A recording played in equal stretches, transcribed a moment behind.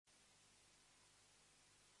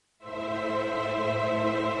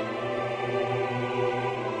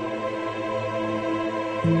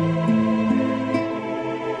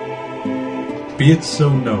Be it so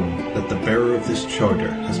known that the bearer of this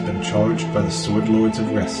charter has been charged by the Sword Lords of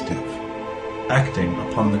Restiv, acting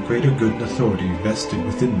upon the greater good and authority vested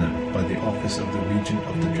within them by the office of the Regent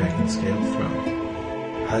of the Dragonscale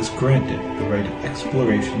Throne, has granted the right of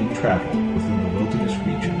exploration and travel within the wilderness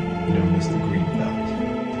region known as the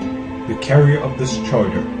Greenbelt. The carrier of this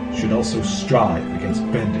charter should also strive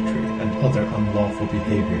against banditry and other unlawful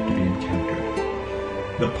behavior to be encountered.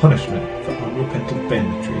 The punishment for unrepentant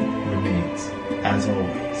banditry remains, as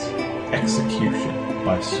always, execution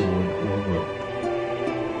by sword or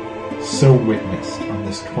rope. So witnessed on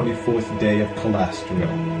this 24th day of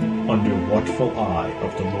Calastriel, under watchful eye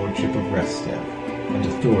of the Lordship of Restev, and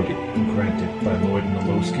authority granted by Lord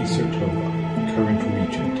Noloski Sertova, current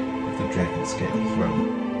Regent of the Dragonscale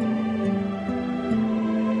Throne.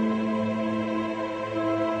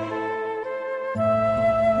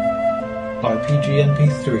 RPG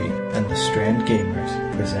MP3 and the Strand Gamers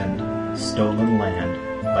present Stolen Land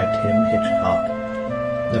by Tim Hitchcock,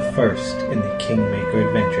 the first in the Kingmaker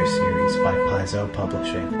Adventure series by Paizo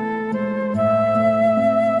Publishing.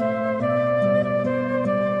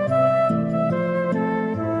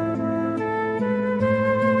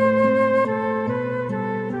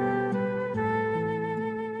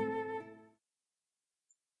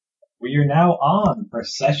 We are now on for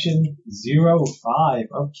session 05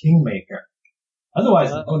 of Kingmaker.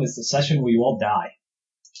 Otherwise known as the session where you all die.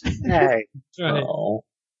 Hey. Right. Oh.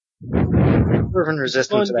 Proven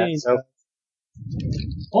resistant to that, so.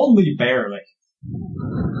 Only barely.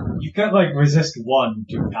 You can't, resist one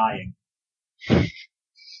to dying.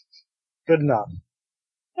 Good enough.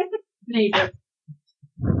 Neither.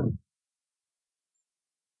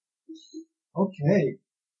 Okay.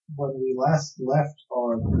 When we last left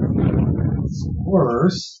our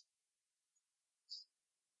explorers,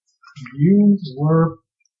 you were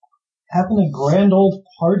having a grand old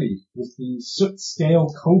party with the soot-scale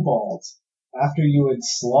kobolds after you had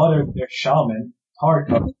slaughtered their shaman,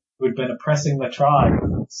 Tarkuk, who had been oppressing the tribe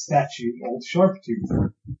with statue Old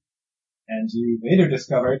Sharptooth. And you later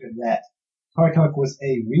discovered that Tarkuk was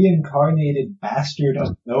a reincarnated bastard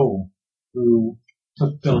of Gnome who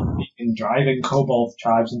took delight in driving kobold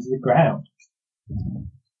tribes into the ground.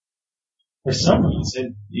 For some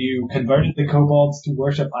reason, you converted the kobolds to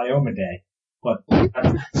worship Iomedae, but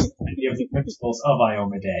that's many of the principles of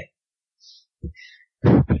Iomedae.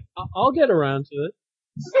 I'll get around to it.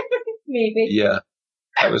 Maybe. Yeah,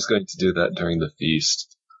 I was going to do that during the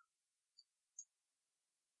feast.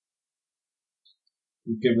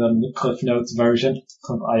 You give them the Cliff Notes version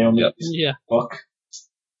of Iomedae's book.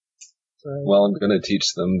 Well, I'm going to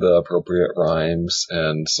teach them the appropriate rhymes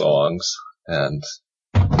and songs, and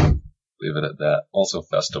leave it at that. Also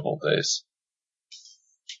festival days.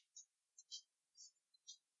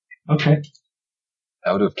 Okay.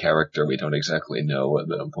 Out of character, we don't exactly know what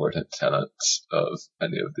the important tenets of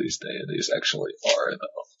any of these deities actually are,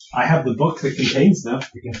 though. I have the book that contains them.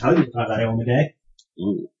 I can tell you about Iomedae.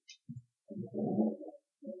 Ooh.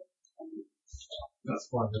 That's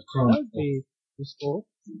one of the That would be useful.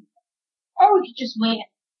 Or we could just wing it.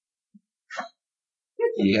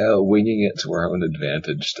 Yeah, winging it to our own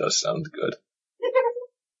advantage does sound good.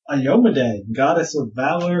 Iomedae, goddess of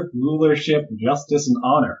valor, rulership, justice, and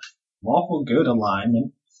honor. Lawful good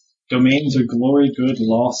alignment. Domains are glory, good,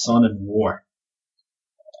 law, sun, and war.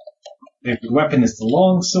 Their weapon is the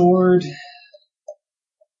longsword.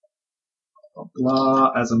 Blah,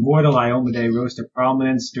 blah. As a mortal, Iomedae rose to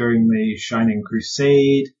prominence during the Shining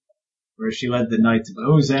Crusade, where she led the Knights of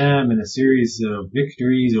Ozam in a series of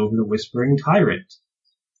victories over the Whispering Tyrant.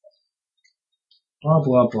 Blah,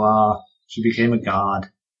 blah, blah. She became a god.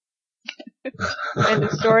 End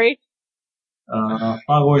of story.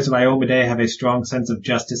 Followers of Iomedae have a strong sense of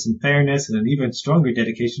justice and fairness, and an even stronger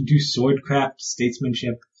dedication to swordcraft,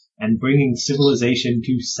 statesmanship, and bringing civilization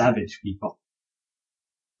to savage people.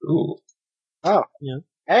 Ooh. Oh. Yeah.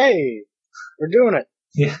 Hey! We're doing it.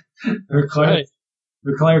 Yeah. Her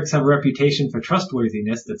clerics have a reputation for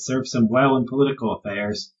trustworthiness that serves them well in political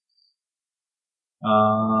affairs.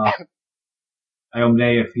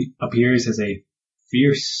 Iomedae appears as a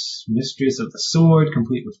fierce mistress of the sword,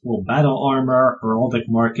 complete with full battle armor, heraldic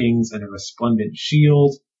markings, and a resplendent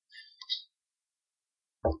shield.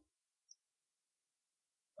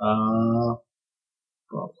 Blah,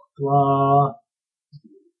 blah, blah.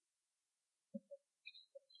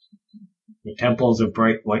 The temples are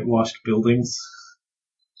bright whitewashed buildings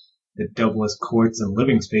that double as courts and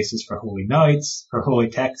living spaces for holy knights. Her holy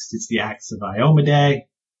text is the Acts of Iomedae,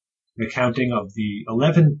 recounting of the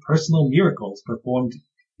 11 personal miracles performed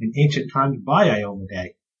in ancient times by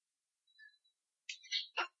Iomedae.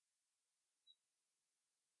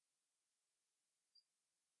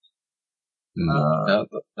 Not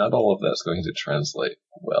all of that's going to translate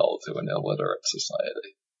well to an illiterate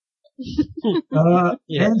society.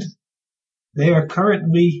 And they are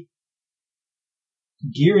currently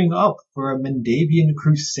gearing up for a Mendavian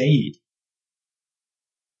crusade.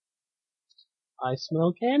 I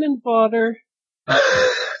smell cannon fodder.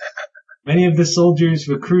 Many of the soldiers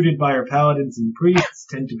recruited by our paladins and priests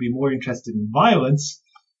tend to be more interested in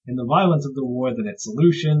the violence of the war than its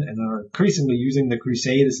solution, and are increasingly using the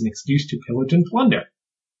crusade as an excuse to pillage and plunder.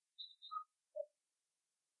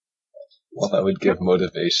 Well, that would give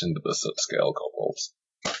motivation to the subscale kobolds.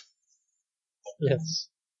 Yes.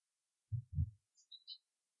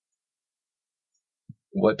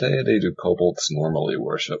 What deity do kobolds normally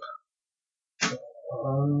worship?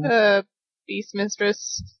 Beast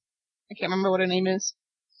Mistress. I can't remember what her name is.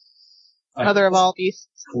 Mother of all beasts.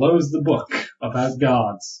 Close the book about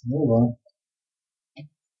gods. Hold on.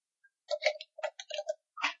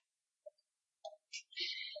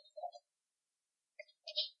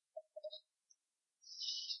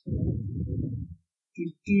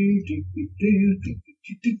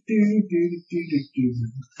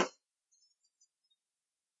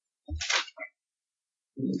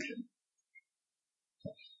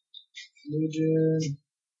 Religion.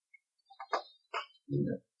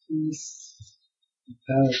 Peace.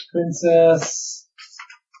 Princess.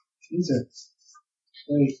 Jesus.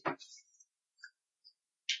 Wait.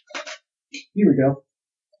 Here we go.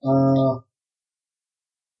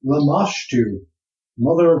 Lamashtu,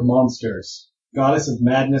 Mother of Monsters, Goddess of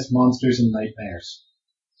Madness, Monsters, and Nightmares.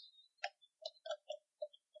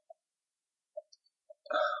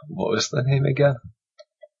 What was the name again?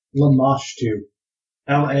 Lamashtu.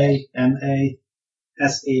 Lamashtu.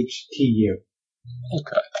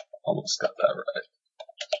 Okay, almost got that right.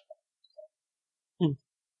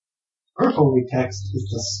 Her holy text is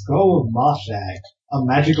the Skull of Mashag, a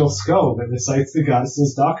magical skull that recites the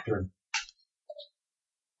goddess's doctrine.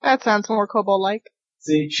 That sounds more kobold-like.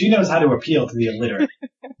 See, she knows how to appeal to the illiterate.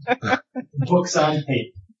 Books on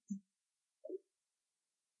tape.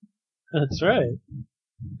 That's right.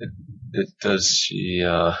 Does she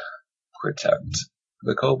protect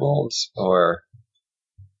the kobolds, or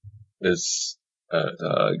is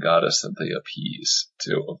the goddess that they appease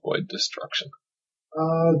to avoid destruction?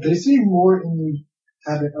 They seem more in the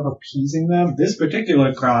habit of appeasing them. This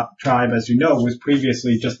particular tribe, as you know, was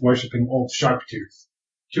previously just worshipping Old Sharptooth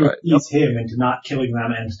to appease him into not killing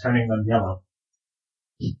them and turning them yellow.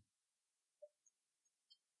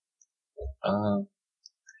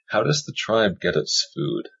 How does the tribe get its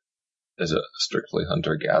food? Is it strictly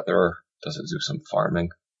hunter-gatherer? Does it do some farming?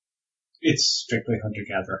 It's strictly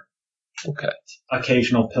hunter-gatherer. Okay.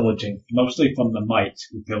 Occasional pillaging, mostly from the mites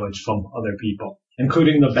who pillage from other people,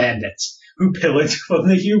 including the bandits who pillage from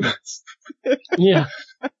the humans. Yeah.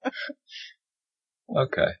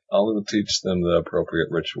 Okay. I'll teach them the appropriate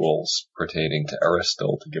rituals pertaining to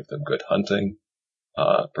Aristil to give them good hunting,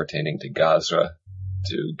 pertaining to Gazra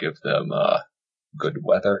to give them good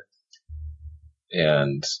weather,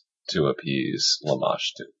 and to appease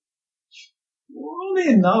Lamashtu.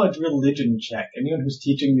 Only a knowledge religion check. Anyone who's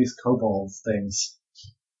teaching these kobolds things.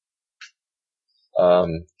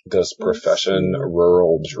 Does profession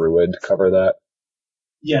rural druid cover that?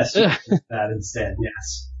 Yes, you can do that instead,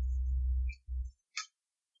 yes.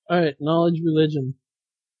 Alright, knowledge religion.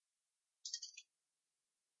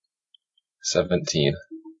 17.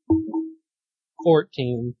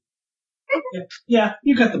 14. Yeah,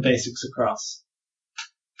 you got the basics across.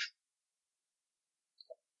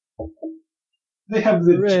 They have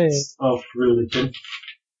the gist of religion.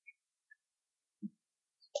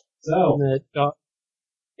 So, that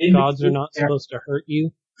gods are not supposed to hurt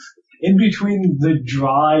you. In between the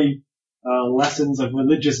dry lessons of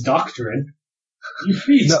religious doctrine, you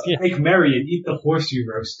feast, make merry, and eat the horse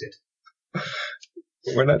you roasted.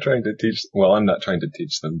 We're not trying to teach, well, I'm not trying to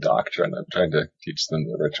teach them doctrine. I'm trying to teach them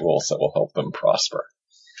the rituals that will help them prosper.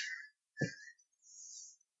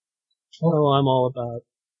 Oh, I'm all about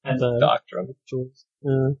the doctrine. Rituals.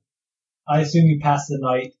 I assume you pass the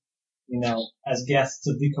night, as guests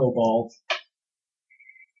of the kobold.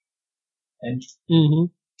 And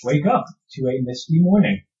wake up to a misty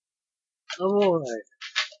morning. Alright.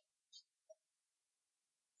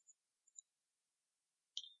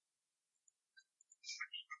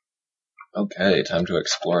 Okay, time to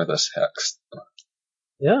explore this hex.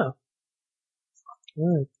 Yeah.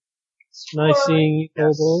 Right. It's nice seeing you,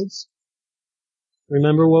 kobolds.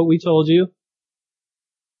 Remember what we told you?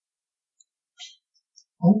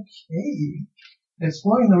 Okay.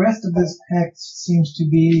 Exploring the rest of this hex seems to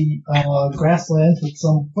be grassland with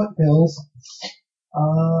some foothills.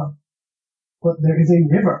 But there is a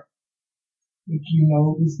river. which you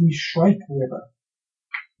know is the Shrike River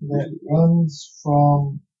that runs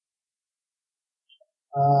from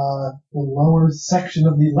the lower section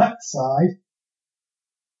of the left side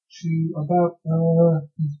to about the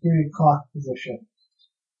 3 o'clock position.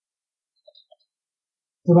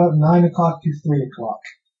 It's about 9 o'clock to 3 o'clock.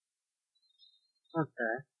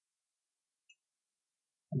 Okay.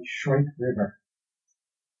 The Shrike River.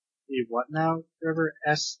 The what now? River?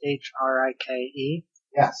 S-H-R-I-K-E?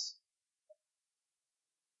 Yes.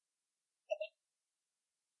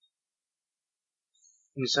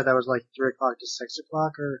 You said that was like 3 o'clock to 6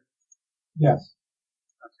 o'clock, or? Yes.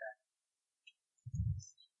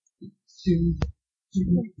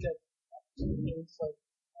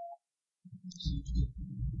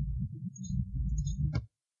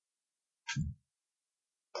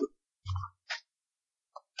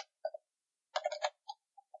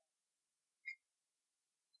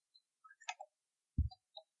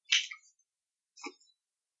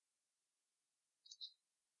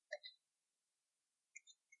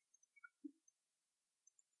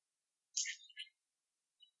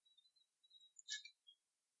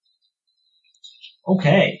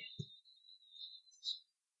 Okay.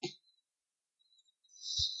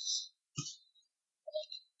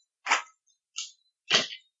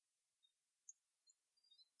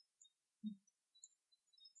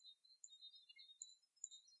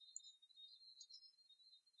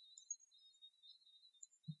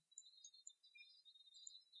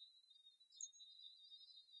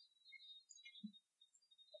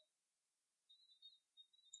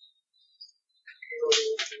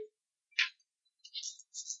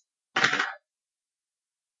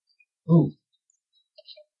 Ooh.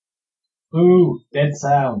 Ooh, dead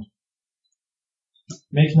sound.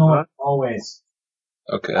 Make noise, always.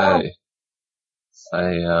 Okay. I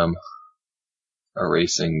am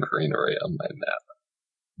erasing greenery on my map.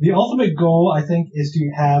 The ultimate goal, I think, is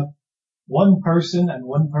to have one person and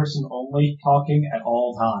one person only talking at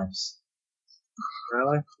all times.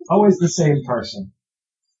 Really? Always the same person.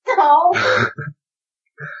 No.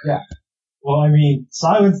 Yeah. Well, I mean,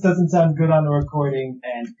 silence doesn't sound good on a recording,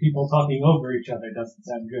 and people talking over each other doesn't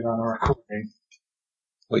sound good on a recording.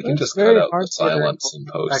 We can It's just very cut out hard the to get silence in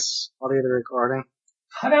post. Audio of the recording.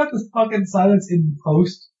 Cut out the fucking silence in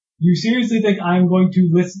post. You seriously think I'm going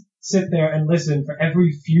to sit there and listen for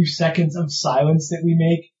every few seconds of silence that we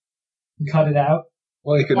make and cut it out?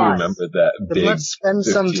 Well, you can Yes. remember that But big let's spend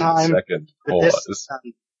some 15-second with this. pause.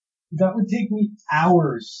 That would take me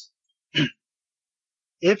hours.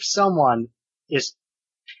 If someone is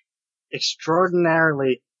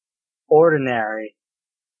extraordinarily ordinary,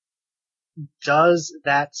 does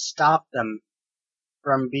that stop them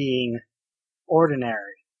from being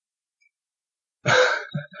ordinary?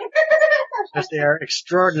 Because they are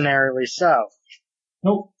extraordinarily so.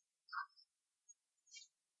 Nope.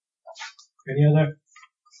 Any other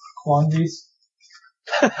quandaries?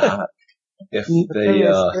 If The they, thing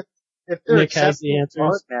is, if they're Nick has the exceptional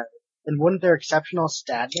answers. ordinary, then wouldn't their exceptional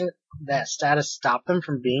status stop them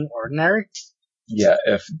from being ordinary? yeah,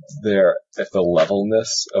 if the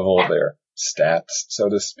levelness of all their stats, so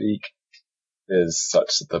to speak, is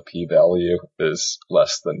such that the p-value is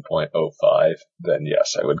less than 0.05, then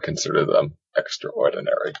yes, I would consider them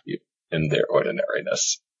extraordinary in their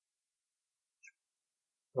ordinariness.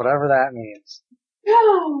 Whatever that means.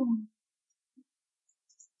 No.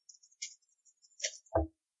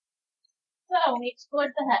 So, we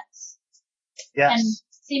explored the huts. And Yes.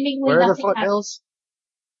 seemingly Where are the nothing happened. foothills?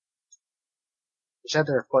 You said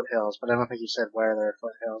there are foothills, but I don't think you said where there are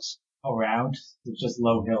foothills. Around. There's just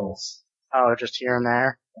low hills. Oh, just here and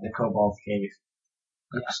there? The Cobalt Cave.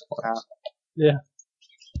 Excellent. Yeah.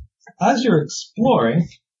 As you're exploring,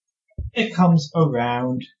 it comes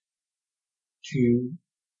around to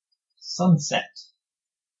sunset.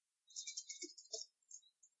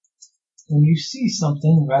 And you see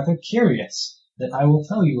something rather curious that I will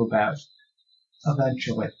tell you about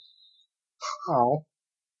eventually. Oh.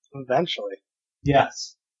 Eventually.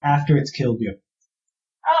 Yes, after it's killed you.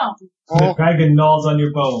 Oh. The dragon gnaws on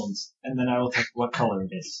your bones, and then I will tell you what color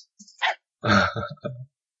it is.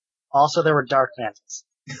 Also, there were dark mantis.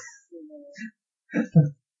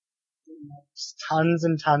 Just tons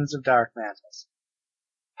and tons of dark mantis.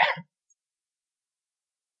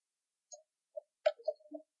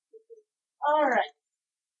 Alright.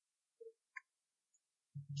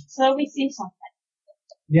 So we see something.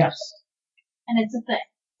 Yes. And it's a thing.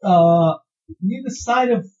 Near the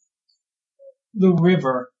side of the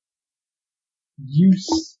river, you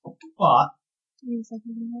spot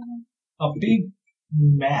a big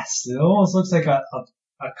mess. It almost looks like a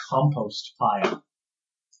compost pile.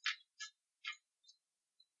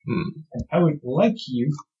 And I would like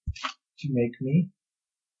you to make me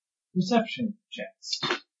perception checks.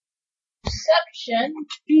 Perception.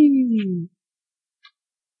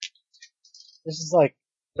 This is like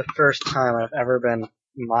the first time I've ever been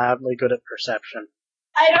mildly good at perception.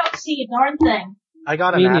 I don't see a darn thing. I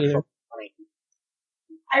got a Me natural neither. 20.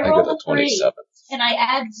 I I rolled got a a 3, 27. and I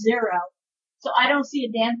add 0. So I don't see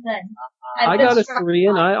a damn thing. I got a 3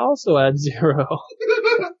 and I also add 0.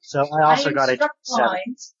 So I also got a struck 7.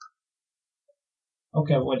 blind.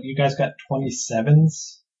 Okay, what, you guys got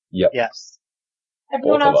 27s? Yep. Yes.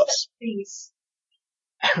 Everyone Both of else us.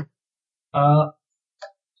 got 3s.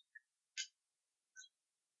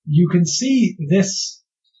 You can see this,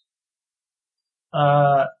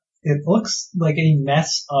 it looks like a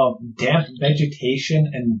mess of damp vegetation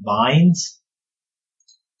and vines,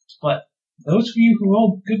 but those of you who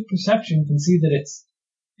rolled good perception can see that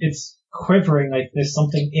it's quivering like there's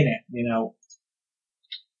something in it, you know.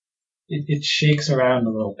 It shakes around a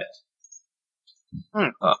little bit.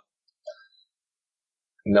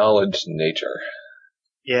 Knowledge nature.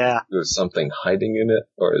 Yeah. There's something hiding in it,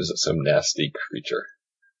 or is it some nasty creature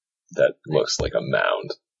that looks like a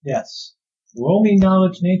mound? Yes. Roll me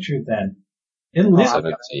knowledge nature then. It'll live.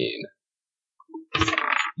 17.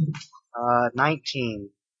 19.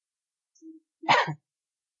 I have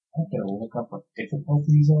to look up what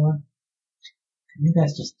difficulties are. Can you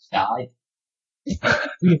guys just die?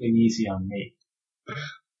 Really easy on me.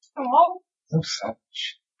 Oh, So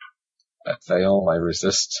selfish. I fail, I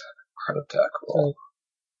resist. Heart attack roll.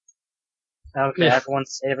 Okay, Yeah. everyone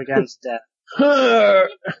save against death.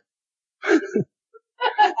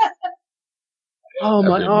 Oh,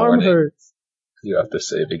 my Every arm morning. hurts. You have to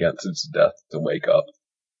save against its death to wake up.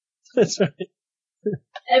 That's right.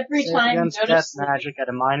 every Save time you against go to death sleep. magic at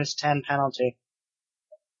a minus 10 penalty.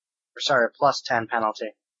 Or sorry, a plus 10 penalty.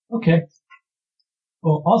 Okay.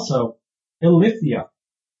 Well, also, Ilithia.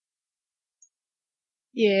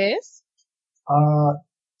 Yes.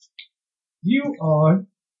 You are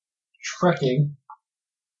trekking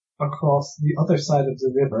across the other side of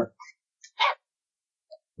the river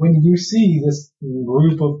when you see this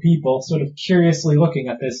group of people sort of curiously looking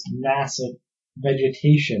at this massive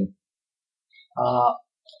vegetation.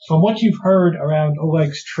 From what you've heard around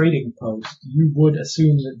Oleg's trading post, you would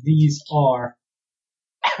assume that these are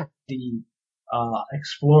the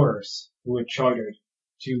explorers who were chartered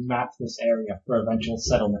to map this area for eventual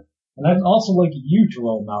settlement. And I'd also like you to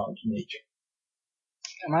roll knowledge nature.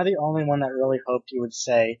 Am I the only one that really hoped you would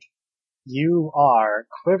say, you are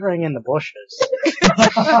quivering in the bushes?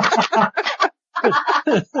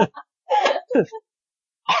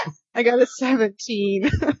 I got a 17.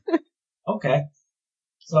 Okay.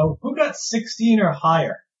 So, who got 16 or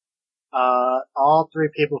higher? All three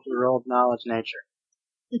people who rolled knowledge nature.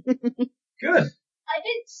 Good. I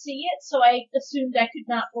didn't see it, so I assumed I could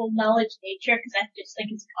not roll knowledge nature because I just think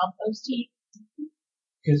it's compost heap.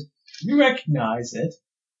 Because you recognize it.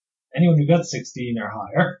 Anyone who got 16 or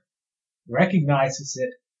higher recognizes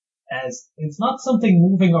it as it's not something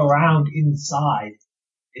moving around inside.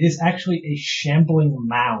 It is actually a shambling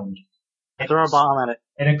mound. I throw a bomb at it.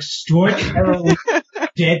 An extraordinarily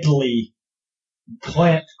deadly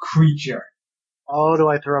plant creature. Oh, do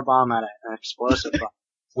I throw a bomb at it? An explosive bomb.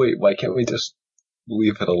 Wait, why can't we just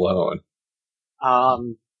leave it alone?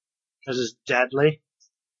 This is deadly.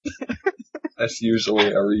 That's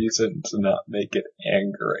usually a reason to not make it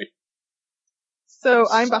angry. So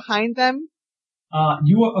I'm behind them?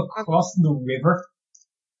 You are across the river.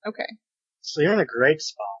 Okay. So you're in a great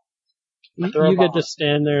spot. You Throw a get bomb. to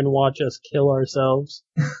stand there and watch us kill ourselves.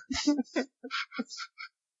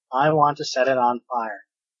 I want to set it on fire.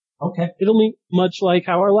 Okay. It'll be much like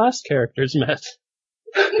how our last characters met.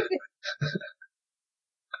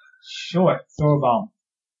 Sure. Throw a bomb.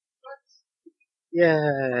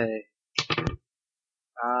 Yay.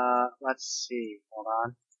 Let's see. Hold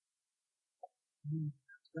on.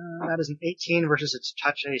 That is an 18 versus its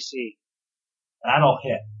touch AC. That'll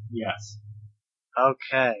hit. Yes.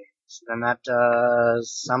 Okay. So then that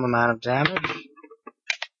does some amount of damage. God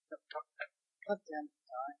damn it,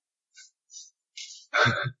 die.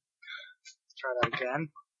 Let's try that again.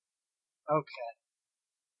 Okay.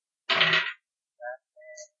 That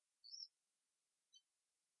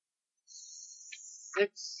is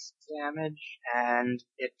 6 damage, and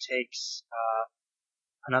it takes,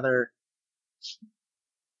 another,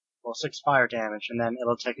 6 fire damage, and then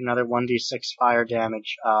it'll take another 1d6 fire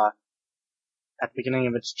damage, at the beginning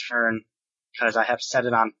of its turn, because I have set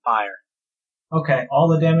it on fire. Okay. All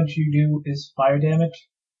the damage you do is fire damage?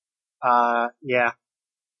 Yeah.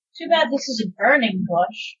 Too bad this is a burning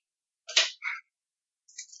bush.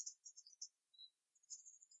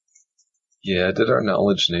 Yeah, did our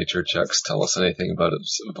knowledge nature checks tell us anything about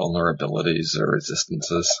its vulnerabilities or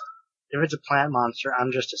resistances? If it's a plant monster,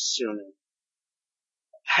 I'm just assuming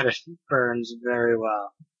that it burns very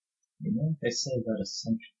well. You know what they say about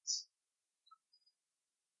assumptions?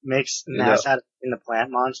 Makes an ass out of being a plant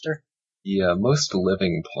monster. Yeah, most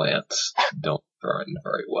living plants don't burn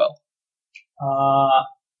very well.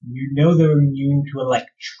 You know they're immune to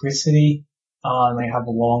electricity. They have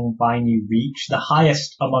a long viney reach. The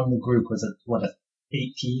highest among the group was a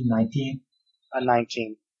 18, 19? A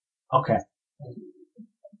 19. Okay.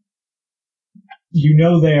 You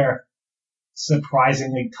know they're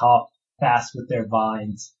surprisingly tough, fast with their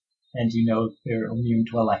vines, and you know they're immune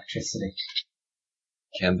to electricity.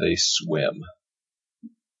 Can they swim?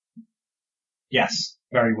 Yes,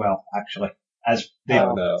 very well, actually. As they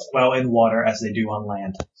Oh, no. well in water as they do on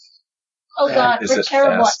land. Oh god, Is we're it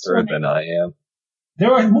terrible at faster swimming. than I am?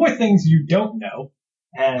 There are more things you don't know,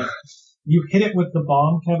 and you hit it with the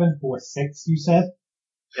bomb, Kevin, for 6, you said?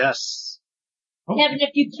 Yes. Okay. Kevin,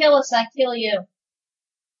 if you kill us, I kill you.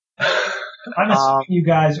 I'm assuming you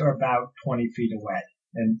guys are about 20 feet away,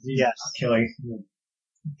 and he's Yes. hitting.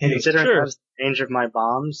 Considering Sure. that was the range of my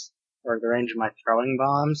bombs, or the range of my throwing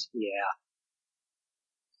bombs, yeah.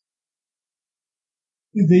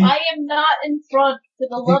 I am not in front, for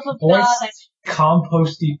the love of God. Moist,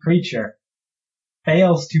 composty creature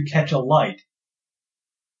fails to catch a light,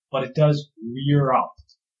 but it does rear up.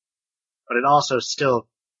 But it also still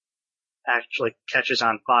actually catches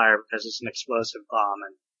on fire because it's an explosive bomb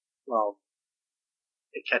and, well,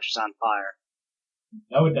 it catches on fire.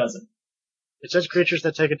 No, it doesn't. It says creatures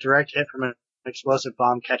that take a direct hit from an explosive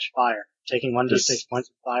bomb catch fire, taking 1d6 points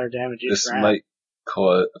of fire damage each This round. might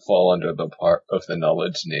fall under the part of the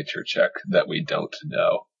knowledge nature check that we don't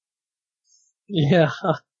know. Yeah.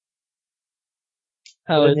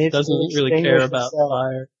 How But it it needs doesn't to really care extinguish about itself.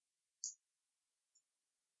 fire.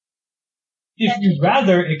 If you'd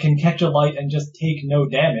rather, it can catch a light and just take no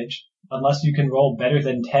damage, unless you can roll better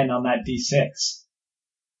than 10 on that d6.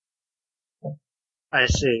 I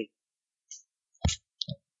see.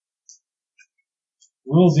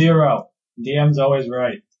 Rule 0. DM's always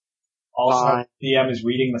right. Also, Fine. DM is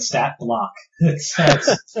reading the stat block. It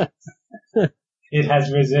says it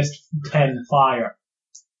has resist 10 fire.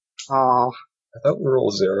 Oh, I thought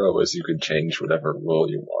rule 0 was you could change whatever rule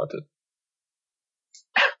you wanted.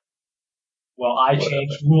 Well, I Whatever.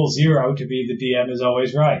 changed rule 0 to be the DM is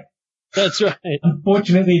always right. That's right.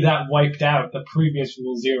 Unfortunately, that wiped out the previous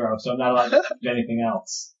rule 0, so I'm not allowed to do anything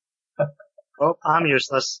else. well, I'm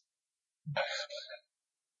useless.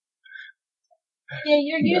 Yeah,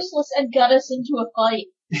 you're useless and got us into a fight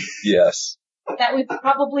Yes. that we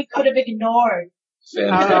probably could have ignored.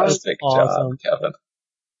 Fantastic Awesome. job, Kevin.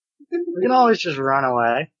 We can always just run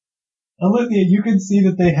away. Olivia, you can see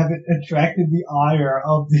that they have attracted the ire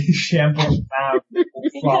of the shambles mound.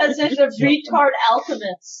 Because there's a retard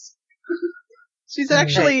alchemist. She's Hey,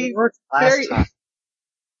 actually it worked last very, time.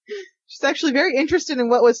 she's actually very interested in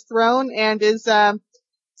what was thrown and is,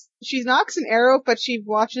 she knocks an arrow, but she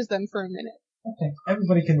watches them for a minute. Okay,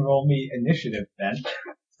 everybody can roll me initiative then.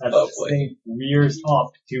 As this Lovely. thing rears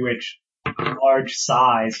up to its large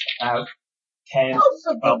size, about 10. Oh,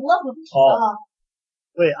 for the love of tall. God.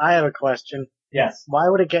 Wait, I have a question. Yes. Why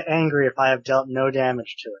would it get angry if I have dealt no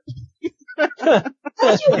damage to it?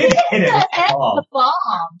 You did hit it with the Heck, bomb. the bomb.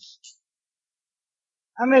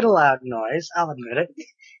 I made a loud noise, I'll admit it.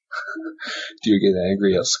 Do you get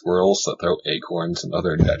angry at squirrels that throw acorns and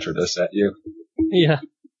other detritus at you? Yeah.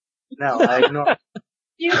 No, I ignore it. Do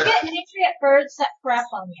you get angry at birds that crap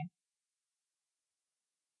on you?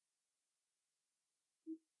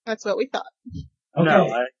 That's what we thought. Okay, No,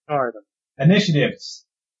 I ignore them. initiatives.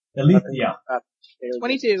 Alethea.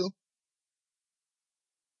 22.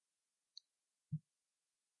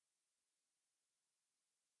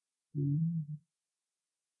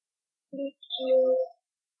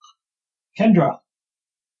 Kendra.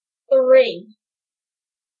 3.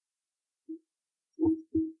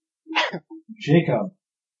 Jacob.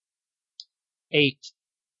 8.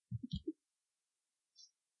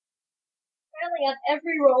 Apparently on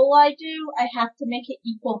every roll I do, I have to make it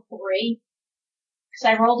equal 3.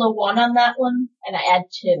 Because I rolled a 1 on that one, and I add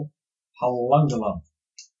 2. Halungalam.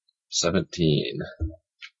 17.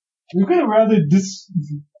 We've got a rather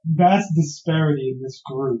vast disparity in this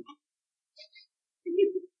group.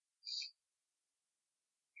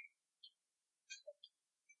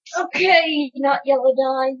 Okay, not yellow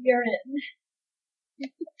dye, you're in.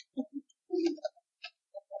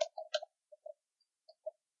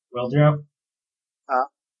 Wildro.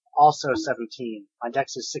 Also 17. My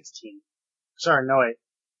dex is 16. Sorry, no wait.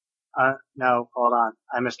 No, hold on.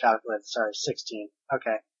 I miscalculated. Sorry, 16.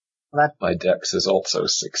 Okay. Well, My dex is also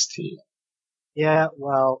 16. yeah,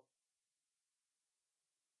 well,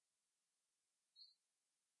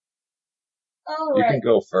 You Alright. can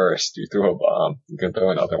go first. You threw a bomb. You can throw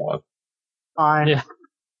another one. fine. Yeah.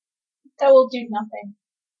 That will do nothing.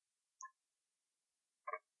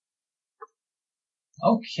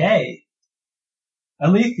 Okay.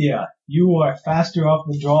 Alethea, you are faster off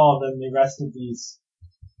the draw than the rest of these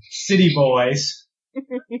city boys.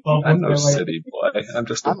 I'm no city boy. I'm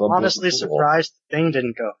just a I'm bumble honestly fool. surprised the thing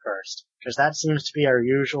didn't go first, because that seems to be our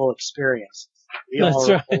usual experience. We That's all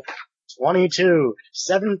right. roll 22,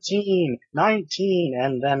 17, 19,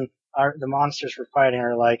 and then the monsters we're fighting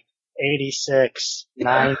are like 86,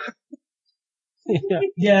 9. Yeah.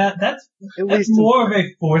 Yeah, that's At least more of a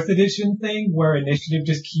 4th edition thing where initiative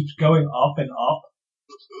just keeps going up and up.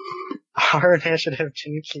 our initiative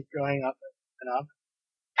didn't keep going up and up.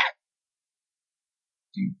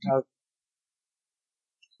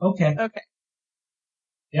 Okay. Okay.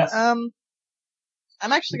 Yes. I'm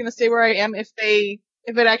actually gonna stay where I am. If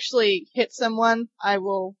it actually hits someone, I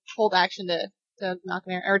will hold action to knock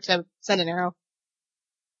an arrow, or to send an arrow.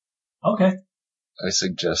 Okay. I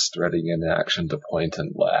suggest readying an action to point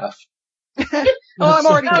and laugh. Oh, I'm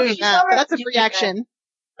already No, doing she's that. already That's a doing free that. action.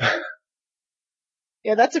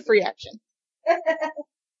 Yeah, that's a free action.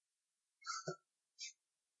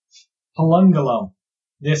 Palungalum.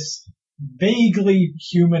 This vaguely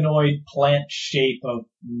humanoid plant shape of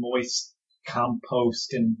moist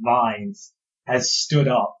compost and vines has stood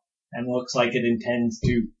up and looks like it intends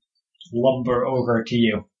to lumber over to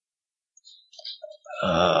you.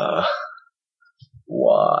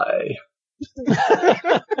 Why?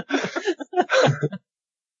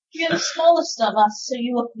 You're the smallest of us, so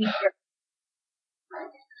you look weaker.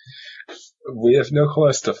 We have no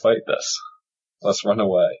cause to fight this. Let's run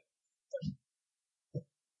away.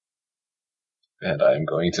 And I am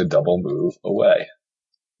going to double move away.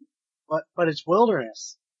 But it's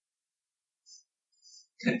wilderness.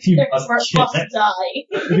 You Therefore, must it kill must it. die.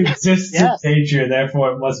 It exists Yes. in nature,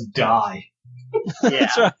 therefore it must die. Yeah.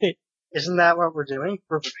 That's right. Isn't that what we're doing?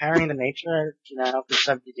 We're preparing the nature, for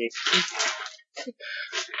 70 days.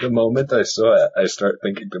 The moment I saw it, I start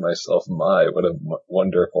thinking to myself, my, what a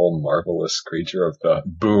wonderful, marvelous creature of the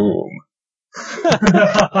boom.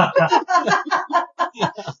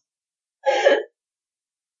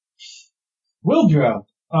 Wildrow.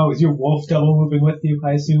 Oh, is your wolf double moving with you,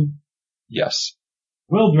 I assume? Yes.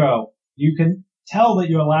 Wildrow, you can tell that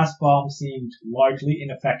your last bomb seemed largely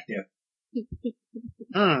ineffective,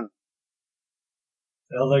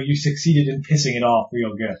 although you succeeded in pissing it off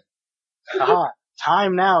real good. Aha.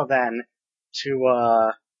 Time now then to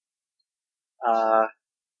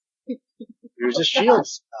use a shield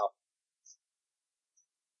spell.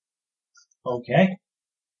 Okay.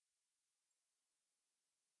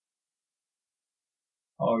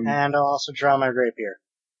 Oh, And I'll also draw my rapier.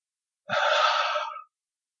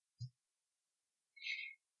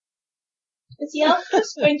 Is the elf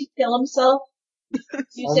just going to kill himself? Only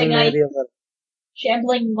Using a maybe a little.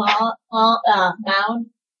 shambling mound?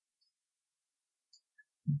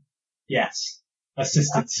 yes.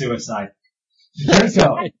 Assisted suicide.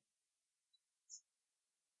 Draco.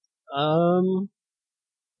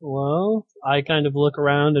 Well, I kind of look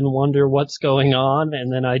around and wonder what's going on,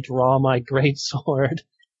 and then I draw my great sword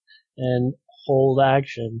and hold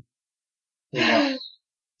action. Do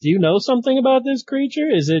you know something about this creature?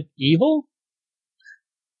 Is it evil?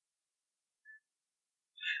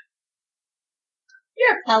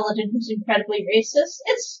 You're a paladin who's incredibly racist.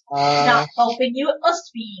 It's not helping you. It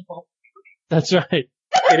must be evil. That's right.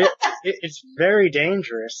 It's very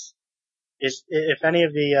dangerous. If any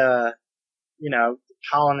of the,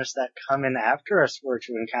 colonists that come in after us were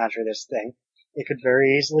to encounter this thing, it could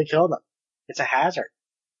very easily kill them. It's a hazard.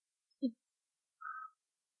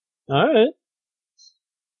 Alright.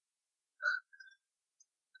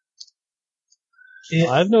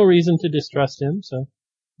 I have no reason to distrust him, so.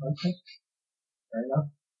 Okay. Fair enough.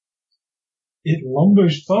 It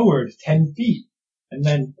lumbers forward 10 feet and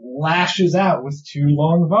then lashes out with 2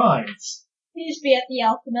 long vines. Please be at the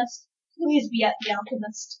alchemist. Please be at the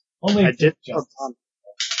alchemist. Only I did. just.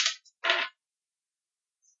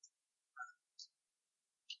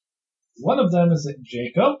 One of them is at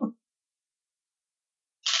Jacob.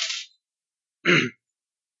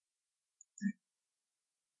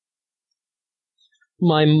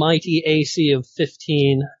 My mighty AC of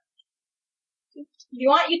 15. If you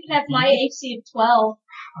want, you can have my AC of 12.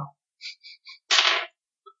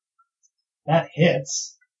 That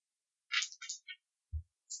hits.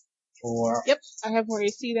 For Yep, I have more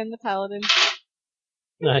AC than the paladin.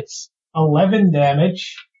 Nice. 11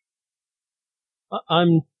 damage.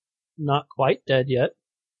 I'm not quite dead yet.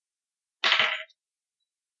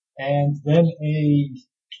 And then a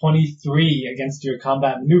 23 against your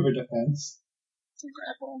combat maneuver defense.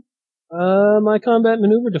 My combat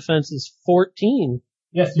maneuver defense is 14.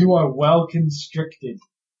 Yes, you are well constricted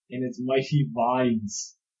in its mighty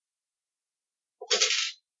vines.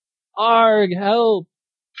 Arg, help!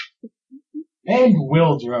 And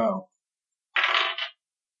Wildrow.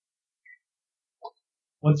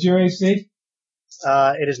 What's your AC?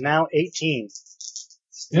 It is now 18.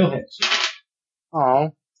 Still hits you.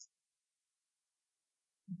 Oh.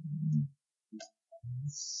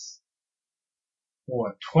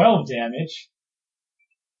 For 12 damage.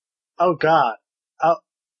 Oh god. Oh,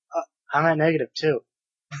 I'm at -2.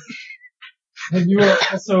 And you are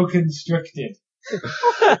also constricted.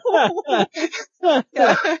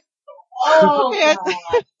 Oh, Man. God.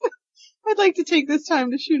 I'd like to take this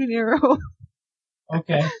time to shoot an arrow.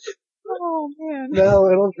 Okay. Oh man. No,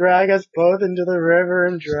 it'll drag us both into the river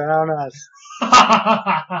and drown us.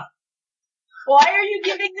 Why are you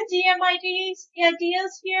giving the DM ideas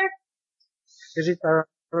here? Because he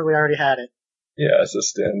probably already had it. Yeah, it's a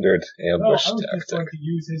standard No, I ambush was just going tactic. to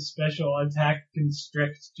use his special attack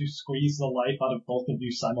constrict to squeeze the life out of both of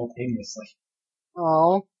you simultaneously.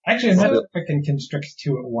 Oh. Actually, another can constrict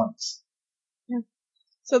two at once.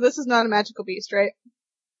 So this is not a magical beast, right?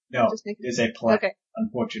 No, Just making- it is a plant, Okay.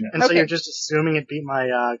 unfortunately. And so Okay. you're just assuming it beat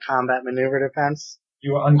my combat maneuver defense?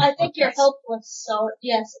 You are I think you're helpless, so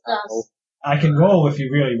yes, it does. I can roll if you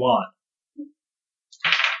really want.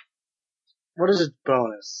 What is its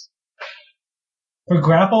bonus? For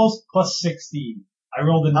grapples, plus 16. I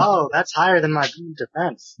rolled a Oh, that's higher than my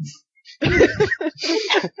defense.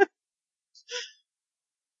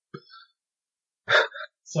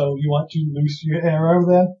 So you want to loose your arrow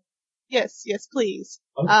then? Yes, please.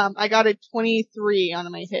 Okay. I got a 23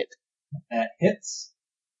 on my hit. That hits.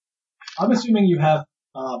 I'm assuming you have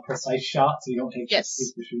precise shot, so you don't take Yes.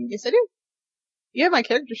 space for shooting. Yes, I do. You have my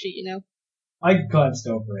character sheet, you know. I glanced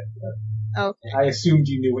over it, but Oh, I assumed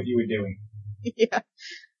you knew what you were doing. yeah.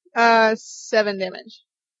 7 damage.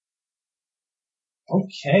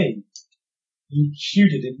 Okay. You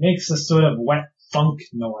shoot it. It makes a sort of wet thunk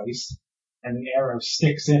noise, and the arrow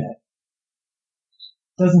sticks in it.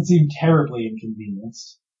 Doesn't seem terribly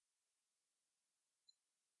inconvenienced.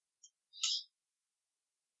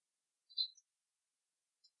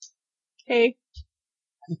 Okay.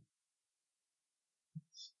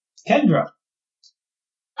 Kendra,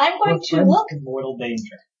 I'm going your to friend's look. in mortal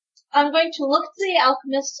danger. I'm going to look to the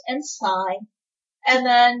alchemist and sigh, and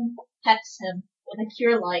then hex him with a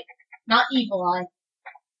cure light, not evil eye.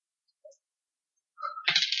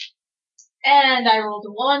 And I rolled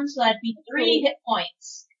a 1, so that'd be 3 hit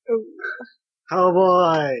points. Oh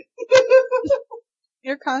boy.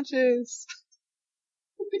 You're conscious.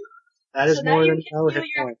 That is So now more you than can no heal hit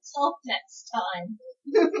points. yourself next time.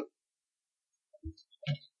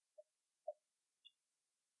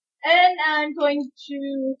 And I'm going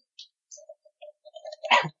to.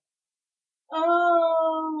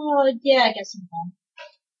 Oh, yeah, I guess I'm done.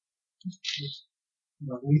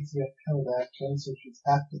 Alethea held action, so she's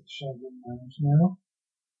active shoving damage now.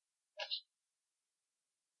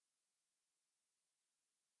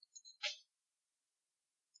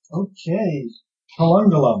 Okay.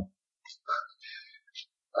 Colungulum.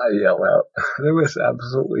 I yell out, there was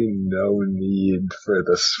absolutely no need for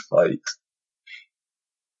this fight.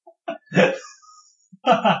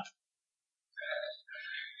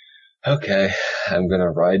 Okay, I'm gonna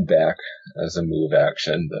ride back as a move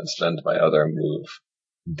action, then spend my other move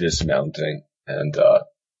dismounting, and I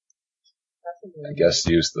guess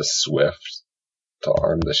use the swift to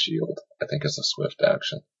arm the shield. I think it's a swift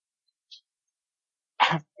action.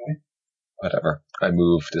 Whatever. I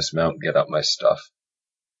move, dismount, get up my stuff.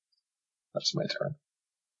 That's my turn.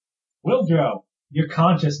 Wildrow, you're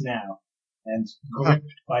conscious now, and gripped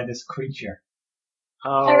by this creature.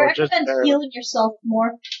 Oh, I just recommend barely. healing yourself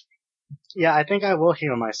more. Yeah, I think I will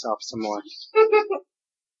heal myself some more.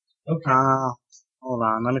 Okay. Hold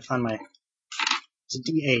on, let me find my... It's a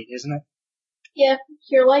D8, isn't it? Yeah,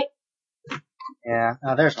 cure light. Yeah,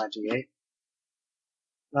 there's my D8.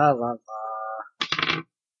 La la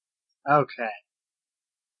la. Okay.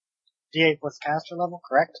 D8 plus caster level,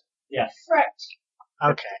 correct? Yes. Correct.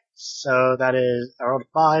 Okay, so that is, I rolled a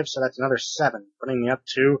 5, so that's another 7, putting me up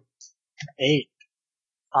to 8.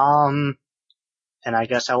 And I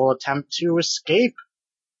guess I will attempt to escape.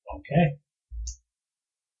 Okay.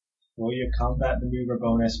 Roll your combat maneuver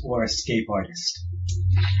bonus or escape artist.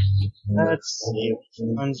 Let's see.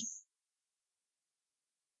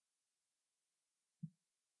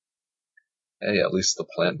 Hey, at least the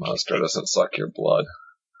plant monster doesn't suck your blood.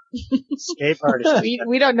 Escape artist.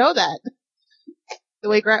 We don't know that. The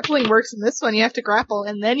way grappling works in this one, you have to grapple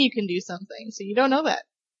and then you can do something, so you don't know that.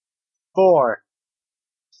 4.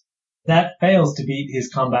 That fails to beat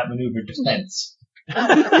his combat maneuver defense.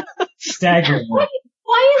 Staggering.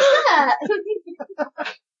 Why is that?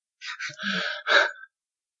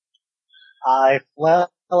 I flail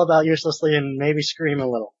about uselessly and maybe scream a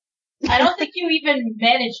little. I don't think you even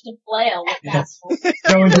managed to flail with that. Yes.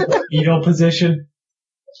 Go into the fetal position.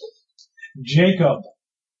 Jacob.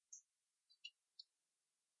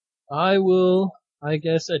 I will, I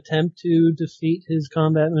guess, attempt to defeat his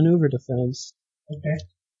combat maneuver defense. Okay.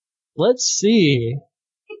 Let's see.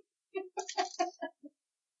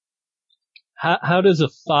 How does a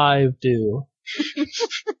 5 do?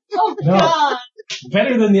 Oh No. God!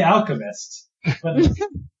 Better than the alchemist. But You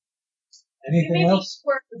anything made me else?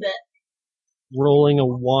 squirt a bit. Rolling a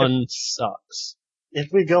 1 sucks. If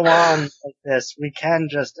we go on like this, we can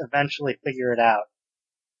just eventually figure it out.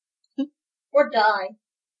 Or die.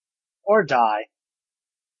 Or die.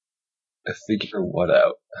 Figure what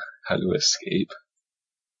out? How to escape?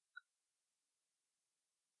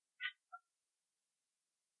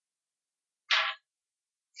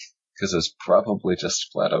 Because it's probably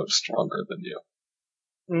just flat out stronger than you.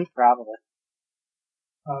 Probably.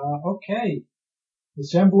 Okay. The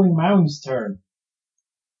Shambling Mound's turn.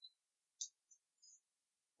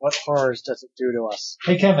 What horrors does it do to us?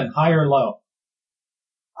 Hey Kevin, high or low?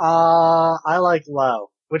 I like low.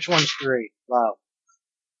 Which one's 3? Low.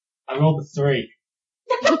 I rolled a 3.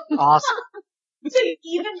 Awesome. So you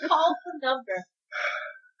even called the number.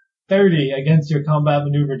 30 against your combat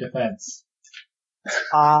maneuver defense.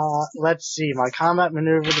 Let's see. My combat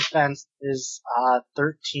maneuver defense is,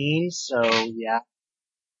 13, so yeah.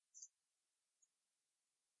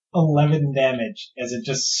 11 damage as it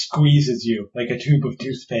just squeezes you like a tube of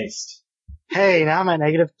toothpaste. Hey, now I'm at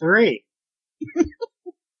 -3.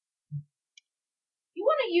 You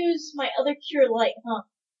want to use my other cure light, huh?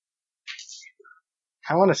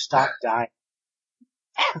 I want to stop dying.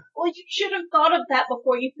 Well, you should have thought of that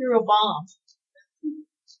before you threw a bomb.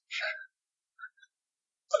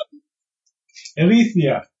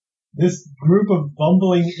 Alethea, this group of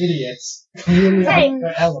bumbling idiots, clearly Hey. out of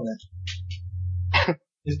their element,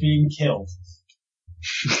 is being killed.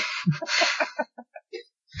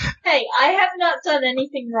 Hey, I have not done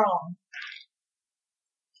anything wrong.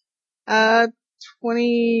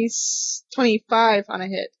 25 on a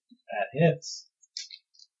hit. That hits.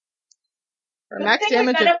 For a Good max thing we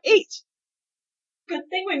damage met of up- 8. Good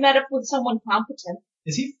thing we met up with someone competent.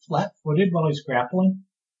 Is he flat-footed while he's grappling?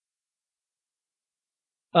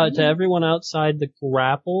 To everyone outside the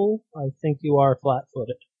grapple, I think you are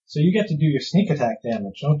flat-footed. So you get to do your sneak attack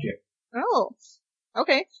damage, don't you? Oh.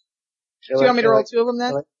 Okay. Kill Do you want me to kill roll 2 of them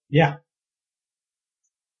then? kill it. Yeah.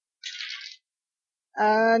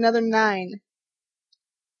 Another 9.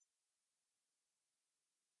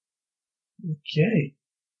 Okay.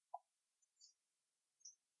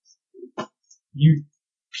 You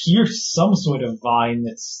pierce some sort of vine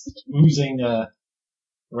that's oozing a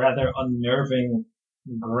rather unnerving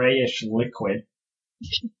grayish liquid.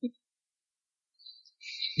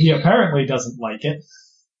 He apparently doesn't like it.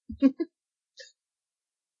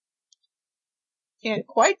 Can't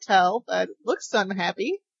quite tell, but it looks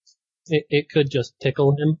unhappy. It could just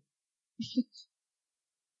tickle him.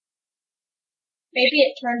 Maybe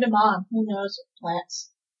it turned him on. Who knows with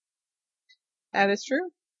plants? That is true.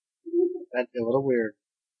 That'd be a little weird.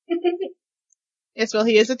 Yes, well,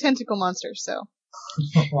 he is a tentacle monster, so.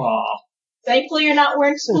 Aw. Thankfully you're not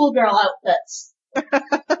wearing schoolgirl outfits.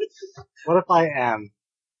 What if I am?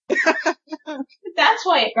 That's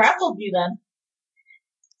why it grappled you then.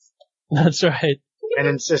 That's right. And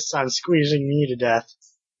insists on squeezing me to death.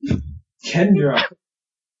 Kendra.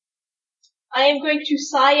 I am going to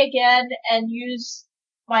sigh again and use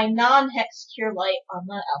my non-hex cure light on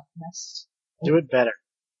the alchemist. Do it better.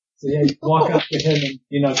 So yeah, you walk up to him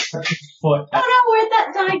and, touch his foot. Oh no, where'd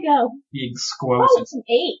that die go? He Oh, squirms it's an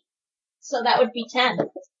 8. So that would be 10.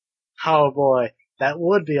 Oh boy. That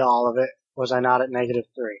would be all of it, was I not at -3.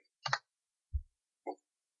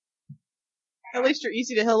 At least you're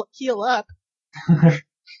easy to heal up. it.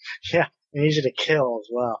 Yeah, and easy to kill as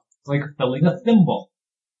well. It's like filling a thimble.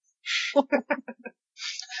 And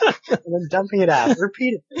then dumping it out.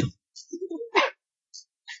 Repeatedly.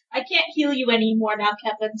 I can't heal you anymore now,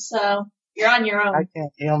 Kevin, so you're on your own. I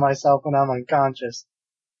can't heal myself when I'm unconscious.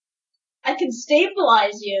 I can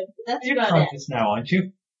stabilize you, but that's You're about it. conscious now, aren't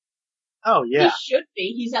you? Oh yeah, He should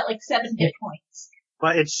be. He's at like 7 hit points.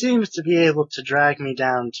 but it seems to be able to drag me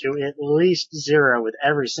down to at least 0 with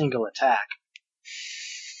every single attack.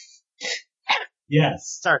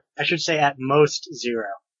 Yes. Sorry, I should say at most 0.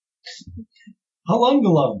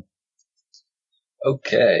 Halungalum.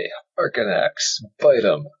 Okay, Arcanax, bite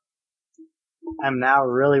him. I'm now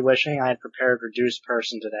really wishing I had prepared reduced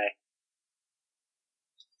person today.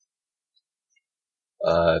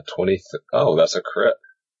 Oh, that's a crit.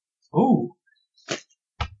 Ooh.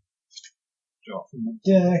 Draw from the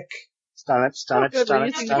deck. Stun it, stun it, good, stun we're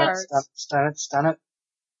it, using stun it, cards. stun it, stun it.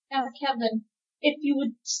 Now, Kevin, if you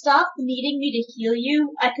would stop needing me to heal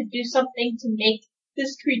you, I could do something to make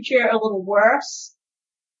this creature a little worse.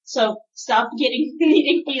 So stop needing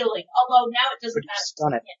healing. Although now it doesn't matter.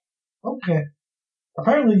 Stun it. Okay.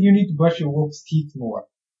 Apparently you need to brush your wolf's teeth more.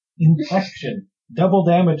 Infection. Double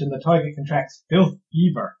damage and the target contracts filth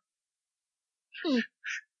fever.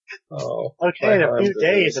 Oh. Okay, in a few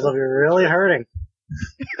days it'll be really hurting.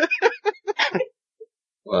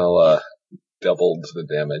 Well, doubled the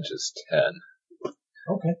damage is 10.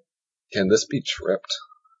 Okay. Can this be tripped?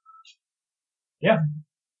 Yeah.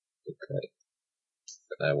 Okay.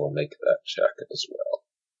 Then I will make that check as well.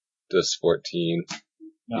 Does 14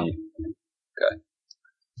 No. beat? Okay.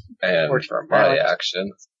 And 14 for my fails.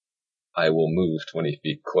 action, I will move 20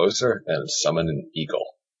 feet closer and summon an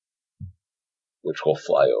eagle, which will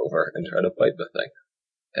fly over and try to bite the thing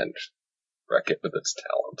and wreck it with its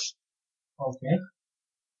talons. Okay.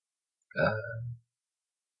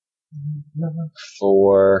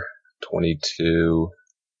 4, 22,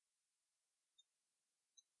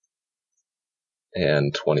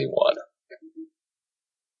 and 21.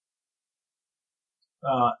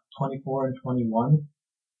 24 and 21.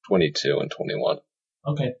 22 and 21.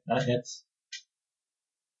 Okay, that hits.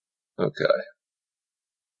 Okay.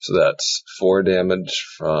 So that's 4 damage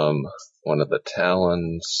from one of the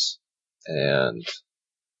talons, and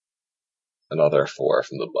another 4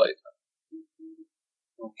 from the bite.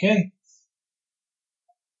 Okay.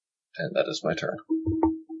 And that is my turn.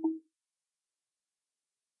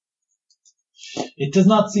 It does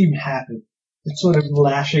not seem happy. It's sort of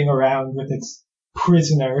lashing around with its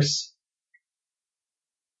prisoners.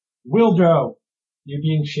 Wildrow, you're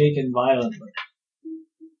being shaken violently.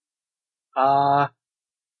 I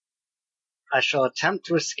shall attempt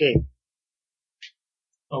to escape.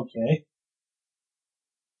 Okay.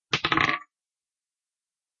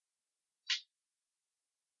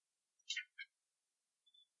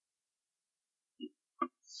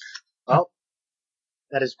 Well,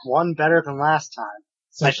 that is 1 better than last time.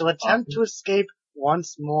 So, I shall attempt to escape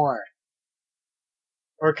once more.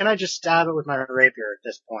 Or can I just stab it with my rapier at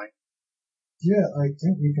this point? Yeah, I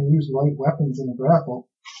think you can use light weapons in a grapple.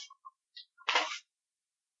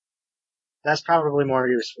 That's probably more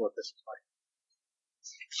useful at this point.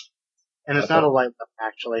 And it's not a light weapon,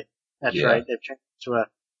 actually. That's Yeah. right, they've changed it to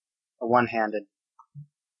a one-handed.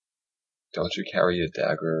 Don't you carry a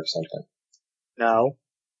dagger or something? No.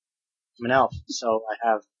 I'm an elf, so I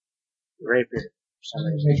have rapier for some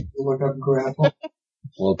reason. Make you look up grapple.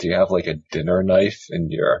 Well, do you have like a dinner knife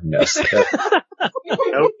in your mess kit?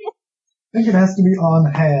 Nope. I think it has to be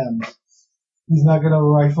on hand. He's not gonna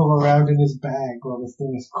rifle around in his bag while this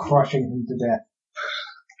thing is crushing him to death.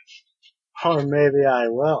 Or maybe I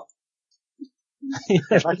will.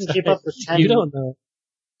 If I can keep up for 10, You don't know.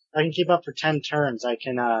 I can keep up for 10 turns, I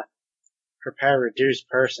can, prepare reduced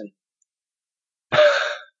person.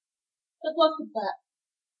 Good luck with that.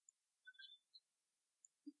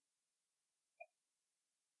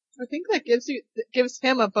 I think that gives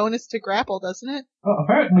him a bonus to grapple, doesn't it? Oh,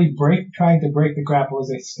 apparently trying to break the grapple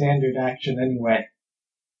is a standard action anyway.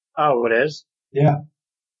 Oh, it is? Yeah.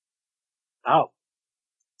 Oh.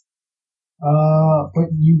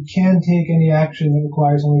 But you can take any action that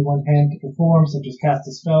requires only one hand to perform, such as cast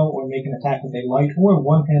a spell or make an attack with a light or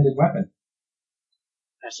one-handed weapon.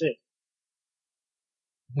 I see.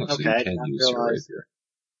 So Okay, you I can didn't use your realize. rapier.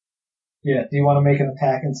 Yeah, do you want to make an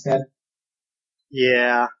attack instead?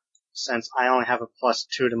 Yeah, since I only have a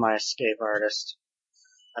 +2 to my escape artist.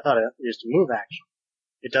 I thought it used a move action.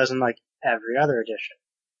 It doesn't like every other edition.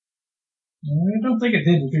 I don't think it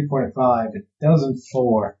did in 3.5. It does in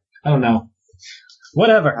 4. I don't know.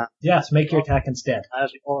 Whatever. Yes, make your attack instead. I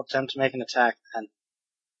will attempt to make an attack then.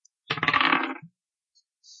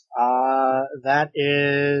 That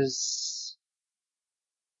is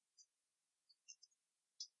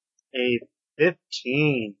a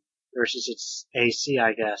 15 versus its AC,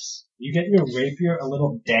 I guess. You get your rapier a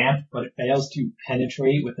little damp, but it fails to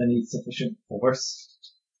penetrate with any sufficient force.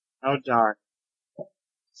 Oh darn.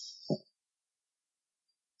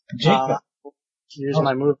 Jacob. Use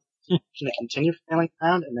my move to continue flailing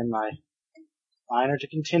around, and then my minor to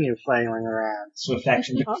continue flailing around. Swift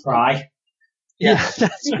action to try. Yeah.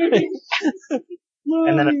 that's right.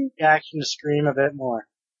 And then a reaction to scream a bit more.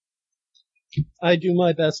 I do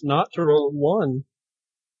my best not to roll 1.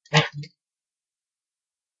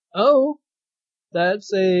 Oh,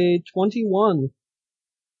 that's a 21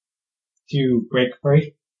 To break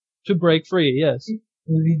free. to break free, yes.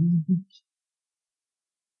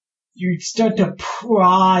 You start to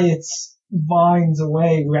pry its vines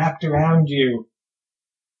away wrapped around you.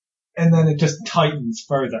 And then it just tightens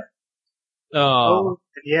further. Oh,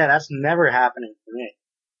 Yeah, that's never happening for me.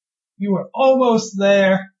 You were almost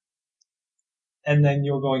there. And then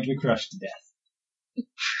you're going to be crushed to death.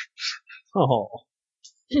 oh.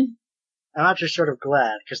 I'm actually sort of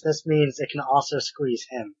glad, because this means it can also squeeze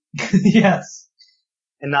him, Yes.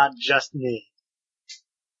 and not just me.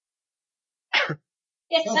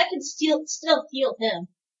 Yeah, because I can still heal him.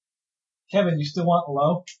 Kevin, you still want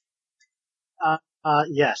low?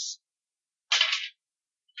 Yes.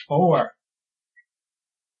 4.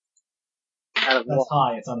 Out of That's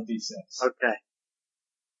high. It's on a D6. Okay.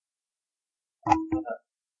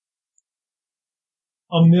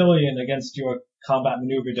 A million against your combat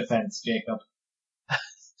maneuver defense, Jacob.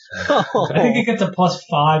 Oh. I think it gets a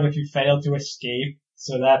 +5 if you fail to escape,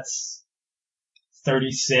 so that's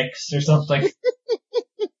 36 or something.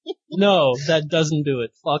 No, that doesn't do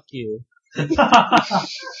it. Fuck you.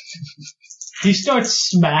 He starts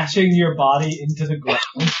smashing your body into the ground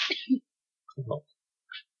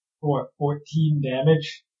for 14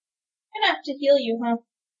 damage. I'm gonna have to heal you,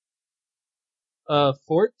 huh?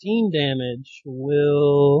 14 damage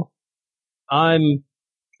will...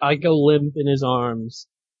 I go limp in his arms.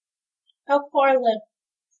 How far limp?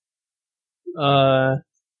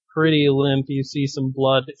 Pretty limp. You see some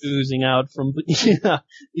blood oozing out from, yeah,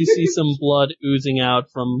 you see some blood oozing out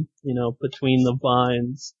from, between the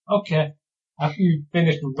vines. Okay. After you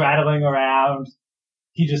finish rattling around,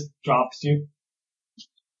 he just drops you.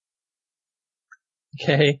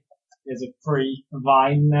 Okay. There's a free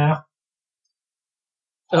vine now.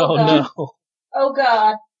 Oh God. no. Oh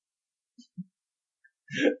god.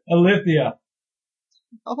 Alithia.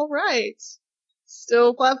 Alright.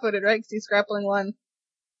 Still flat-footed, right? 'Cause he's grappling 1.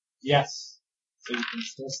 Yes. So you can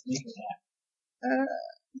still sneak attack.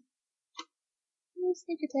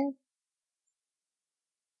 Sneak attack.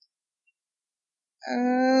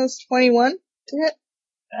 It's 21 to hit.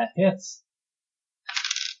 That hits.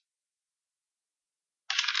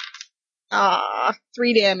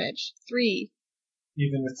 3 damage. 3.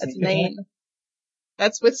 Even with That's sneak attack. main.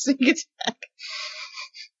 That's with sneak attack.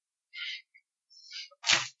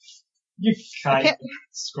 You kind of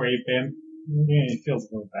scrape him. Yeah, it feels a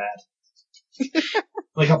little bad.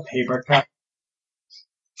 Like a paper cut.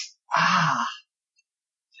 Ah.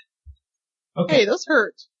 Okay. Hey, those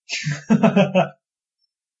hurt.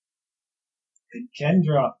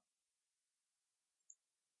 Kendra.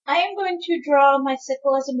 I am going to draw my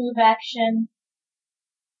sickle as a move action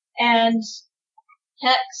and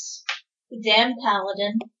hex the damn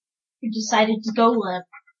paladin who decided to go limp.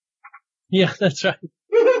 Yeah, that's right.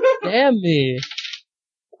 Damn me.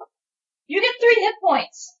 You get 3 hit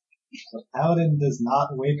points. The paladin does not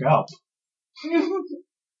wake up.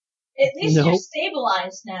 At least Nope. you're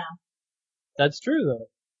stabilized now. That's true though.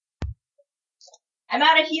 I'm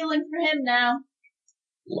out of healing for him now.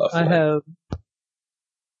 Lovely. I have...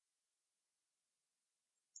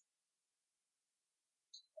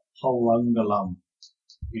 Halungalum.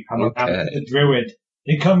 We come Okay. around to the druid.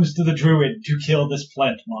 It comes to the druid to kill this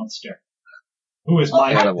plant monster. Who is Well,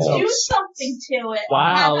 my let's animal. do something to it.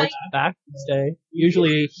 Wow, Have I- it's back day.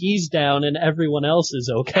 Usually he's down and everyone else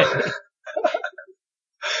is okay.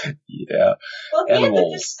 Yeah. Well, he has a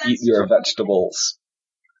Animals, good eat sense your of- vegetables.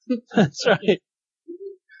 That's right.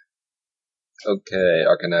 Okay,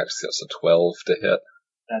 Arcanax gets a 12 to hit.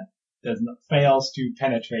 fails to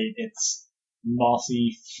penetrate its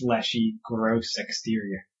mossy, fleshy, gross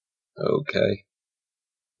exterior. Okay.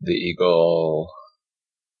 The eagle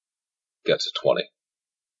gets a 20.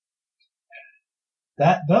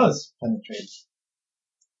 That does penetrate.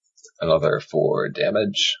 Another 4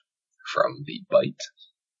 damage from the bite.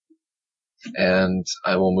 And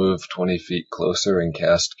I will move 20 feet closer and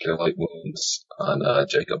cast Cure Light Wounds on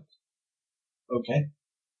Jacob. Okay.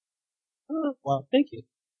 Oh, well, thank you.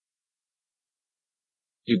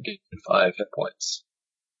 You gain 5 hit points.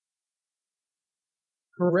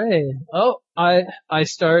 Hooray. Oh, I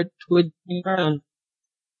start twitching around.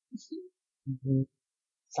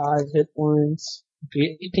 5 hit points.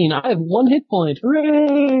 18. I have 1 hit point.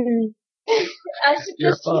 Hooray! I suggest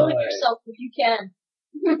You're healing fine. yourself if you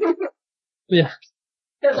can. Yeah.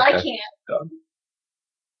 Because I Okay. can't.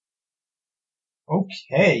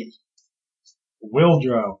 Okay.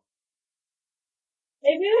 Wildro.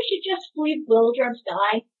 Maybe we should just leave Wildrum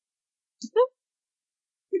die.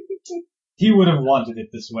 He would have wanted it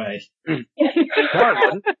this way. No, I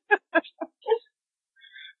wouldn't.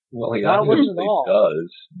 Well, he No, it wouldn't obviously at all.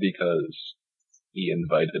 does, because he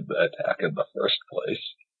invited the attack in the first place.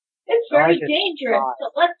 It's No, I very just dangerous, thought-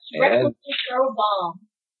 so let's And- recklessly throw a bomb.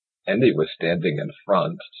 And he was standing in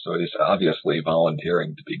front, so he's obviously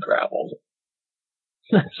volunteering to be grappled.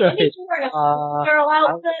 That's And right. he's wearing a Uh, girl I'll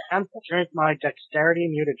outfit. attempt to drink my dexterity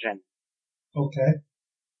mutagen. Okay.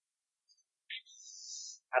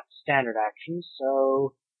 That's a standard action,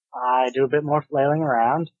 so I do a bit more flailing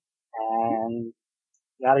around, and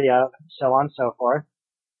yada yada, so on and so forth.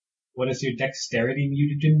 What does your dexterity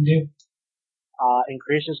mutagen do?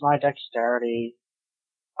 Increases my dexterity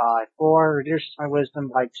by 4, reduces my wisdom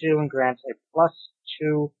by 2, and grants a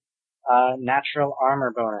 +2 natural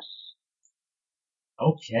armor bonus.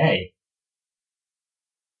 Okay.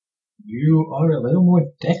 You are a little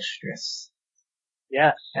more dexterous.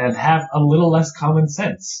 Yes. And have a little less common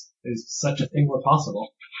sense. Is such a thing were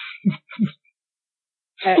possible.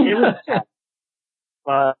 It was tough.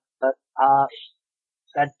 But,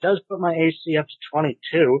 that does put my AC up to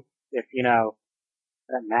 22, if,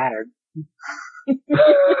 that mattered.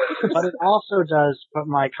 But it also does put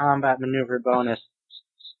my combat maneuver bonus,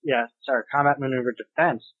 combat maneuver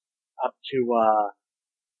defense up to,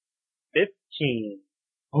 15.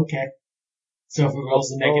 Okay. So if it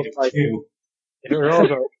rolls a negative Like- 2, If it rolls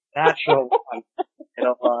a natural one,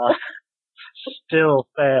 it'll, still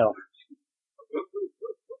fail.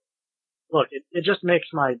 Look, it just makes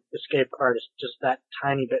my escape artist just that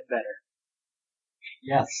tiny bit better.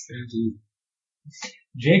 yes, indeed.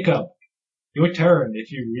 Jacob, your turn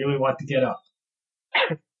if you really want to get up.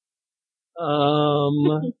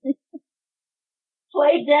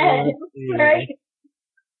 Play dead, let's see. right?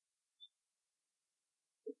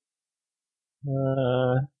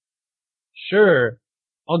 Sure.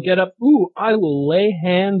 I'll get up. Ooh, I will lay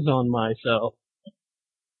hands on myself.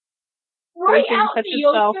 Right You can out touch in the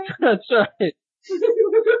yourself. open. That's right.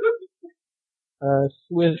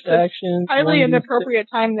 Swift action. Highly 1d6. inappropriate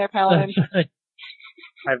time there, Paladin. That's right.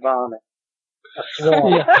 I vomit. A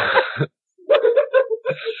swarm. Yeah.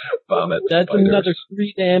 Vomit That's spiders. another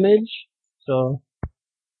 3 damage. So,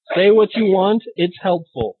 say what you want. It's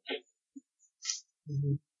helpful.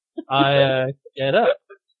 I get up.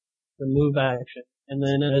 The move action. And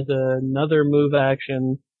then as another move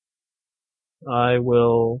action, I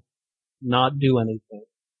will not do anything.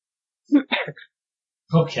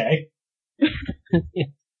 Okay.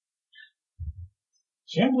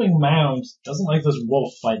 Shambling Mound doesn't like this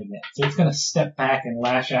wolf fighting it, so it's gonna step back and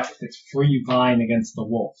lash out with its free vine against the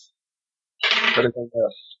wolf. Critical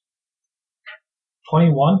miss.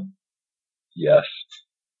 21? Yes.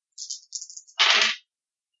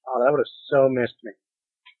 Oh, that would have so missed me.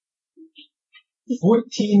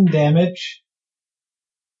 14 damage,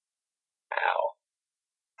 Ow.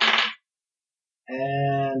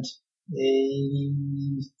 and a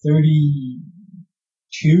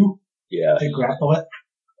 32 Yes. to grapple it.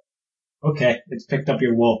 Okay, it's picked up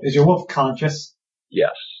your wolf. Is your wolf conscious?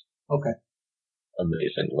 Yes. Okay.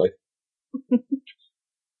 Amazingly.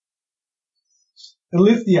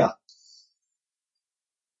 Alithia.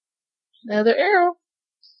 Another arrow.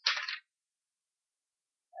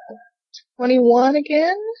 21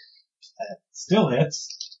 again. Still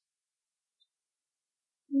hits.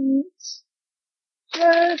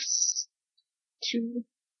 Plus 2.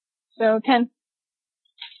 So 10.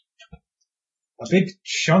 A big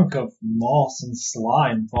chunk of moss and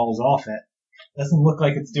slime falls off it. Doesn't look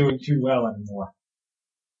like it's doing too well anymore.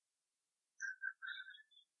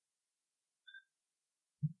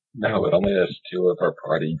 No, it only has 2 of our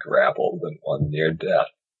party grappled and 1 near death.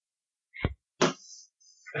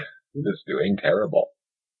 It is doing terrible.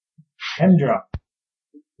 Kendra.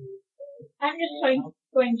 I'm just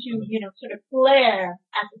going to, sort of glare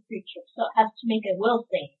at the creature, so it has to make a will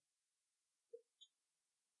save.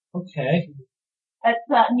 Okay.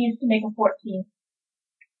 That needs to make a 14.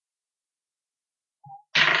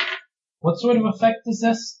 What sort of effect is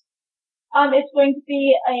this? It's going to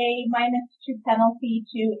be a -2 penalty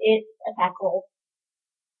to its attack roll.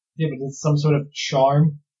 Yeah, but it's some sort of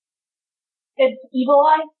charm. It's Evil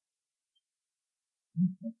Eye.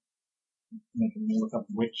 Making me look up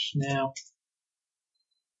which now.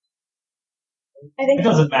 I think It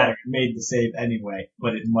doesn't matter. It made the save anyway,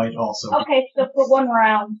 but it might also be. Okay, so for 1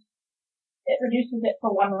 round, it reduces it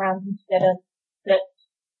for 1 round instead of 6.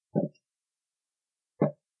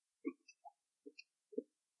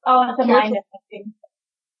 Oh, it's a Careful. minus, I think.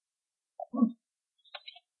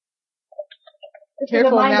 It's a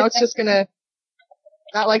Careful, minus, now it's just gonna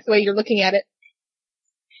not like the way you're looking at it.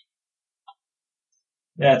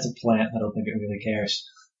 Yeah, it's a plant. I don't think it really cares.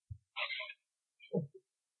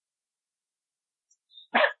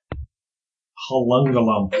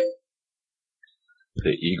 Halungalum. The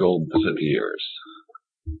eagle disappears.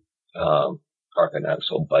 Arcanax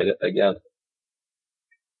will bite it again.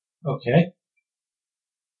 Okay.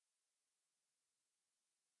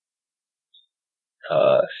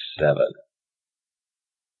 7.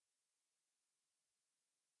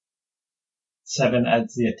 7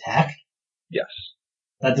 as the attack? Yes.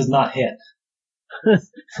 That does not hit.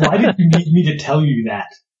 Why did you need me to tell you that?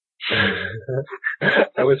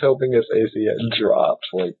 I was hoping his AC had dropped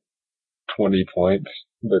like 20 points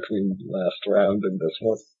between last round and this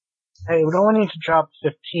one. Hey, we don't want you to drop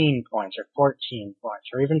 15 points, or 14 points,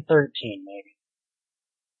 or even 13, maybe.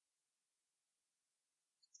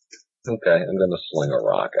 Okay, I'm gonna sling a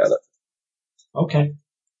rock at it. Okay.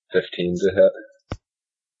 15 to hit.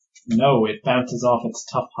 No, it bounces off its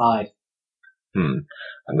tough hide.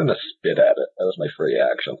 I'm gonna spit at it. That was my free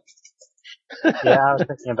action. Yeah, I was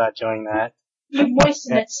thinking about doing that. You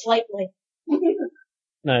moisten it slightly,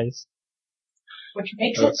 Nice. which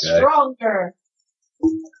makes it Okay. stronger.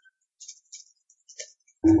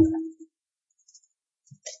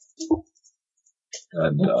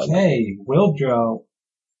 I'm done. Okay, Wildrow.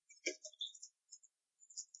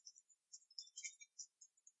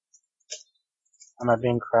 Am I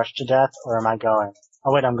being crushed to death, or am I going?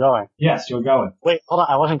 Oh wait, I'm going. Yes, you're going. Wait, hold on,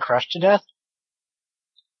 I wasn't crushed to death?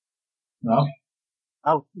 No?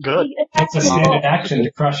 Oh, good. He attacks It's a the standard wolf. action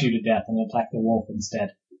to crush you to death and attack the wolf instead.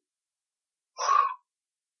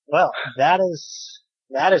 Well, that is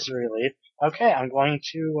a relief. Okay, I'm going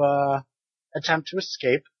to, attempt to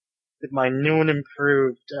escape with my new and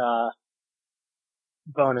improved,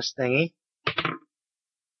 bonus thingy.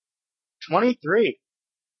 23.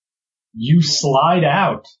 You slide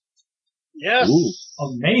out. Yes! Ooh.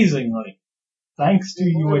 Amazingly. Thanks to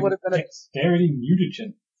It your would have been a- dexterity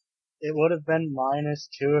mutagen. It would have been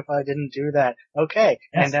 -2 if I didn't do that. Okay,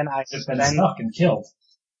 Yes, and then I It's been spend, stuck and killed.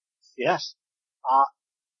 yes.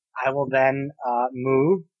 I will then,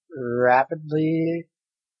 move rapidly,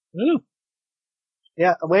 Ooh.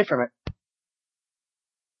 yeah, away from it.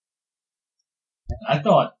 I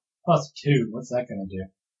thought +2. What's that gonna do?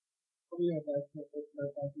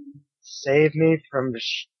 Save me from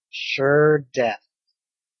sure death.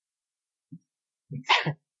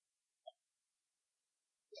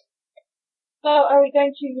 So are we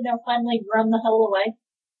going to, finally run the hell away?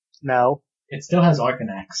 No. It still has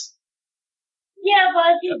Arcanax. Yeah,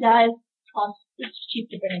 but if he dies, it's cheap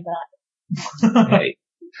to bring him back. Hey,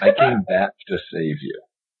 I came back to save you.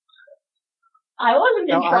 I wasn't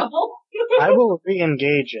in No, trouble. I will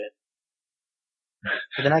re-engage it.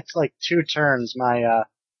 For the next, 2 turns, my,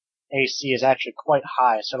 AC is actually quite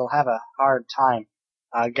high, so it'll have a hard time,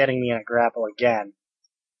 getting me in a grapple again.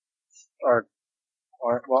 Or,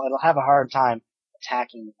 well, it'll have a hard time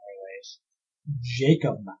attacking me anyways.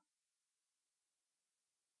 Jacob.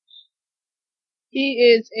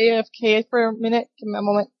 He is AFK for a minute. Give me a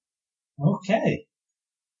moment. Okay.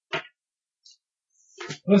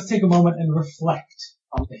 Let's take a moment and reflect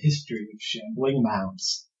on the history of shambling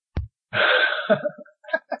mounds.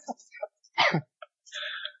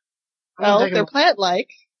 Well, taking they're a- plant-like.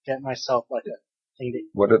 Get myself a thing to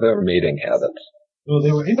What are their mating habits? Well,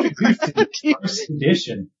 they were introduced in the first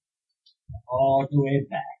edition. All the way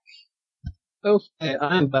back. Okay,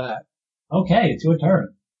 I'm back. Okay, it's your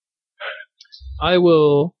turn. I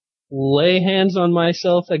will lay hands on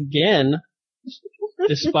myself again,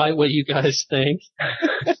 despite what you guys think.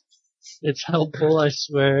 It's helpful, I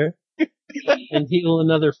swear. And heal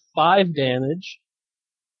another 5 damage.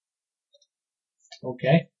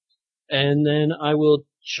 Okay. And then I will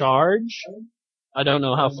charge. I don't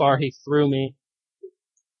know how far he threw me.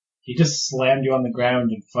 He just slammed you on the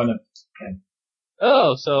ground in front of him.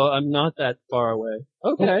 Oh, so I'm not that far away.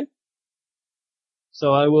 Okay.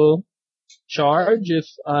 So I will charge if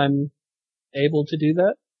I'm able to do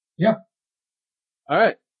that? Yeah.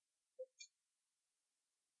 Alright.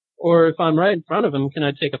 Or if I'm right in front of him, can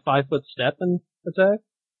I take a 5-foot step and attack?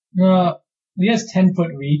 He has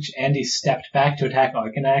 10-foot reach and he stepped back to attack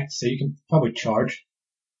Arcanax, so you can probably charge.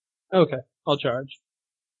 Okay, I'll charge.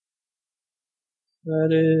 That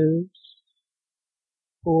is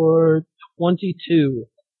for 22.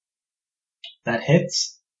 That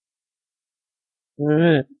hits.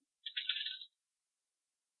 Alright.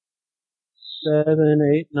 7,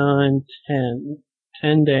 8, 9, 10.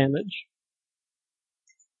 10 damage.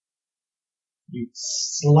 You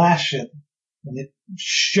slash it, and it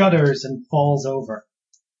shudders and falls over,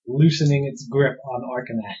 loosening its grip on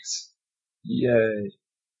Arcanax. Yay.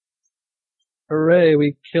 Hooray,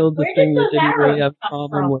 we killed the Where thing did that those didn't really arrows have a come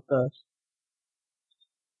problem from? with us.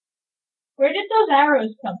 Where did those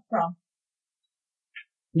arrows come from?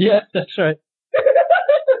 Yeah, that's right.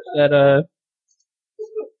 That,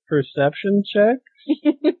 perception check?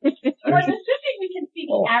 Well, I'm assuming we can see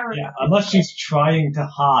the arrows. Yeah, unless she's trying to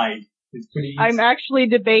hide. It's pretty easy. I'm actually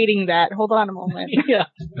debating that. Hold on a moment. Yeah.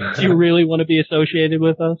 Do you really want to be associated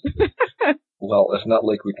with us? Well, it's not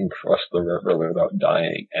like we can cross the river without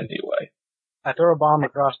dying anyway. I throw a bomb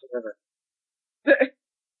across the river.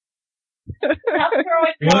 Stop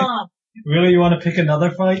throwing Really? bombs. Really, you want to pick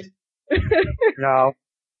another fight? No.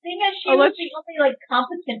 Seeing as she Oh, was let's- the only,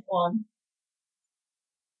 competent one.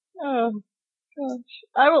 Oh, gosh.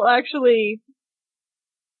 I will actually...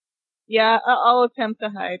 Yeah, I'll attempt to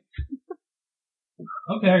hide.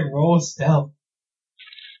 Okay, roll stealth.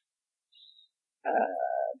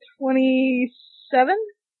 27?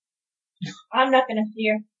 I'm not gonna see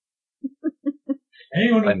her.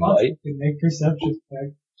 Anyone I who wants might. can make perception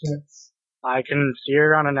checks. I can see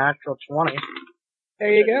her on a natural 20.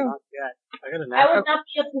 There you go. Not yet. I got a I natural. would not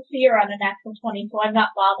be able to see her on a natural 20, so I'm not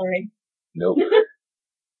bothering. Nope.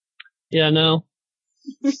 Yeah, no.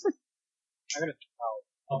 I got a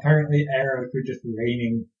Apparently arrows are just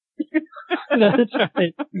raining. That's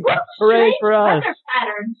right. What Hooray strange for us. weather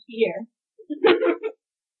patterns here.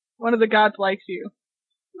 One of the gods likes you.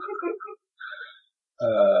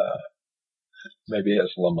 Maybe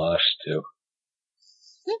it's Lamash too.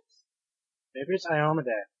 Maybe it's Iomade.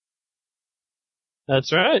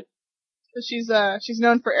 That's right. She's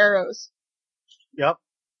known for arrows. Yep.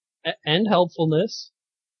 And helpfulness.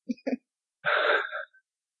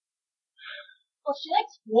 Well, she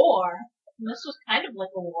likes war. And this was kind of like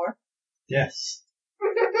a war. Yes.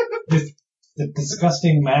 The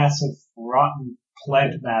disgusting mass of rotten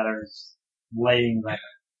plant matters laying there.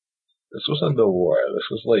 This wasn't the war. This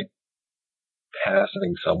was like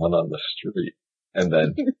passing someone on the street and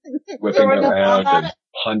then whipping Throwing them a around bomb at and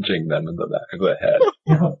punching them in the back of the head.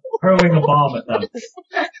 Hurling a bomb at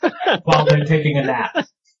them while they're taking a nap.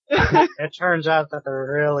 It turns out that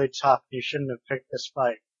they're really tough. You shouldn't have picked this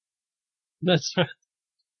fight. That's right.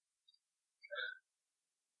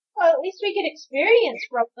 Well, at least we get experience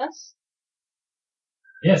from this.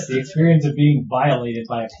 Yes, the experience of being violated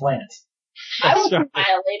by a plant. I That's wasn't right.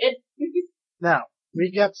 violated. Now,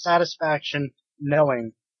 we get satisfaction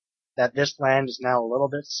knowing that this land is now a little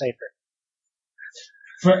bit safer.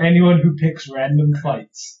 For anyone who picks random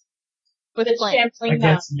fights With It's plants. shambling now.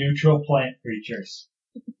 against neutral plant creatures.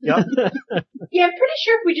 Yep. Yeah, I'm pretty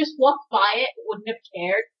sure if we just walked by it, it wouldn't have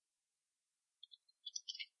cared.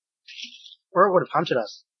 Or it would have hunted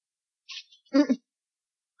us.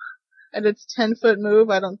 And its 10-foot move,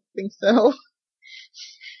 I don't think so.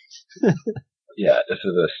 Yeah, is it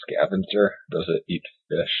a scavenger? Does it eat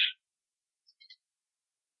fish?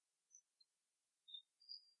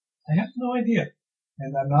 I have no idea.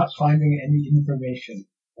 And I'm not finding any information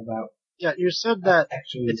about Yeah, you said that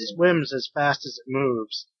actually. it swims as fast as it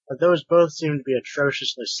moves, but those both seem to be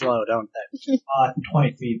atrociously slow, don't they?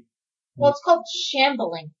 20 feet. Well, it's called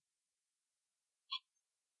shambling.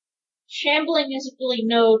 Shambling isn't really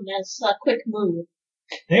known as a quick move.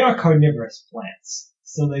 They are carnivorous plants,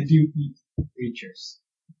 so they do eat creatures.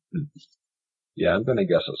 Yeah, I'm gonna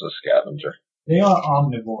guess it's a scavenger. They are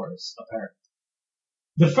omnivores, apparently.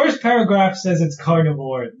 The first paragraph says it's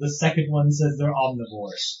carnivore, the second one says they're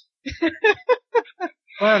omnivores.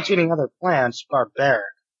 Plants eating other plants, barbaric.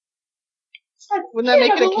 Wouldn't that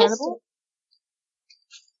make it a cannibal?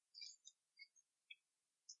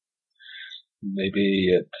 Maybe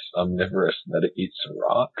it's omnivorous that it eats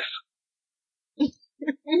rocks?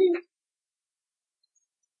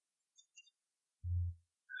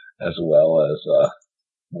 As well as,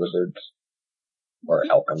 wizards. Or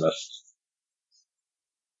alchemists.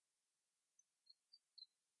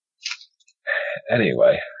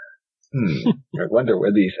 Anyway. I wonder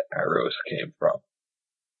where these arrows came from.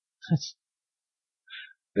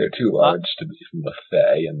 They're too large to be from the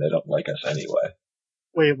Fae, and they don't like us anyway.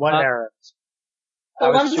 Wait, what arrows?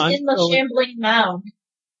 The ones I'm in the going- shambling mound.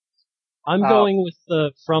 I'm Oh. going with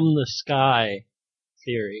the from the sky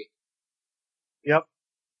theory. Yep.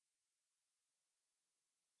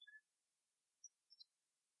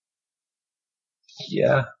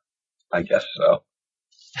 Yeah, I guess so.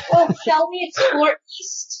 Well, shall we explore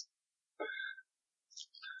east?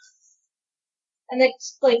 And then,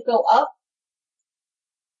 go up?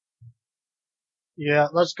 Yeah,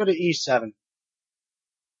 let's go to E7.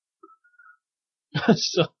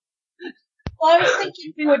 So, Well, I was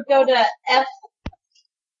thinking we would go to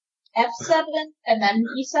F7 and then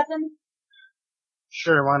E7.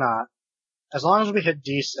 Sure, why not? As long as we hit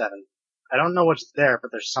D7. I don't know what's there,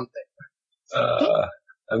 but there's something.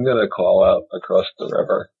 I'm gonna call out across the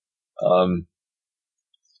river.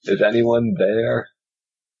 Is anyone there?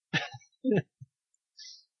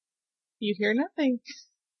 You hear nothing.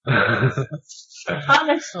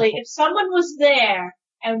 Honestly, if someone was there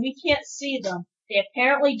and we can't see them, they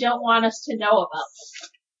apparently don't want us to know about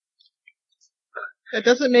That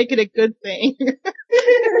doesn't make it a good thing. them.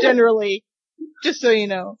 Generally. Just so you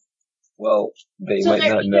know. Well, they So might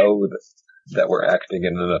they're not either- know that we're acting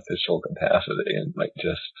in an official capacity and might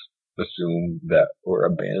just assume that we're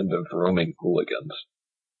a band of roaming hooligans.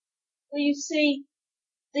 Well, you see,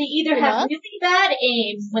 they either Yeah. have really bad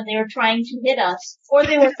aim when they were trying to hit us, or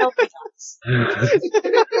they were helping us.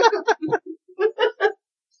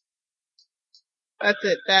 That's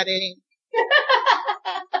it, bad aim.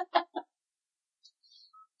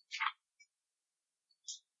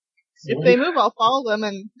 If they move, I'll follow them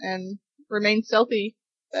and remain stealthy,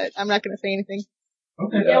 but I'm not gonna say anything.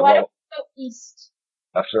 Okay. Yeah, why don't we go east?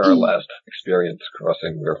 After our last experience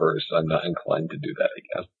crossing rivers, I'm not inclined to do that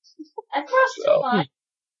again. I crossed the So- line.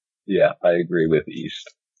 Yeah, I agree with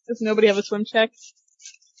East. Does nobody have a swim check?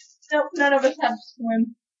 Nope, none of us have to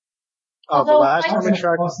swim. Oh, the Although, last time we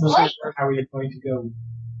tried Cross the What? river, how are you going to go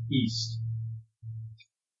east?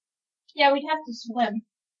 Yeah, we'd have to swim.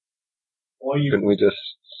 Or you, Couldn't we just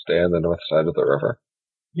stay on the north side of the river?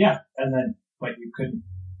 yeah, and then, but you couldn't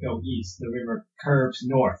go east. The river curves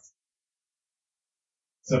north.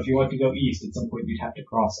 So if you want to go east, at some point you'd have to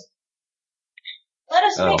cross it. Let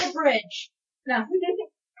us Oh. make a bridge. No.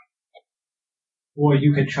 Or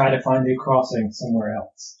you could try to find a crossing somewhere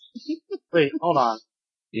else. Wait, hold on.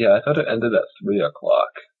 Yeah, I thought it ended at 3 o'clock.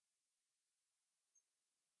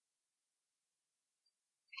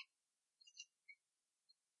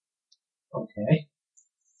 Okay.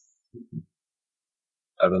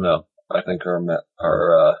 I don't know. I think our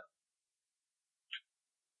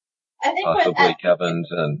I think we're possibly at, Kevin's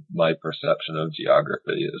and my perception of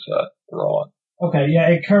geography is wrong. Okay, yeah,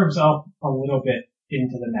 it curves up a little bit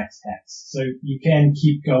into the next hex. So you can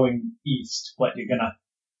keep going east, but you're gonna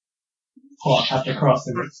have to cross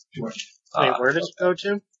the river. Wait, where does it go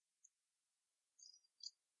to?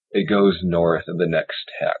 It goes north in the next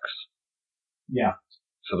hex. Yeah.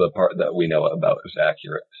 So the part that we know about is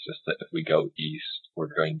accurate. It's just that if we go east,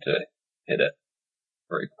 we're going to hit it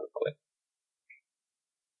very quickly.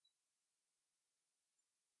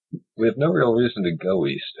 We have no real reason to go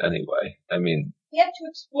east anyway. I mean, we have to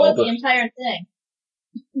explore all the the- entire thing.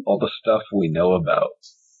 all the stuff we know about,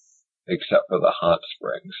 except for the hot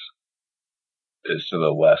springs, is to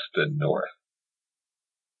the west and north.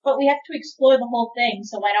 But we have to explore the whole thing,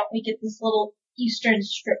 so why don't we get this little eastern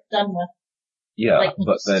strip done with? Yeah, Like but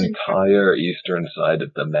the east and- entire eastern side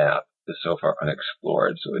of the map is so far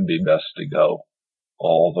unexplored, so it would be best to go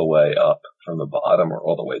all the way up from the bottom or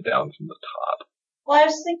all the way down from the top. Well, I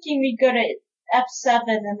was thinking we'd go to F7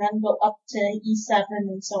 and then go up to E7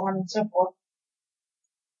 and so on and so forth.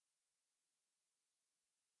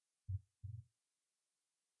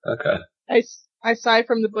 Okay. I sigh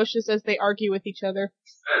from the bushes as they argue with each other.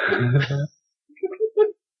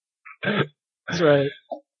 That's right.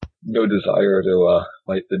 No desire to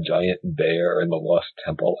fight the giant bear in the lost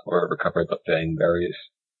temple or recover the fang berries.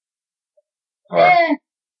 Or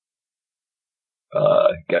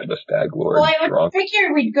get the stag lord Well, I would drunk.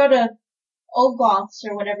 figure we'd go to Olgoth's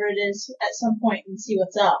or whatever it is at some point and see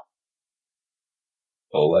what's up.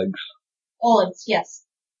 Oleg's. Oleg's, yes.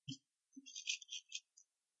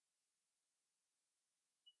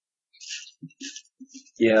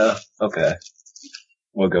 Yeah, okay.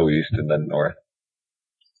 We'll go east and then north.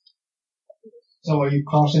 So are you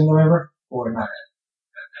crossing the river or not?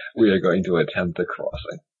 We are going to attempt a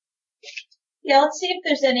crossing. Yeah, let's see if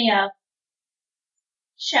there's any,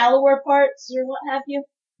 shallower parts or what have you.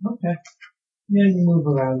 Okay. Yeah, you move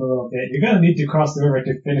around a little bit. You're gonna need to cross the river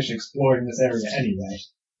to finish exploring this area anyway.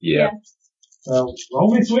 Yeah. So,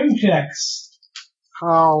 roll me swing checks.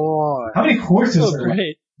 Oh, Lord. How many horses Oh, are there,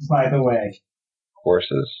 great. by the way?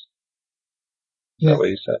 Horses. Is Yeah. that what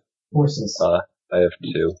you said? Horses. I have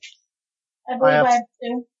 2. I believe have- I have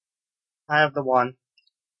two. I have the one.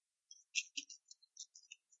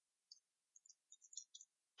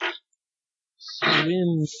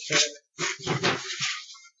 Swim check.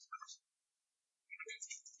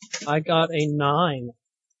 I got a 9.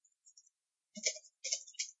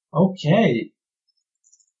 Okay.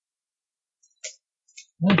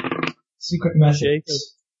 Secret message.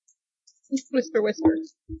 Jacob. Whisper, whisper.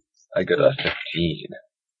 I got a 15.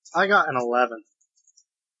 I got an 11.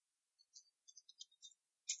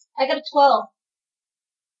 I got a 12.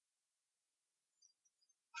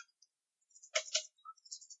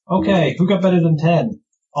 Okay, who got better than 10?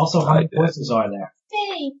 Also, how I many did. horses are there?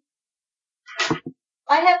 Hey.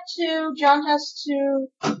 I have 2, John has 2,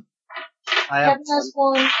 I have Kevin has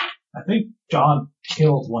 1. I think John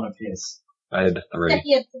killed one of his. I had Yeah, 3.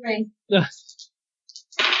 he had 3.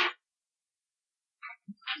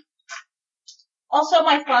 Also,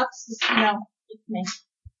 my fox is, with me.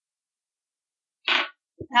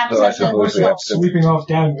 Perhaps So I that's a suppose we have to... Sweeping off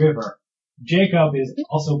downriver. Jacob is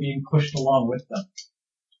also being pushed along with them.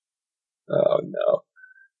 Oh no.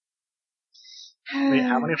 Wait,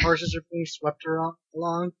 how many horses are being swept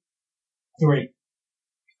along? 3.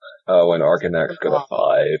 Oh, and Argonax got a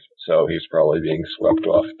 5, so he's probably being swept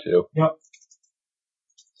off too. Yep.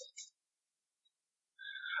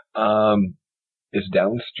 Is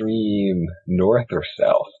downstream north or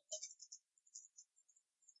south?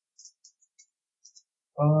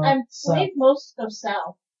 I So, believe most go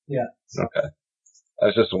south. yeah. Okay. I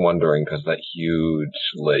was just wondering because that huge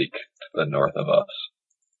lake to the north of us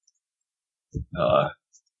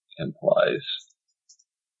implies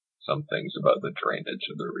some things about the drainage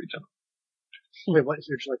of the region. Wait, what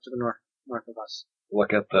huge lake to the north of us?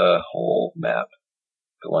 Look at the whole map,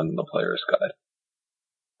 the one in the player's guide,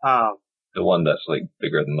 the one that's like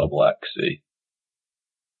bigger than the Black Sea.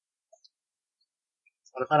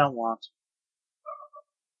 What if I don't want?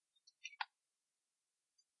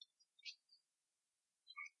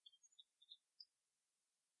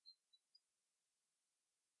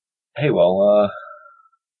 Hey, well,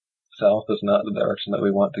 south is not the direction that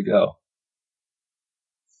we want to go.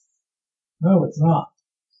 No, it's not.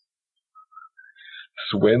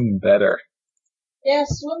 Swim better. Yeah,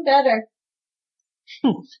 swim better.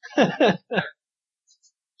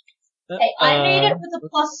 Hey, I made it with a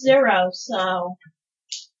 +0, so.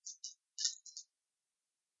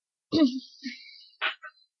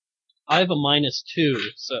 I have a -2,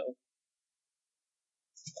 so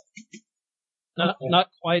not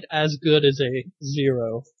quite as good as a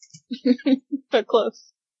 0. But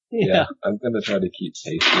close. Yeah. I'm gonna try to keep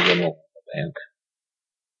pace with the bank.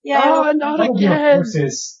 Yeah. Oh, not One of your again!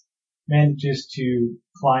 horses manages to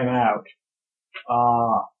climb out.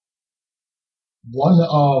 One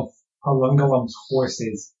of Harungalam's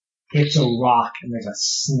horses hits a rock and there's a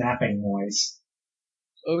snapping noise.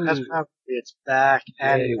 Oh, That's probably its back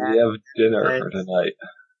and Hey, neck. we have dinner legs. for tonight.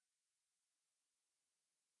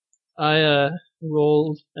 I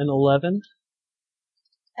rolled an 11.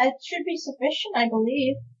 It should be sufficient, I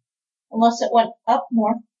believe. Unless it went up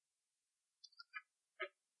more.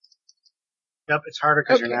 Yep, it's harder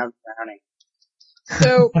because Okay. you're now drowning.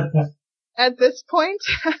 So, at this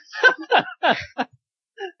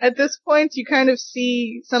point, you kind of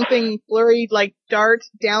see something blurry, like, dart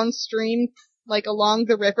downstream, like, along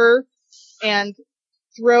the river, and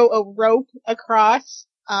throw a rope across.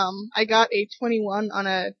 I got a 21 on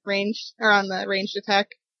the ranged attack.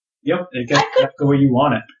 Yep, it gets left the way you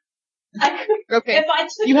want it. I could, Okay. if I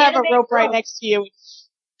took You have a animate rope right next to you.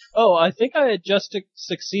 Oh, I think I had just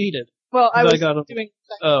succeeded. Well, I I was got a- doing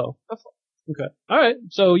Oh. before. Okay. Alright,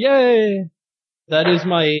 so yay! That is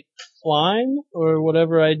my climb, or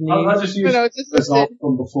whatever I'd need. I'll just use No, it's the result assisted.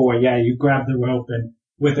 from before. Yeah, you grab the rope and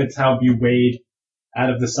with its help you wade out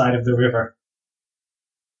of the side of the river.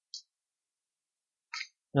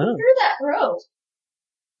 Oh. through that rope.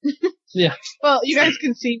 Yeah. Well, you guys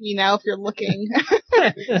can see me now if you're looking.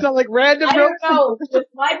 It's not like random I rope. don't know, with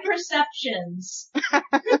my perceptions. So,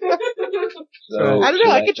 I don't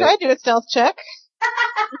know, I could try to do a stealth check.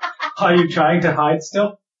 Are you trying to hide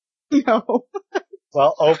still? No.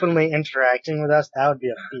 Well, openly interacting with us, that would be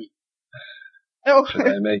a feat. Oh. Should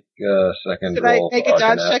I make a second Should I roll make for a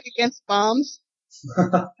dodge Argonax? check against bombs?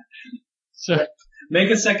 So, Make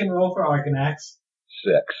a second roll for Argonax.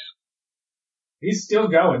 6. He's still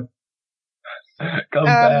going. Come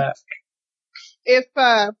back. If,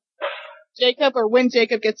 Jacob, or when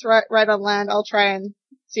Jacob gets right on land, I'll try and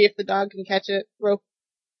see if the dog can catch a rope.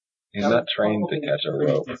 He's not trained to catch a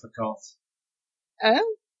Pretty rope. difficult. I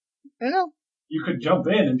don't know. You could jump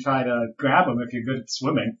in and try to grab him if you're good at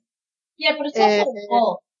swimming. Yeah, but it's also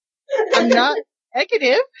full. I'm not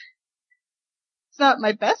negative. It's not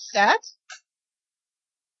my best stat.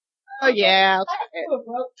 Oh yeah, I'll If I try had it. a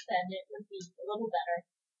rope, then it would be a little better.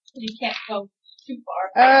 You can't go too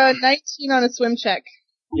far. 19 on a swim check.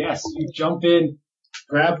 Yes, you jump in,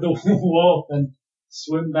 grab the wolf, and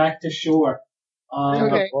swim back to shore.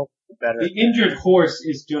 Okay. Better. The injured horse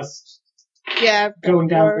is just Yeah. going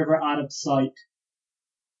downriver out of sight.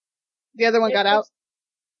 The other one got out.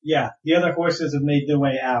 Yeah, the other horses have made their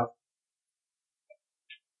way out.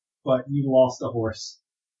 But you lost a horse.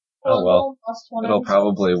 Oh well. Lost one It'll of his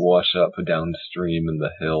probably horses. wash up downstream in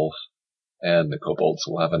the hills. and the kobolds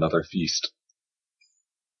will have another feast.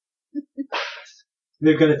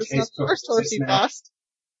 They're gonna It's not taste the first horse you now. lost.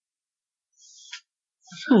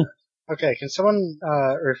 Okay, can someone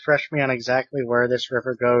refresh me on exactly where this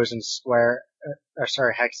river goes in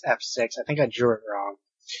hex F6? I think I drew it wrong.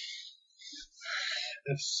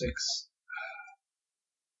 F6.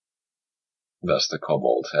 That's the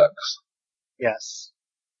kobold hex. Yes.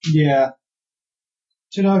 Yeah.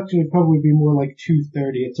 Should actually probably be more like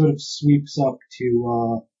 230. It sort of sweeps up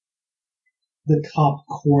to, the top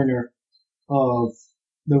corner of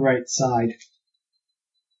the right side.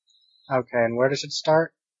 Okay, and where does it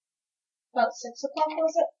start? About 6 o'clock,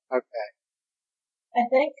 was it? Okay. I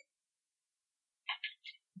think.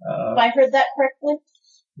 If I heard that correctly.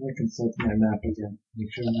 I consult my map again.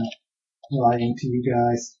 Make sure I'm not lying to you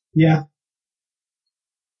guys. Yeah.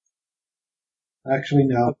 Actually,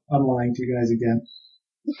 no. I'm lying to you guys again.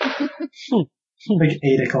 Like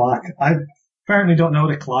 8 o'clock. I apparently don't know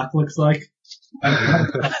what a clock looks like.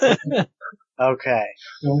 Okay.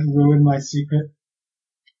 Don't ruin my secret.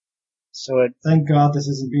 So it, Thank God this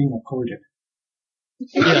isn't being recorded.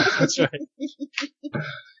 Yeah, that's right.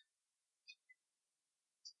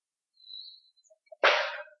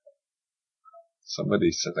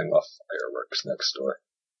 Somebody's setting off fireworks next door.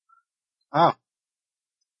 oh,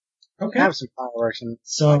 Okay. I have some fireworks in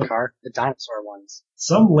So, my car. The dinosaur ones.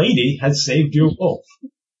 some lady has saved your wolf.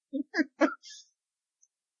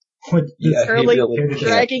 What Yeah, this- Early really can't.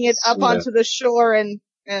 dragging it up Yeah. onto the shore and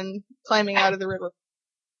climbing out of the river.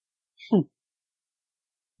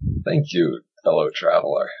 Thank you, fellow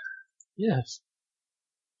traveler. Yes.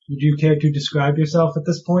 Would you care to describe yourself at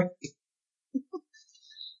this point?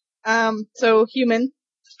 So human,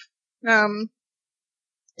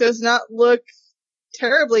 does not look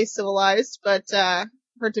terribly civilized, but,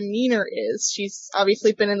 her demeanor is. She's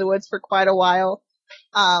obviously been in the woods for quite a while.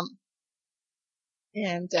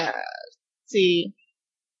 Let's see.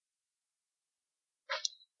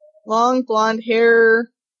 Long blonde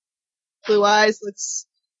hair, blue eyes, looks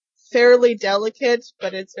fairly delicate,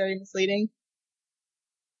 but it's very misleading.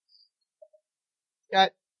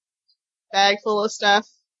 Got bag full of stuff,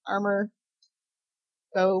 armor,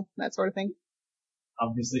 bow, that sort of thing.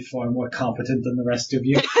 Obviously far more competent than the rest of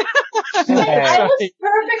you. I was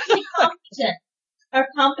perfectly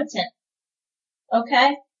competent.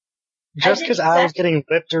 Okay? Just did because I was exactly- getting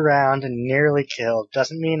whipped around and nearly killed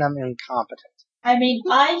doesn't mean I'm incompetent. I mean,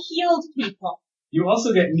 I healed people. You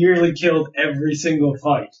also get nearly killed every single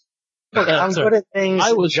fight. Look, I'm That's good at things,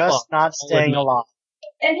 I was just fine. not staying admit. alive.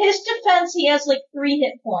 In his defense, he has like 3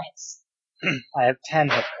 hit points. I have 10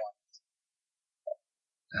 hit points.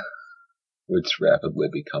 Which rapidly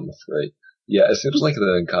become 3. Yeah, it seems like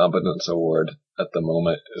the incompetence award at the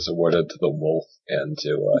moment is awarded to the wolf and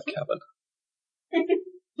to Kevin.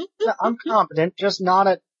 No, I'm competent, just not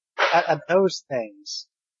at those things.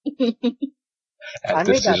 I At made that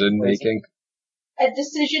decision making, At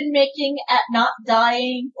decision making, at not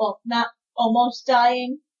dying, well, not almost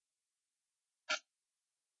dying.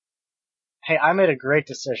 Hey, I made a great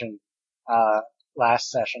decision, last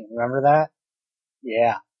session. Remember that?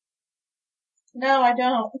 Yeah. No, I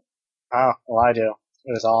don't. Oh, well I do.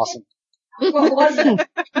 It was awesome. What was it?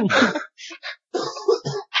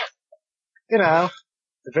 You know,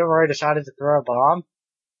 the bit where I decided to throw a bomb.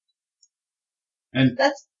 And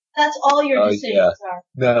That's all your Oh, decisions yeah. are.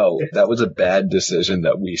 no, that was a bad decision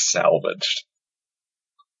that we salvaged.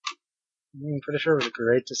 I'm pretty sure it was a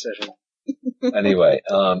great decision. Anyway,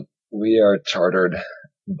 we are chartered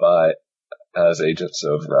as agents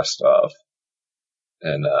of Rostov.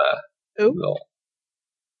 And, Who? well,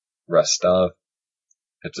 Rostov.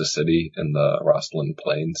 It's a city in the Rosslyn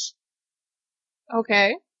Plains,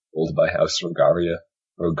 Okay. ruled by House Rogarvia.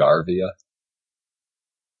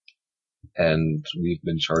 And we've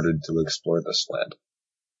been chartered to explore this land.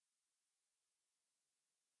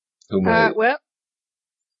 Who may, Well,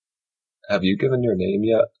 have you given your name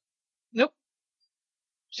yet? nope.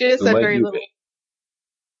 She just Who said might very you little. be?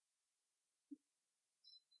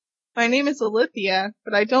 My name is Alithia,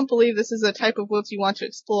 but I don't believe this is a type of wolf you want to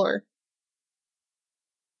explore.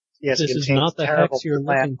 Yes, This it is contains not the terrible hex you're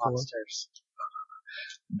plant looking for. monsters.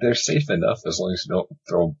 They're safe enough as long as you don't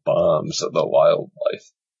throw bombs at the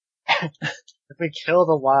wildlife. If we kill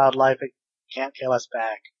the wildlife, it can't kill us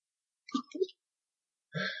back.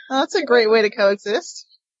 Oh, that's a great way to coexist.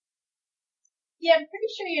 Yeah, I'm pretty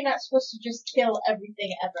sure you're not supposed to just kill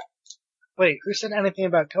everything ever. Wait, who said anything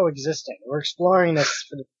about coexisting? We're exploring this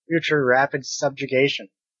for the future rapid subjugation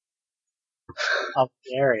of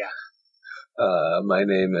the area. My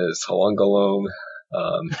name is Halungalome.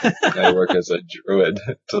 I work as a druid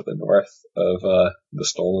to the north of, the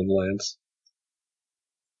Stolen Lands.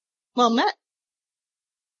 Well met.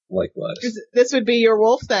 Likewise. This would be your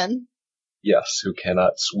wolf then. Yes, who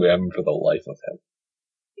cannot swim for the life of him.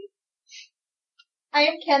 I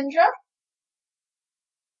am Kendra.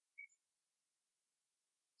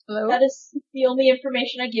 Hello? That is the only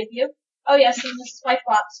information I give you. Oh yes, and this is my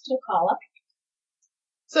fox, Tokala.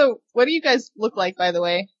 So, what do you guys look like, by the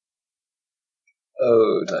way?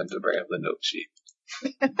 Oh, time to bring up the note sheet.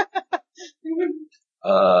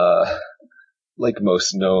 Like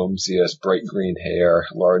most gnomes, he has bright green hair,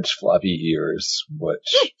 large floppy ears,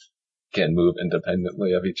 which can move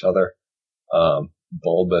independently of each other.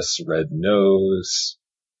 Bulbous red nose,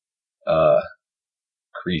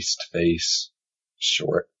 creased face,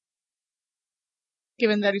 short.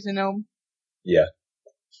 Given that he's a gnome. Yeah.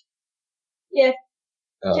 Yeah.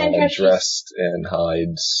 Kendra, Dressed in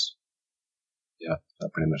hides. Yeah,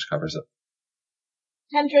 that pretty much covers it.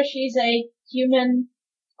 Kendra, she's a human,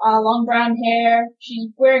 long brown hair. She's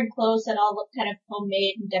wearing clothes that all look kind of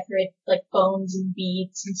homemade and decorated, like bones and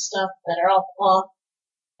beads and stuff that are all cloth.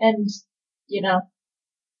 And, you know,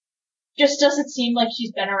 just doesn't seem like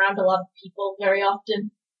she's been around a lot of people very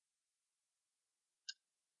often.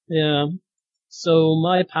 Yeah. So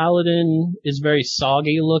my paladin is very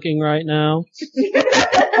soggy looking right now.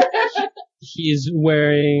 He's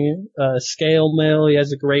wearing a scale mail. He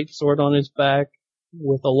has a great sword on his back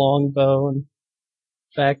with a long bow and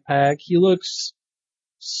backpack. He looks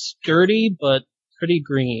sturdy, but pretty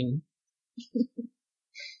green.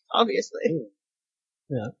 Obviously.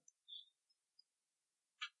 Yeah.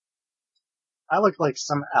 I look like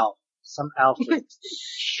some elf with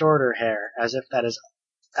shorter hair, as if that is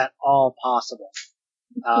at all possible.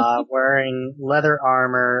 Wearing leather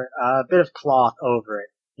armor, a bit of cloth over it.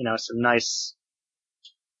 You know, some nice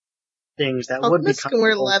things that would be Alchemists can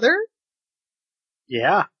wear leather?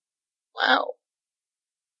 Yeah. Wow.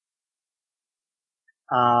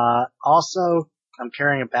 Also, I'm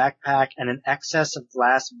carrying a backpack and an excess of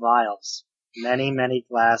glass vials. Many, many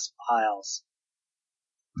glass vials.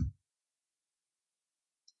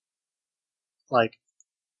 Like,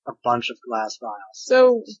 a bunch of glass vials.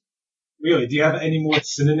 So, Really, do you have any more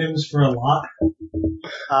synonyms for a lot?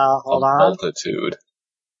 Hold A on. multitude.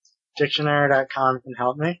 Dictionary.com can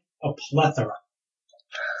help me. A plethora.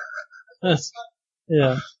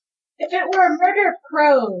 Yeah. If it were murder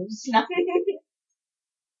prose, nothing.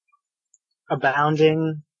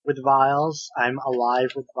 Abounding with vials. I'm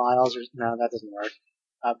alive with vials. No, that doesn't work.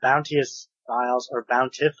 Bounteous vials or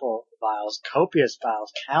bountiful vials. Copious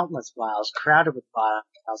vials. Countless vials. Crowded with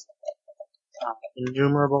vials.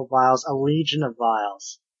 Innumerable vials. A legion of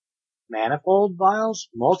vials. Manifold vials?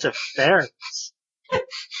 Multifarious.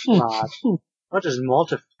 What does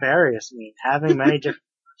multifarious mean? Having many different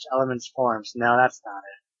elements, forms. No, that's not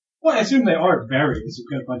it. Well, I assume they are berries. You've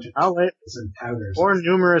got a bunch of Oh, wait. and powders. Or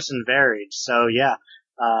numerous and varied. So, yeah.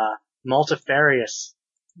 Multifarious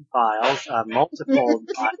vials. Multifold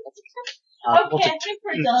vials. Okay, I think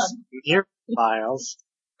we're done. Near vials.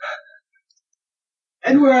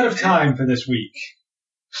 And we're out of time for this week.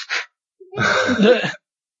 I've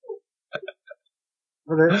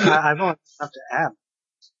only enough to add.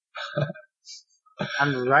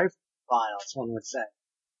 I'm rife vials, one would say.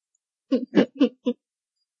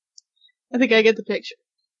 I think I get the picture.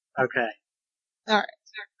 Okay. Alright.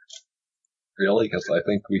 Really? Because I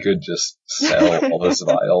think we could just sell all those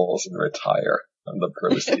vials and retire on the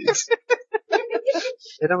proceeds.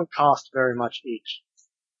 They don't cost very much each.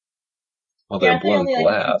 Well, they're Yeah, they blown only like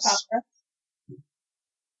glass, copper.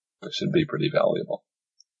 which should be pretty valuable.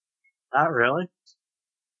 Not really.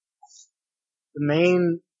 The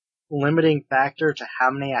main limiting factor to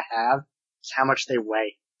how many I have is how much they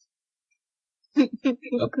weigh.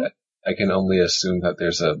 Okay. I can only assume that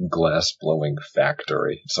there's a glass blowing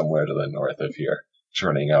factory somewhere to the north of here,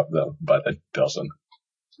 churning out them by the dozen.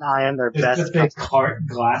 I am their Is best this big cart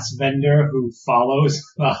glass vendor who follows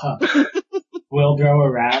Wildrow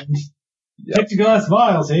around? Yep. 50 glass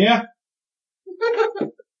vials here.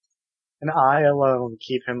 and I alone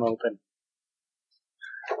keep him open.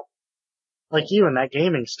 Like you in that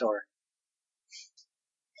gaming store.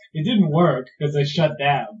 It didn't work because they shut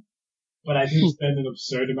down, but I do spend an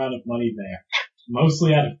absurd amount of money there,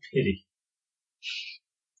 mostly out of pity.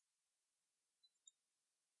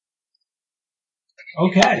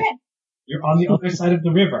 Okay. You're on the other side of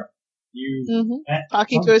the river. You met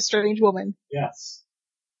Talking to a strange woman. Yes.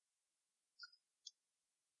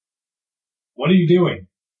 What are you doing?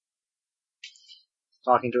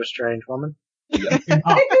 Talking to a strange woman.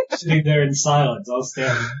 Sitting there in silence, all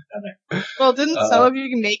staring at each other. Well, didn't some of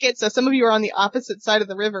you make it? So some of you are on the opposite side of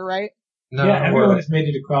the river, right? No, Yeah, everyone has made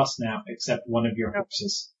it across now, except one of your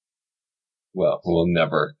horses. well, we'll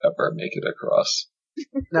never ever make it across.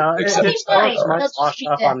 No, Except its for boats our might That's wash be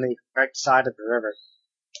up dead. on the correct side of the river.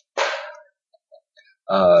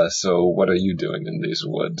 So what are you doing in these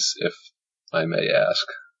woods, if I may ask?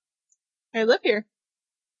 I live here.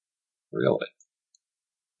 Really?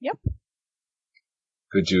 Yep.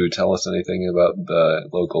 Could you tell us anything about the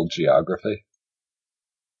local geography?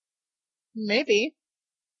 Maybe.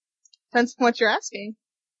 Depends on what you're asking.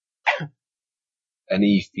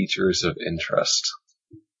 Any features of interest?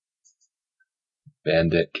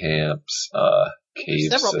 Bandit camps,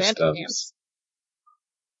 cave Several bandit systems,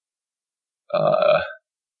 camps.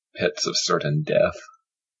 pits of certain death.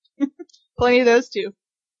 Plenty of those too.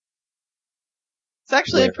 It's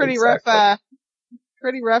actually a Where pretty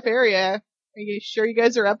rough area. Are you sure you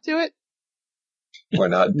guys are up to it? We're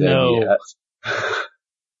not dead No. yet.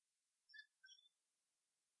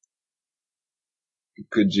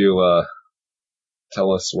 Could you,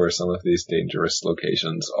 tell us where some of these dangerous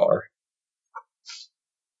locations are?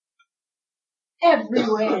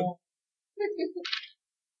 Everywhere.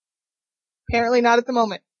 Apparently not at the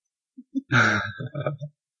moment.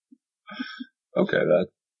 Okay then.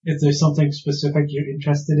 Is there something specific you're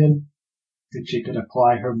interested in that she could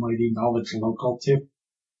apply her mighty knowledge local to?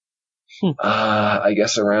 I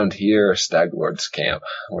guess around here, Staglord's camp.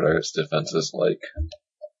 What are its defenses like?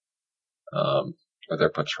 Are there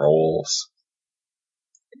patrols?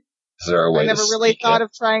 Is there a way I never to really sneak thought in?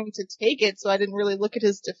 of trying to take it, so I didn't really look at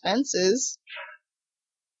his defenses.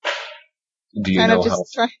 Do you Kind know of how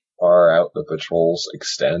just try. far out the patrols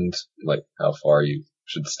extend? Like, how far you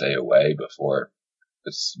should stay away before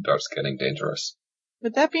it starts getting dangerous?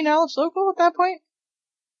 Would that be knowledge local at that point?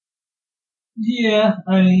 Yeah,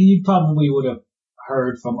 I mean, you probably would have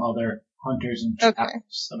heard from other hunters and Okay.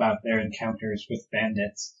 trappers about their encounters with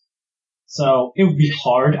bandits. So it would be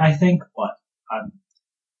hard, I think, but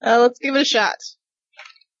Let's give it a shot.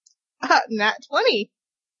 Nat 20.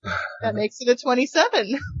 That makes it a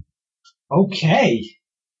 27. okay.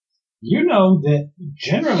 You know that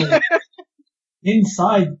generally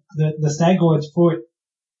inside the Staglord's fort,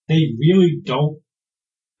 they really don't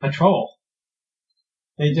patrol.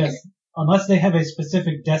 They just, unless they have a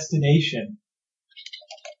specific destination,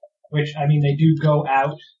 which, I mean, they do go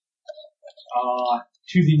out,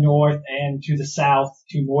 to the north and to the south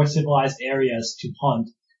to more civilized areas to hunt.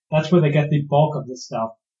 That's where they get the bulk of the stuff.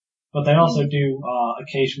 But they also do,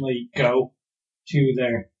 occasionally go to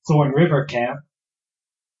their Thorn River camp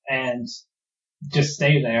and just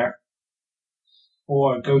stay there,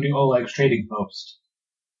 or go to Oleg's trading post.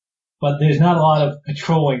 But there's not a lot of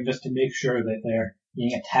patrolling just to make sure that they're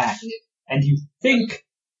being attacked. And you think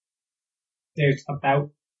there's about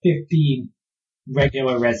 15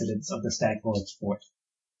 regular residents of the Staglord's fort.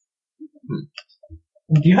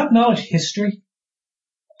 Do you have knowledge history?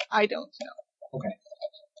 I don't know. Okay.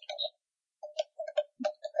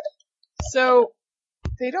 So,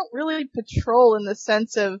 they don't really patrol in the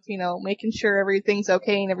sense of, making sure everything's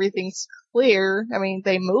okay and everything's clear. I mean,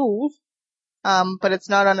 they move, but it's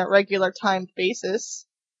not on a regular timed basis.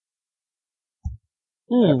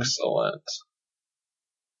 Excellent.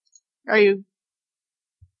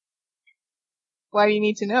 Why do you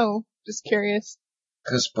need to know? Just curious.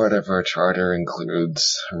 Because part of our charter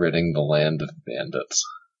includes ridding the land of bandits.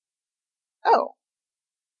 Oh.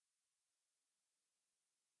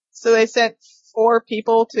 So they sent 4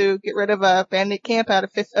 people to get rid of a bandit camp out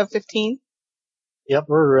of 15? Yep,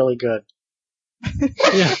 we're really good.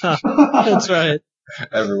 Yeah, that's right.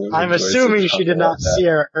 Everyone I'm enjoys assuming the she did trouble not of that. see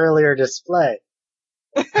our earlier display.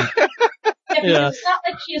 Yeah, because it's not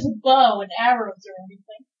like she has a bow and arrows or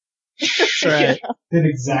anything. That's right. Did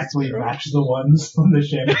exactly match the ones on the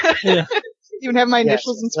ship. Yeah. Even have my Yes,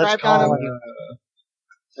 initials let's inscribed call on them. in a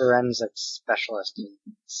forensic specialist and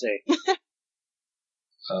see.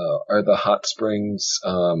 Are the hot springs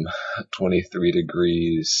 23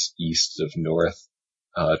 degrees east of north,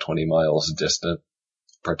 20 miles distant,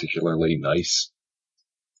 particularly nice?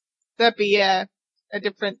 That'd be a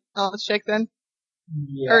different knowledge check then?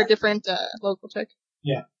 Yeah. Or a different local check.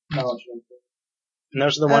 Knowledge. And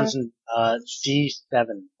those are the ones in D7,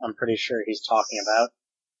 I'm pretty sure he's talking about.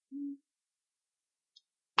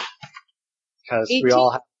 Because we 18.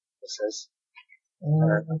 all have this.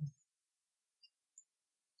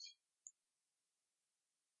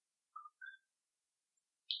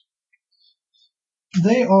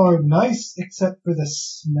 They are nice except for the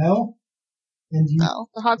smell, and you No,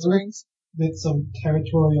 the hot springs. that some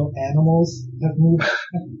territorial animals have moved.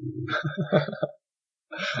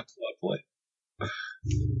 Lovely.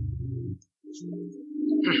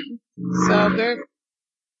 So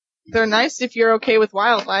they're nice if you're okay with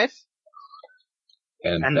wildlife.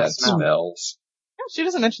 And And the bad smell. smells. No, she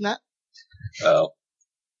doesn't mention that. Oh,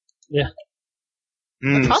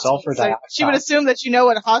 Like hot Sulfur springs, so dioxide. she would assume that you know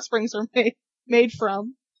what hot springs are made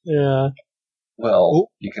from. Yeah.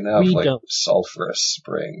 well, you can have we like don't. sulfurous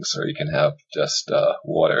springs, or you can have just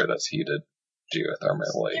water that's heated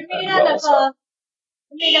geothermally They're and made out wells of, up.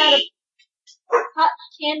 made out of hot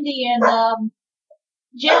candy and,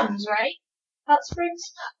 gems, right? Hot springs?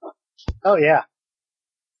 Oh yeah.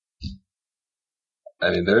 I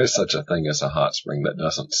mean, there is such a thing as a hot spring that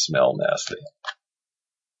doesn't smell nasty.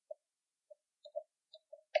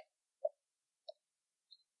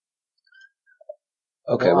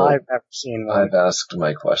 Okay, well, I've never seen one. I've asked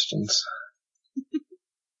my questions.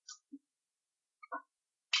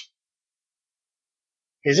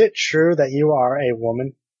 Is it true that you are a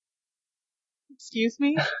woman? Excuse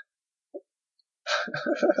me?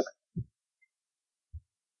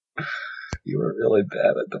 You were really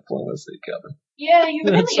bad at diplomacy, Kevin. Yeah, you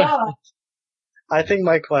That's really are. I think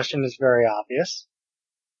my question is very obvious.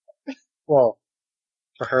 Well,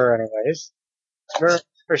 for her anyways. Very,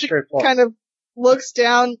 very straightforward. Kind of looks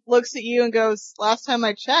down, looks at you and goes, last time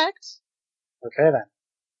I checked. Okay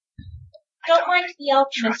then. Don't mind the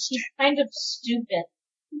alchemist, he's kind of stupid.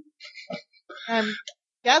 I'm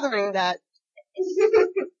gathering that.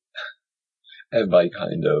 And by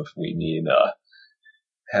kind of, we mean,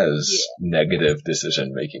 has negative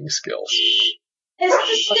decision-making skills. His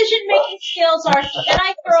decision-making skills are, can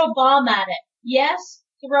I throw a bomb at it? Yes,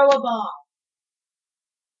 throw a bomb.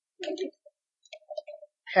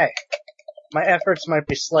 Hey, my efforts might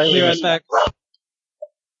be slightly Be right back.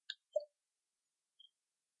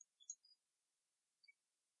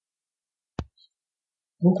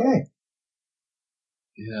 Okay.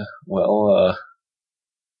 Yeah, well,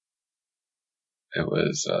 it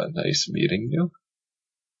was nice meeting you.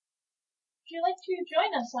 Would you like to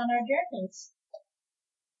join us on our journeys?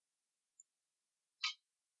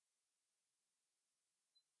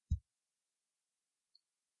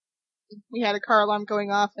 We had a car alarm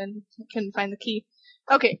going off and couldn't find the key.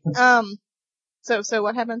 Okay, so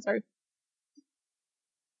what happened? Sorry.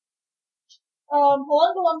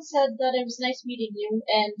 Holungalum said that it was nice meeting you,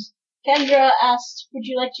 and Kendra asked, would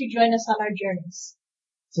you like to join us on our journeys?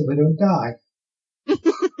 So they don't die.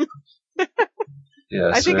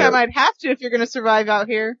 Yes, I think I might have to if you're gonna survive out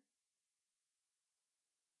here.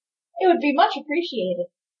 It would be much appreciated.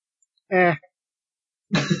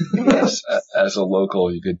 yes, as a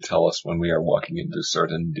local, you could tell us when we are walking into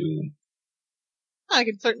certain doom. I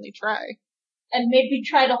can certainly try. And maybe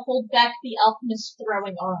try to hold back the alchemist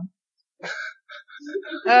throwing arm.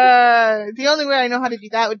 The only way I know how to do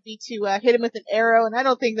that would be to hit him with an arrow, and I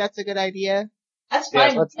don't think that's a good idea. That's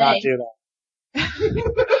fine Yes, let's with not me. do that.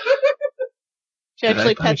 She Can I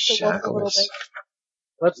actually buy pets the wolf a little shackles? bit.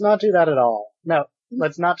 Let's not do that at all. No,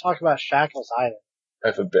 let's not talk about shackles either. I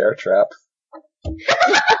have a bear trap.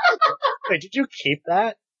 Wait, did you keep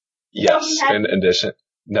that? Yes, you had- in addition.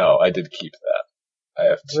 No, I did keep that. I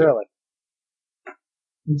have two. Really?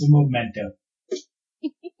 It's a memento.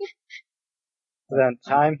 For that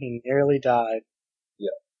time he nearly died.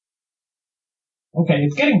 Okay,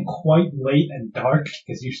 it's getting quite late and dark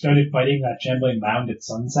because you started fighting that shambling mound at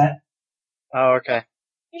sunset. Oh, okay.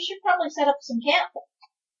 You should probably set up some camp.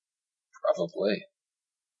 Probably.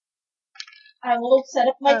 I will set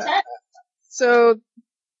up my tent. So,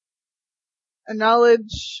 a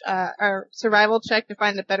knowledge, or survival check to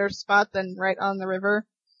find a better spot than right on the river.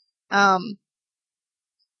 Well,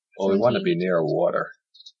 we want to 17. be near water.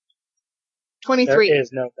 23. There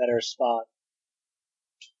is no better spot.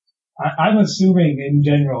 I'm assuming in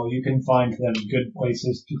general you can find them good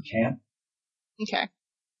places to camp. Okay.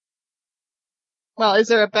 Well, is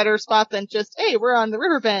there a better spot than just, hey, we're on the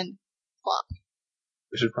river bend? Flop.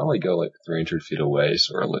 We should probably go like 300 feet away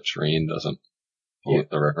so our latrine doesn't pollute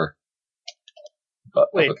the river. But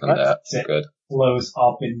Wait, other than what? that, Sit. good. Blows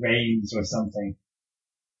up in rains or something.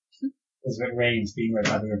 Because if it rains, being right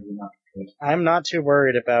by the river is not good. I'm not too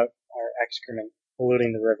worried about our excrement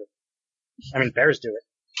polluting the river. I mean, bears do it.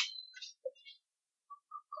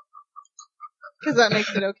 Because that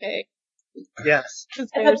makes it okay. Yes. 'Cause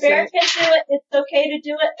If a bears bear say- can do it, it's okay to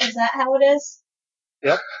do it. Is that how it is?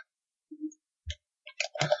 Yep.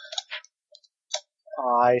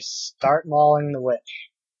 I start mauling the witch.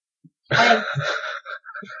 Fine,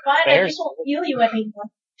 I Bears- just won't heal you anymore.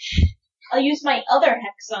 I'll use my other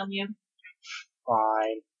hex on you.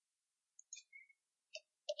 Fine.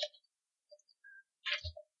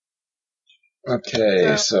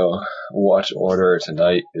 Okay, so watch order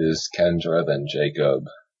tonight is Kendra, then Jacob,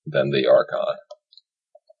 then the Archon.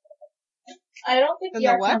 I don't think And the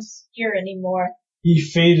the what? Archon's here anymore. He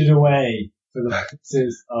faded away. for the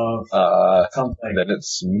purposes of something. Then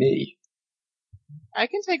it's me. I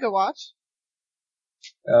can take a watch.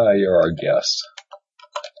 You're our guest.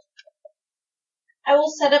 I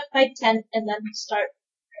will set up my tent and then start,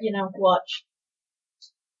 watch.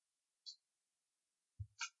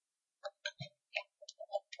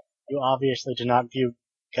 You obviously do not view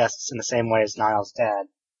guests in the same way as Niall's dad.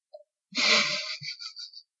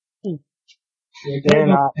 They're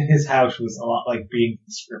not. His house was a lot like being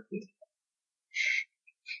conscripted.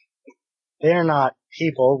 They are not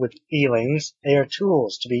people with feelings. They are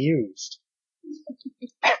tools to be used.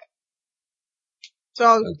 So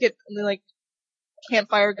I'll get the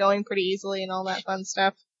campfire going pretty easily and all that fun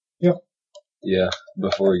stuff. Yep. Yeah,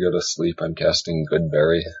 before we go to sleep, I'm casting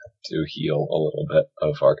Goodberry to heal a little bit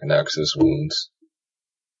of Arcanax's wounds.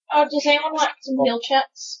 Does anyone want some heal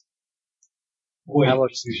checks? Wait, I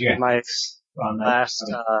looked at my last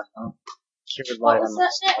cured light. What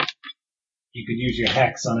was that, Nick? You could use your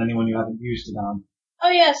hex on anyone you haven't used it on. Oh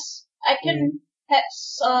yes, I can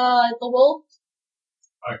hex, the wolf.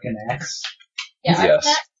 Arcanax. Yeah, Yes.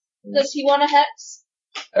 Arcanax. Does he want a hex?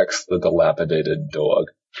 Hex the dilapidated dog.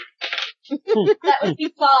 That would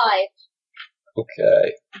be 5.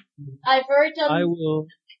 Okay. I've already done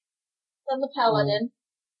the paladin.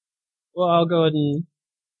 Well, I'll go ahead and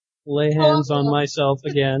lay hands on myself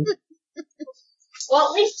again. Well,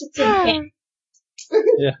 at least it's in camp.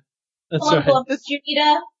 Yeah, that's Hold on, right. hold on. Did you need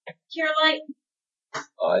a cure light?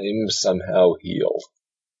 I'm somehow healed.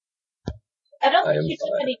 I don't I think am you took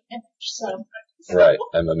fine. any damage, so. Right,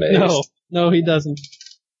 I'm amazed. No, he doesn't.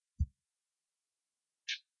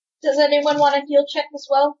 Does anyone want a heal check as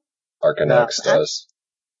well? Arcanax does.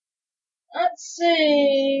 Let's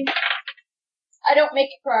see. I don't make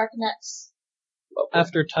it for Arcanax.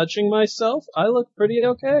 After touching myself, I look pretty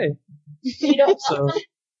okay. You don't So,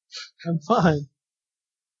 I'm fine.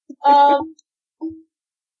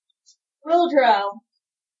 Rildrow.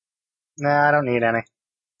 Nah, I don't need any.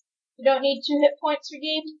 You don't need 2 hit points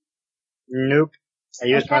regained? Nope. I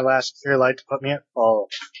used Okay. my last cure light to put me at full.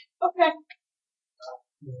 Okay.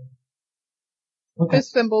 Okay.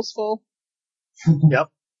 This thimble's full. Yep.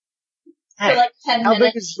 For Hey, like 10 how big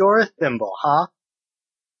minutes. is your thimble, huh?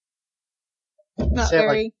 Not Say it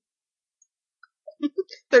very.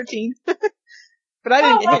 13. But I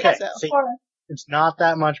didn't get okay. hit, so. See, it's not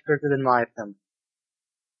that much bigger than my thimble.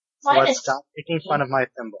 So Mine let's is- stop making fun of my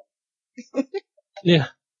thimble. Yeah,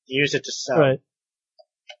 Use it to sew. right.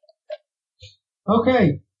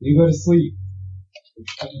 Okay, you go to sleep.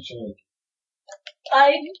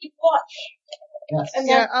 I keep watch. Yes. And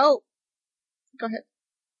Yeah, then, go ahead.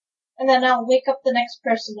 and then I'll wake up the next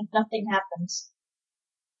person if nothing happens.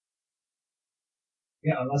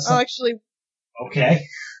 Yeah, unless. I'll actually Okay.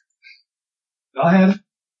 Go ahead.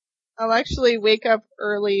 I'll actually wake up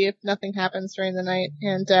early if nothing happens during the night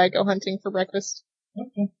and go hunting for breakfast.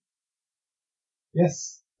 Okay.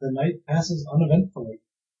 Yes, the night passes uneventfully.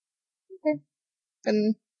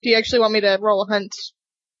 And do you actually want me to roll a hunt?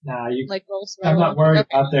 Nah, you. Roll I'm not worried Okay.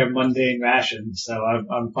 about their mundane ration, so I'm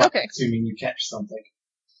fine Okay. assuming you catch something.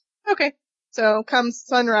 Okay. So come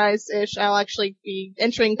sunrise-ish, I'll actually be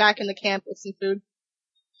entering back in the camp with some food.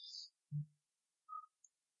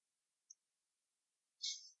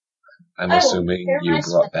 I'm I will assuming prepare you my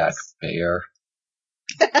brought back spices. bear.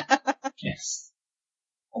 Yes.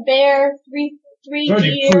 A bear, three It's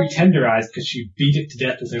already deer. pretty tenderized because she beat it to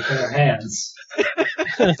death with her bare hands.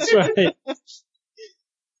 That's right.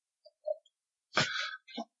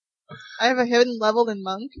 I have a hidden leveled in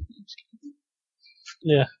monk.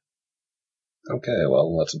 Yeah. Okay,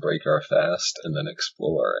 well, let's break our fast and then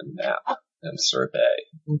explore and nap and survey.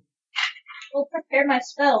 We'll prepare my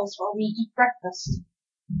spells while we eat breakfast.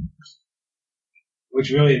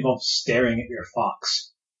 Which really involves staring at your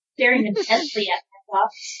fox. Staring intensely at my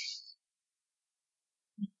thoughts.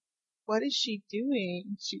 What is she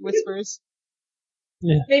doing? She whispers.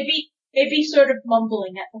 Maybe sort of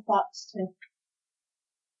mumbling at the fox too.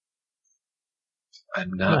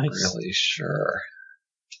 I'm not Nice. really sure.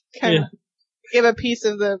 Kind Yeah. of give a piece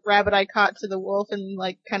of the rabbit I caught to the wolf and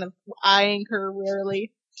kind of eyeing her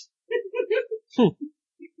wearily.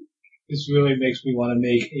 This really makes me want to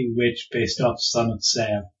make a witch based off Son of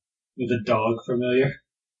Sam with a dog familiar.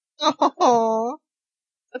 Oh,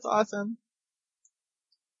 that's awesome.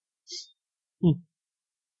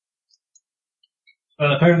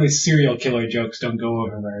 But apparently serial killer jokes don't go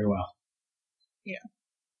over very well. Yeah.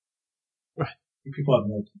 Right. You people have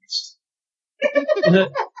no taste.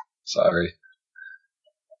 Sorry.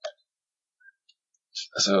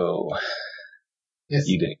 So, Yes.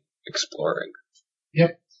 eating, exploring.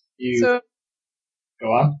 Yep. You So, go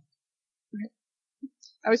on.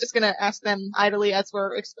 I was just gonna ask them idly as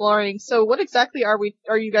we're exploring. So what exactly are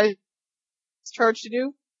you guys charged to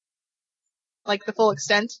do? Like the full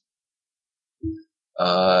extent?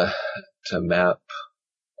 To map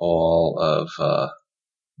all of,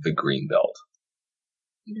 the green belt.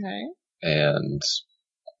 Okay. And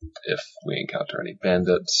if we encounter any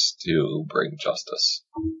bandits, to bring justice.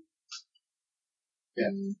 Yeah.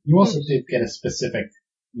 You also did get a specific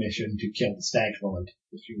mission to kill the Stag Lord,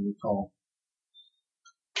 if you recall.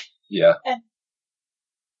 Yeah. And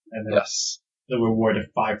Yes. the reward of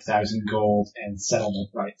 5,000 gold and settlement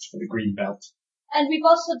rights for the green belt. And we've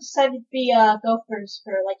also decided to be gophers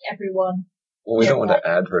for like everyone. Well, we don't want to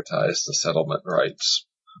advertise the settlement rights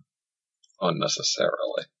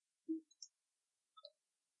unnecessarily.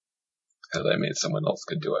 Because I mean, someone else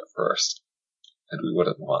could do it first. And we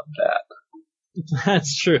wouldn't want that.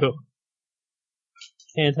 That's true.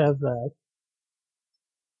 Can't have that.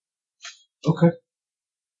 Okay.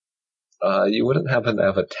 You wouldn't happen to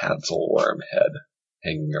have a tassel worm head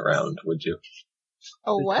hanging around, would you?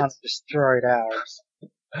 Oh, We what? have destroyed ours.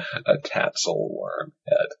 A tassel worm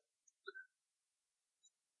head.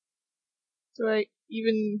 Do I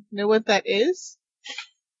even know what that is?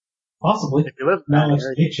 Possibly. If you live Not down much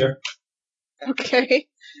here, nature. Okay.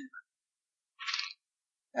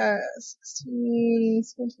 16,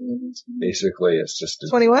 17, Basically, it's just a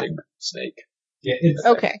 21? big snake. Yeah, it's,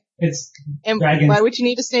 Okay. it's, And Dragons. why would you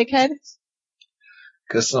need a snake head?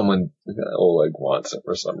 Because someone, Oleg wants it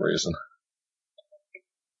for some reason.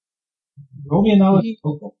 roll me a knowledge.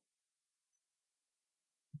 Oh,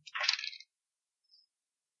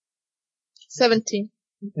 17.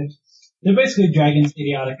 They're basically dragons'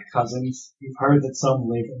 idiotic cousins. You've heard that some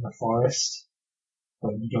live in the forest,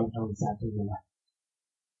 but you don't know exactly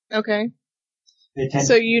where. Okay. They tend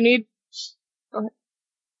So you need... Go ahead.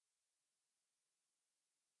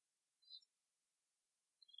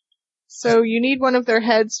 So you need one of their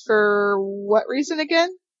heads for what reason again?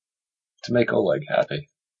 To make Oleg happy.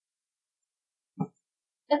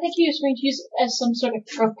 I think he was going to use it as some sort of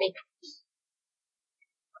trophy.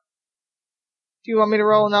 Do you want me to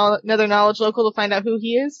roll another knowledge local to find out who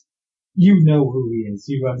he is? You know who he is.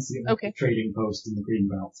 He runs the Okay. trading post in the green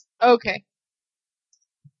belt. Okay.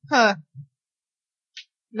 Huh.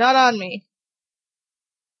 Not on me.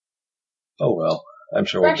 Oh well. I'm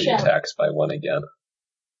sure we'll be Russia. attacked by one again.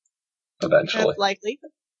 Eventually. That's likely.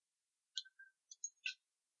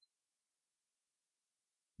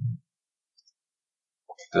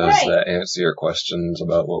 Does that answer your questions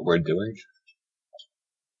about what we're doing?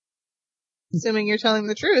 Assuming you're telling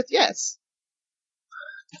the truth, yes.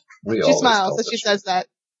 We She always smiles tell as the she truth, says that.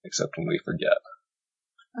 except when we forget.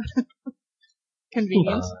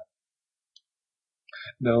 Convenient.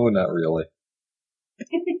 No, not really.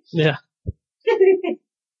 Yeah.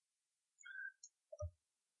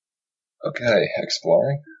 Okay,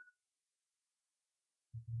 exploring.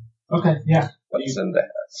 Okay, yeah. What's in the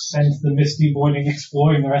Spend the misty morning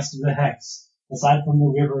exploring the rest of the hex. Aside from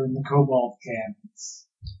the river and the cobalt camp, it's,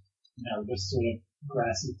 just sort of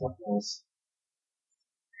grassy foothills.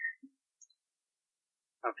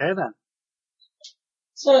 Okay then.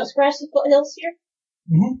 So it's grassy foothills here?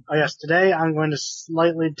 Mm-hmm. Oh yes, today I'm going to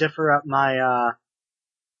slightly differ up my,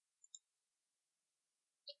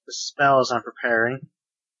 the spells I'm preparing.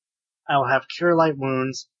 I will have Cure Light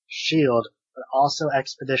Wounds, Shield, but also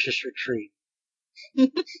Expeditious Retreat.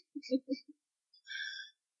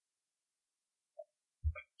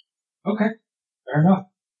 Okay, fair enough.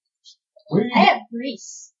 Where I have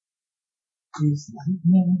grease is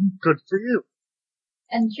Good for you.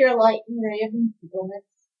 and cure light and raven with.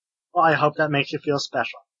 Well, I hope that makes you feel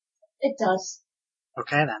special. It does.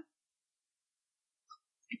 Okay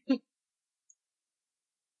then.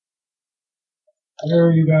 Where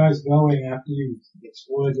are you guys going after you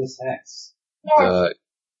explore this hex? North.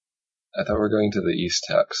 I thought we were going to the East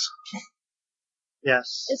Hex.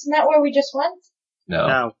 Yes. Isn't that where we just went? No.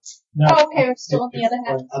 No, No. Oh, okay, we're still on the other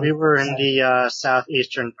half. we were in the,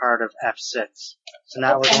 southeastern part of F6. So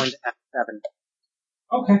now Okay. we're going to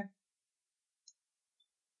F7. Okay.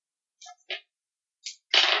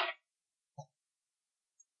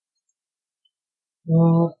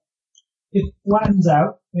 It flattens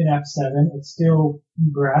out in F7. It's still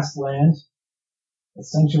grassland,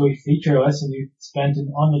 essentially featureless, and you spent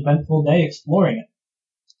an uneventful day exploring it.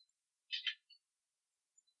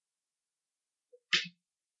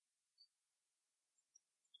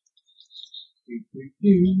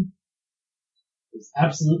 There's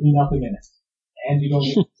absolutely nothing in it. And you don't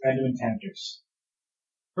get random encounters.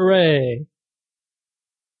 Hooray.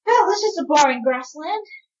 Well, this is a boring grassland.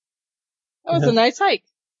 That was a nice hike.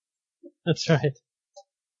 That's right.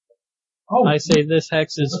 Oh, I say this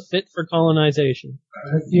hex is fit for colonization.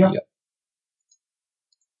 Alithia,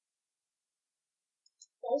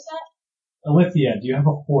 What was that? Alithia, do you have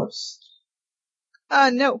a horse?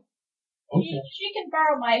 No. Okay. She can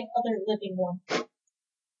borrow my other living one.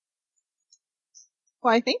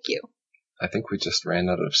 Why, thank you. I think we just ran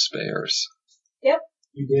out of spares. Yep.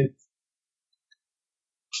 You did.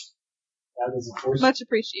 That is a horse. Much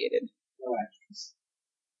appreciated. No actions.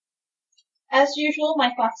 As usual,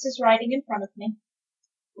 my fox is riding in front of me.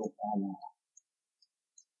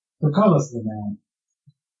 Procola's the man.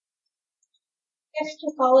 Yes,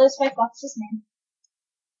 Trafala is my fox's name.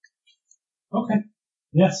 Okay.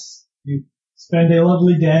 Yes. You spend a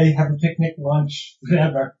lovely day, have a picnic, lunch,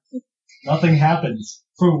 whatever. Nothing happens.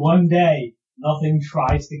 For one day, nothing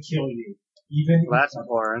tries to kill you. Even Well, that's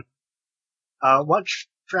boring. What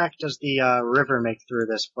track does the river make through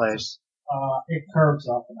this place? it curves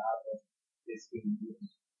up and out of this being given.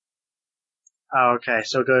 Oh, okay,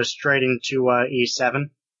 so it goes straight into E7.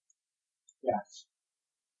 Yeah.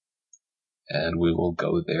 And we will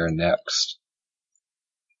go there next.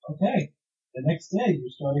 Okay. The next day, you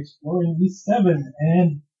start exploring E7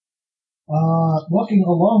 and, walking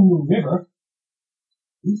along the river,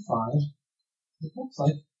 you find, it looks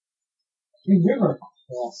like, a river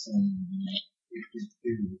crossing.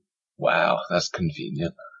 Wow, that's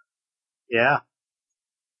convenient. Yeah.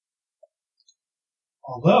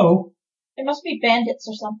 Although, There must be bandits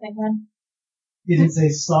or something then. it is a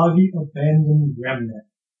soggy, abandoned remnant.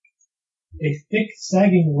 A thick,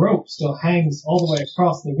 sagging rope still hangs all the way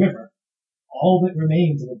across the river, all that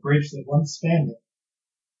remains of a bridge that once spanned it.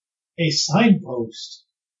 A signpost,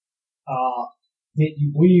 that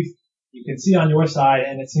you believe you can see on your side,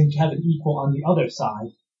 and it seems to have an equal on the other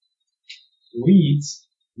side, reads,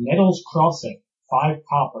 Nettles Crossing, 5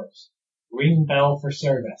 coppers, ring bell for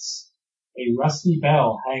service. A rusty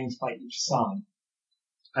bell hangs by each side.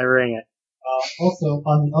 I ring it. Also,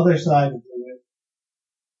 on the other side of the river,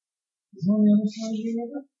 is it on the other side of the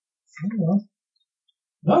river? I don't know.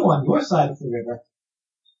 No, on your side of the river.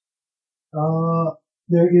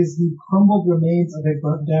 There is the crumbled remains of a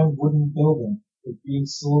burnt down wooden building. It's being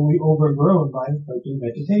slowly overgrown by encroaching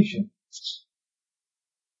vegetation.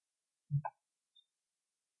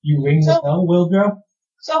 You ring the bell, Wildrow?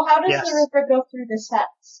 So how does Yes. the river go through this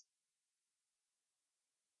hex?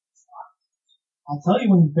 I'll tell you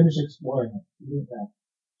when you finish exploring it. You do that.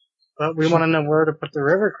 But we want to know where to put the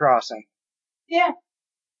river crossing. Yeah.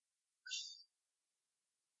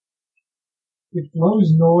 It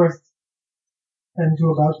flows north and to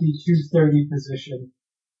about the 230 position.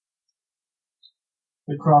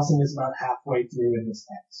 The crossing is about halfway through in this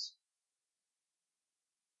hex.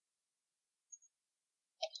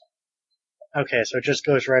 Okay, so it just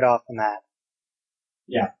goes right off on that.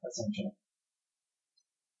 Yeah, essentially.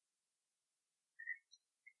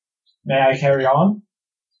 May I carry on?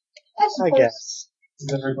 I I suppose. guess.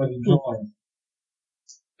 Is everybody drawing?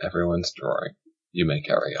 Everyone's drawing. You may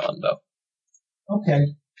carry on, though. Okay.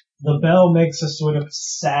 The bell makes a sort of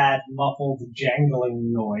sad, muffled,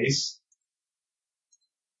 jangling noise.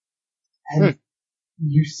 And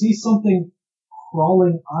you see something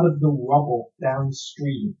crawling out of the rubble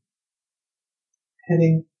downstream,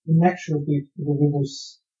 heading inexorably to the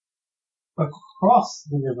river's, across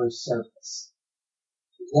the river's surface,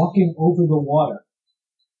 walking over the water,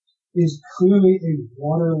 is clearly a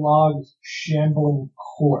waterlogged, shambling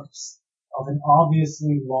corpse of an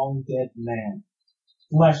obviously long dead man,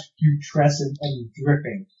 flesh putrescent and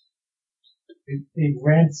dripping. A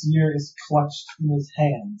rancier is clutched in his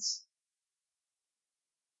hands.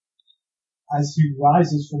 As he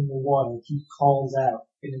rises from the water, he calls out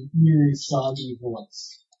in an eerie, soggy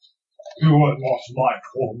voice, "You are not my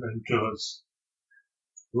tormentors.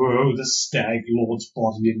 Throw the stag lord's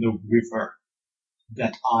body in the river,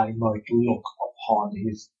 that I might look upon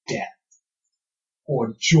his death,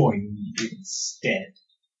 or join me instead."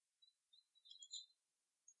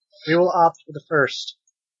 We will opt for the first.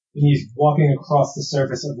 And he's walking across the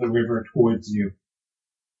surface of the river towards you.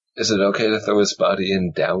 Is it okay to throw his body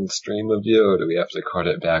in downstream of you, or do we have to cart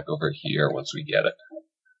it back over here once we get it?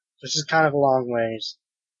 This is kind of a long ways.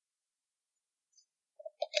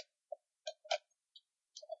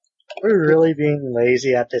 Are we really being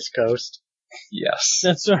lazy at this coast? Yes.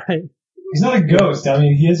 That's right. He's not a ghost, I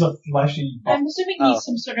mean, he is a fleshy... I'm assuming he's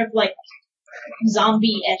some sort of like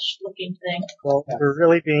zombie-ish looking thing. Well, we're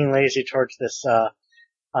really being lazy towards this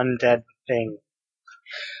undead thing.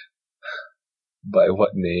 By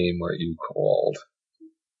what name are you called?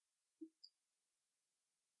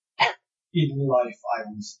 In life I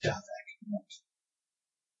was Davek.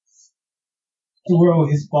 Throw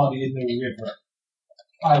his body in the river,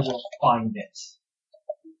 I will find it.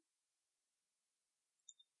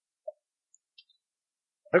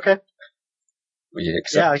 Okay. We Yeah, I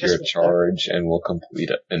accept guess your we- charge and will complete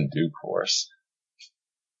it in due course.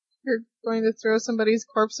 You're going to throw somebody's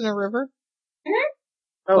corpse in a river?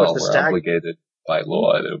 Oh, Well, it's the we're stag. obligated by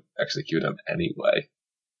law to execute him anyway.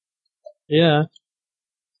 Yeah.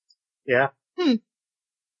 Yeah. Hmm.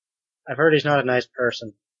 I've heard he's not a nice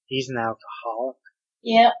person. He's an alcoholic.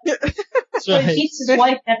 Yeah. That's So he right. beats his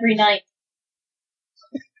wife every night.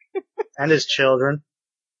 And his children.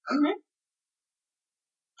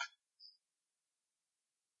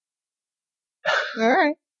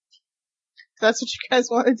 Alright. If that's what you guys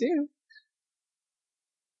want to do.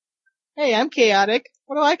 Hey, I'm chaotic.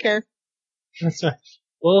 What do I care? That's right.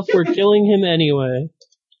 Well, if we're killing him anyway,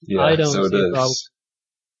 Yeah, I don't so see a problem.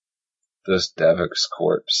 does Davik's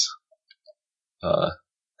corpse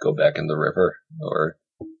go back in the river, or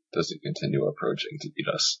does it continue approaching to eat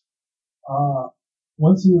us?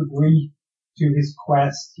 Once you agree to his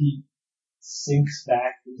quest, he sinks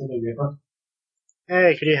back into the river.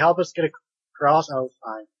 Hey, could you help us get across? Oh,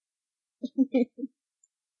 fine.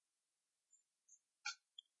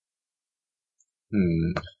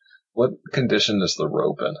 What condition is the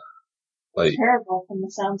rope in? Like, Terrible from the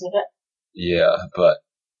sounds of it. yeah, but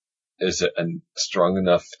is it strong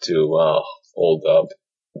enough to hold up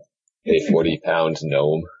a 40-pound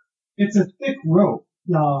gnome? It's a thick rope.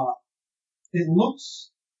 It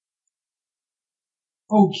looks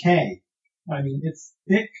okay. I mean, it's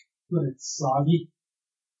thick, but it's soggy.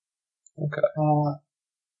 Okay.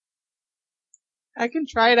 I can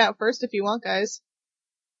try it out first if you want, guys.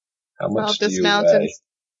 How I'll much do you dismount weigh? and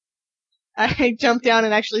I jump down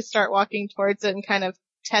and actually start walking towards it and kind of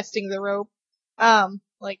testing the rope.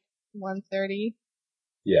 Like 130.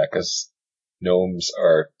 Yeah, 'cause gnomes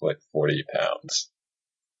are like 40 pounds.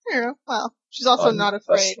 I don't know. Well, she's also not Less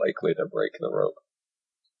afraid. likely to break the rope.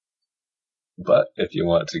 But if you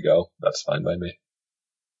want to go, that's fine by me.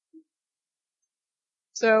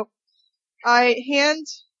 So, I hand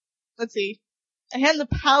the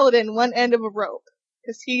paladin one end of a rope.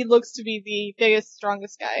 Cause he looks to be the biggest,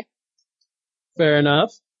 strongest guy. Fair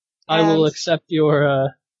enough. I will And- accept your,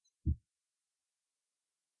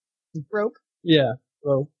 Rope. yeah,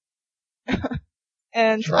 rope.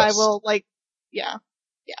 And Trust. I will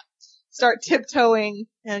start tiptoeing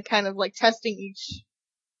and kind of like testing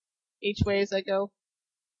each way as I go.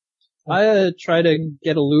 I try to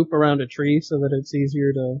get a loop around a tree so that it's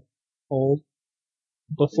easier to hold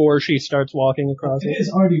before she starts walking across It it. is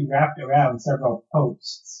already wrapped around several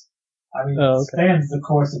posts. I mean, Oh, it okay. spans the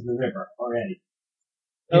course of the river already.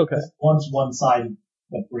 It Okay. was once one side of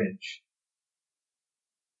the bridge.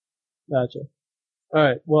 Gotcha.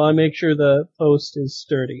 Alright, well I make sure the post is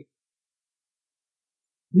sturdy.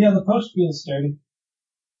 Yeah, the post feels sturdy.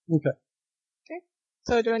 Okay.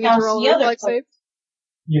 So do I need Now to roll the a other reflex foot. save?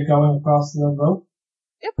 You're going across the rope?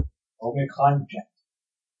 Yep. Roll me a climb check.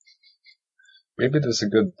 Maybe that's a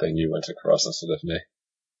good thing you went across instead of me.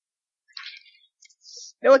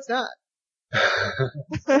 No, it's not.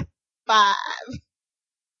 5.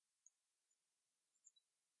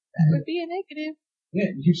 That would be a negative.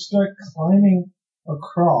 Yeah, you start climbing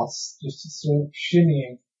across, just sort of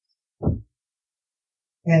shimmying,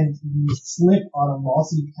 and you slip on a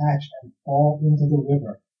mossy patch and fall into the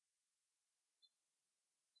river.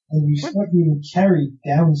 And you start being carried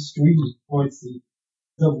downstream towards the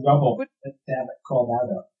rubble that Dammit crawled out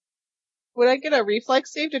of. Would I get a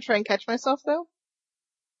reflex save to try and catch myself though?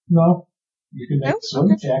 No, you can make No? a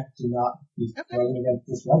swim Okay. check to not be Okay. thrown against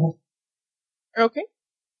this rubble. Okay.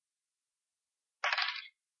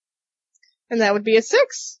 And that would be a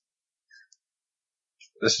 6.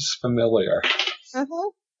 This is familiar.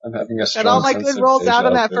 Uh-huh. I'm having a strong Got all my sense good of rolls out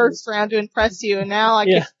on deja that vu. first round to impress you, and now I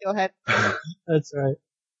Yeah. get to go ahead. That's right.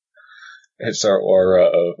 It's our aura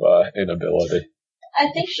of inability.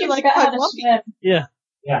 I think she Like forgot how Pug to Lumpy. swim. Yeah.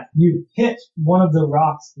 Yeah, you hit one of the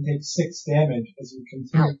rocks and take 6 damage as you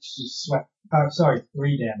continue to be swept.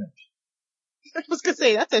 3 damage. I was gonna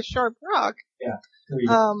say, that's a sharp rock. 3.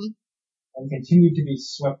 Um, And continue to be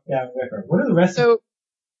swept downriver. What are the rest of so,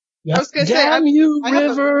 Yeah. I was gonna say, Damn you, I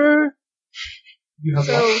have a- river! you have?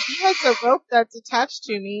 so he has a rope that's attached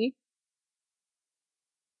to me.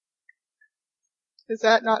 Does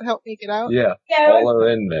that not help me get out? Yeah, Yeah, all are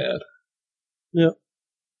in, man. Yep.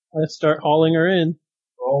 I start hauling her in.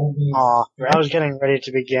 Roll the Aw, strength. I was getting ready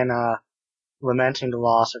to begin, lamenting the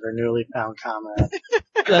loss of her newly found comrade.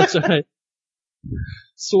 That's right.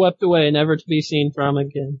 Swept away, never to be seen from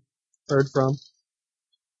again. Heard from.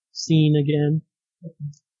 Seen again.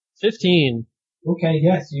 15. Okay,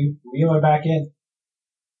 yes, you reel her back in.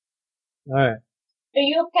 Alright. Are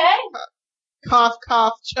you okay? Cough,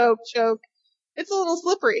 cough, choke, choke. It's a little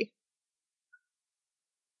slippery.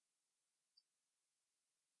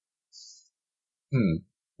 Do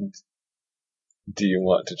you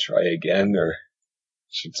want to try again, or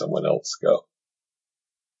should someone else go?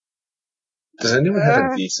 Does anyone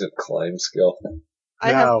have a decent climb skill? I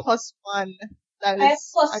have No. +1. That is, I have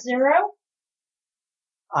 +0.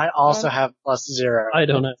 I also have +0. I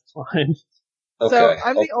don't have climb. Okay. So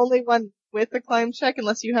I'm the only one with a climb check,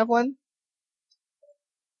 unless you have one.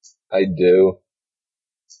 I do.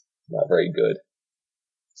 Not very good.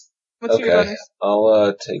 What's your Okay, bonus?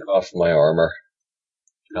 I'll take off my armor.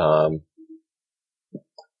 Ooh,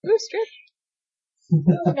 strip.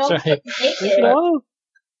 No, Sorry. take it. No.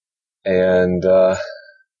 And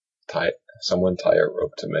someone tie a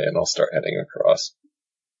rope to me, and I'll start heading across.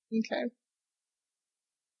 Okay.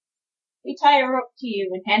 We tie a rope to you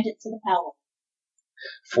and hand it to the paladin.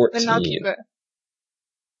 then I'll 14 keep it.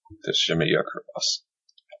 to shimmy across.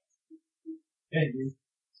 Okay, you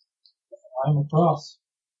climb across.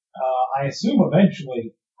 I assume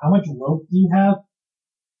eventually, how much rope do you have?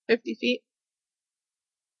 50 feet.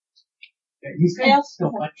 Yeah, he's I going to also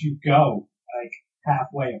still let you go, like,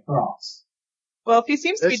 halfway across. Well, if he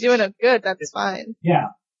seems to be This- doing it good, that's fine. Yeah,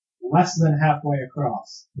 less than halfway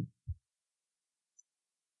across.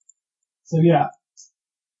 So yeah,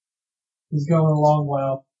 he's going along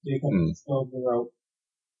well. Jacob spilled the rope.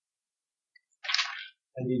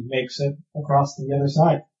 And he makes it across to the other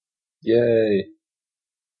side. Yay!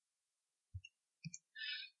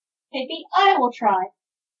 Maybe I will try.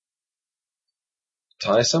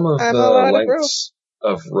 Tie some of I'm the all out of lengths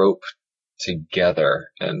of rope together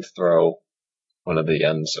and throw one of the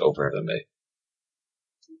ends over to me.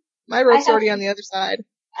 My rope's have- already on the other side.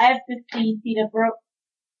 I have 15 feet of rope.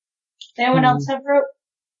 Does anyone else have rope?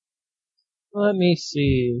 Let me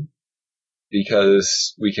see.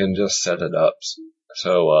 Because we can just set it up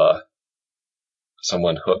so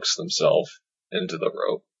someone hooks themselves into the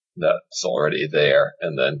rope that's already there,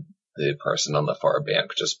 and then the person on the far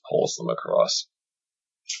bank just pulls them across.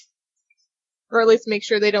 Or at least make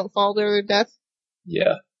sure they don't fall to their death.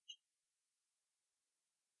 Yeah.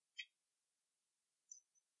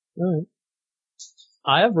 Alright.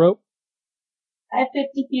 I have rope. I have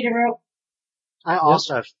 50 feet of rope. I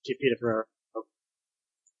also have 2 feet of rope.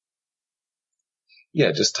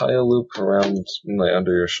 Yeah, just tie a loop around, like,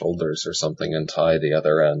 under your shoulders or something, and tie the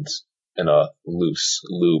other end in a loose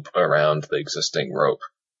loop around the existing rope,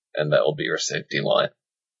 and that'll be your safety line.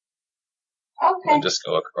 Okay. And just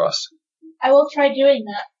go across. I will try doing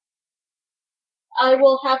that. I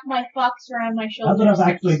will have my fox around my Now that shoulders.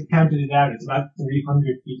 I've actually counted it out, it's about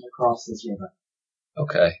 300 feet across this river.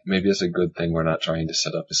 Okay, maybe it's a good thing we're not trying to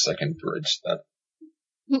set up a second bridge then.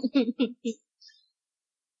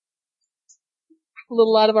 A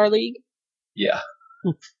little out of our league. Yeah.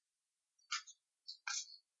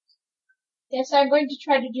 Yes, I'm going to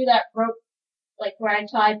try to do that rope, like where I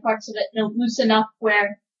tie parts of it, loose enough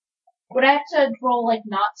where, would I have to roll like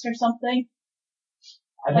knots or something?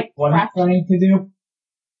 I Like think what I'm craft. trying to do,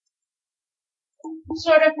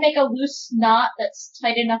 Sort of make a loose knot that's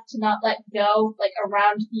tight enough to not let go, like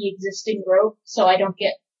around the existing rope, so I don't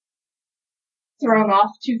get thrown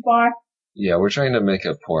off too far. Yeah, we're trying to make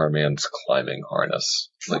a poor man's climbing harness,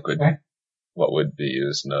 like Okay. what would be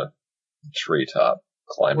used in a treetop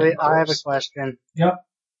climbing Wait, I have a course. question. Yep.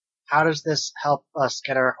 How does this help us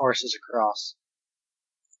get our horses across?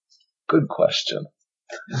 Good question.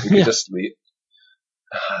 We could just leave.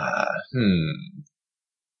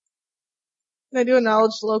 Can I do a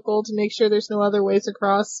knowledge local to make sure there's no other ways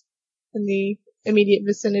across in the immediate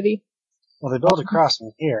vicinity? Well, they built a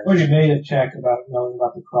crossing here. Already made a check about knowing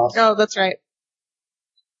about the cross. Oh, that's right.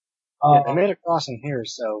 Yeah, they made a crossing here,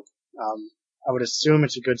 so I would assume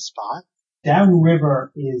it's a good spot.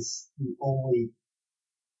 Downriver is the only...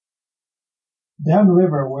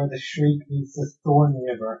 Downriver, where the Shriek meets the Thorn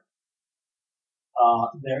River,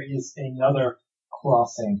 there is another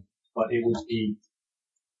crossing, but it would be,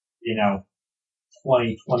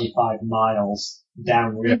 20-25 miles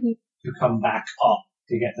downriver to come back up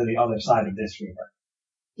to get to the other side of this river.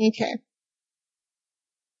 Okay.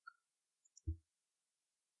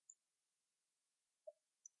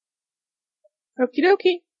 Okie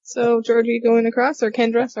dokie. So, Georgie going across, or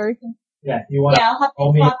Kendra, sorry. Yeah, you want Yeah, I'll have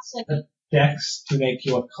roll the me fox like a dex to make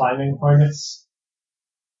you a climbing harness?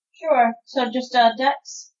 Sure. So just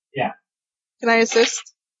dex. Can I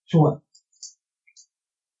assist? Sure.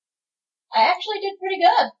 I actually did pretty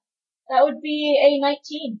good. That would be a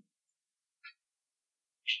 19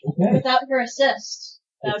 Okay. without her assist.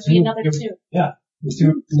 That would The be two- another 2. The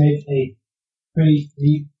two make a pretty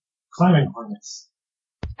neat climbing harness.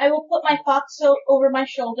 I will put my fox over my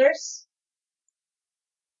shoulders,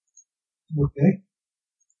 Okay.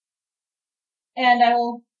 and I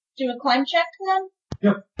will do a climb check then.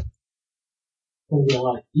 Yep. It'll be a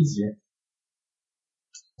lot easier.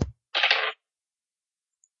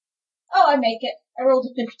 Oh, I make it. I rolled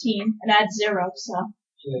a 15 and add 0, so.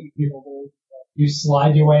 You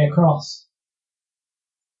slide your way across.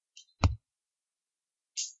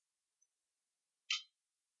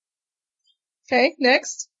 Okay,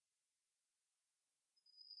 next.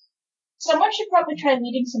 Someone should probably try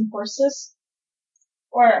leading some horses.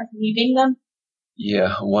 Or leaving them.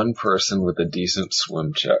 Yeah, one person with a decent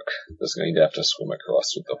swim check is going to have to swim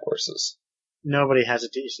across with the horses. Nobody has a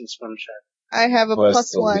decent swim check. I have a Who has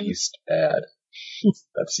plus the 1. least bad?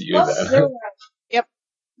 That's you Plus then. 0.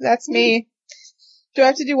 That's me. Do I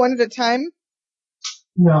have to do one at a time?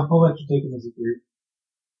 No, I'll let you take it as a group.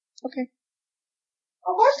 Okay.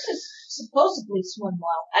 Horses supposedly swim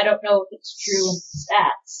well. I don't know if it's true in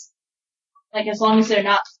stats. Like, as long as they're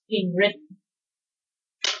not being ridden.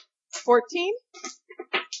 14?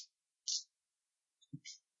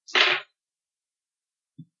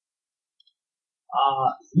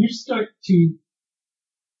 You start to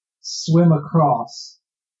swim across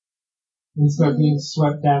and start being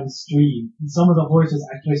swept downstream. And some of the horses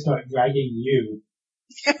actually start dragging you.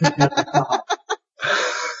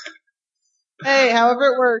 Hey,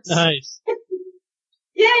 however it works. Nice.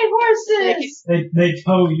 Yay, horses! They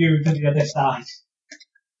tow you to the other side.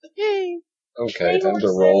 Yay. Okay, time to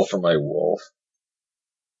roll for my wolf.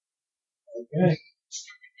 Okay.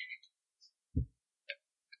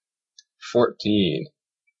 14.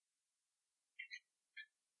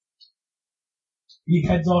 He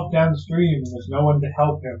heads off downstream and there's no one to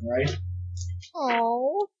help him, right?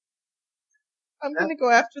 Oh. I'm gonna go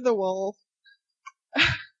after the wolf.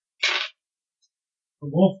 The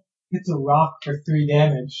wolf hits a rock for 3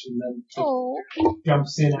 damage and then Oh.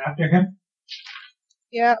 jumps in after him.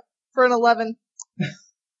 Yeah, for an 11.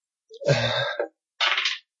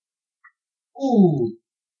 Ooh.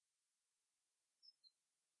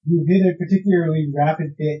 You hit a particularly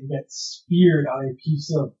rapid hit and get speared on a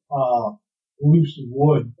piece of loose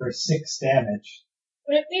wood for 6 damage.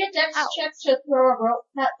 Would it be a dex check to throw a rope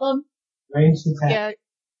at them? Ranged attack. Yeah.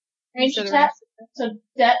 Range Consider attack? So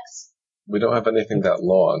dex? We don't have anything that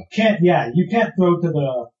long. You can't throw to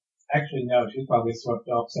the, actually no, she's probably swept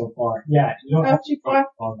off so far. Yeah, you don't Oh, have too to far?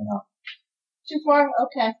 throw long enough. Too far?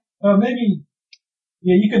 Okay. Maybe,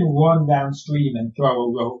 yeah, you can run downstream and throw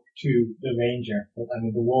a rope to the ranger, but I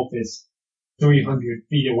mean the wolf is 300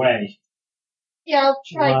 feet away. Yeah, I'll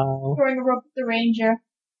try Wow. throwing a rope at the ranger.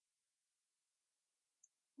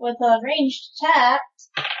 With a ranged attack.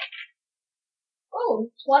 Oh,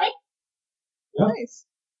 20? Yep. Nice.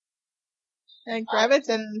 And I grab it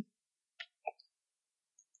and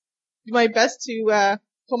do my best to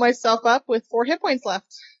pull myself up with 4 hit points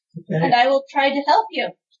left. And Okay. I will try to help you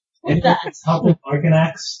with Anyone that. help with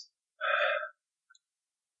Arcanax?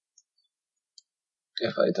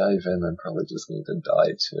 If I dive in, I'm probably just going to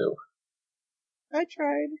die too. I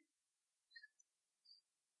tried.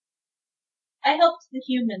 I helped the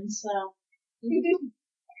humans, so.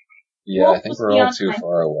 Yeah, I Wolf think was we're all beyond too my-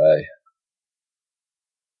 far away.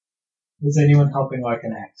 Is anyone helping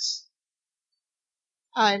Arcanax?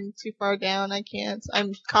 I'm too far down, I can't.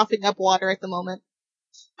 I'm coughing up water at the moment.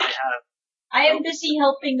 I am busy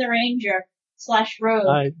helping the ranger /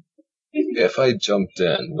 rogue. If I jumped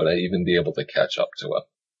in, would I even be able to catch up to him?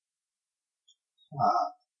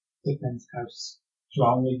 Depends how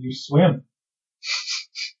strongly you swim.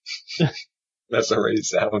 That's a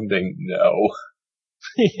resounding no.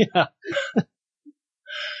 Yeah.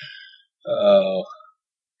 Oh.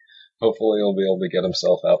 Hopefully he'll be able to get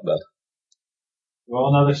himself out then.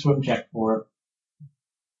 Roll another swim check for it.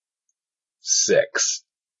 6.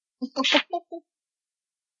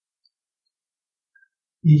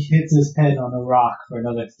 He hits his head on a rock for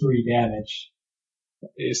another 3 damage.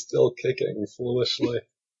 He's still kicking foolishly.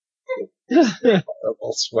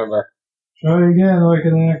 Horrible swimmer. Try again,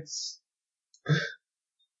 Arcanax.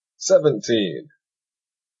 17.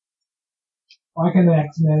 Arcanax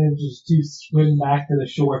manages to swim back to the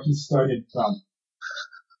shore he started from.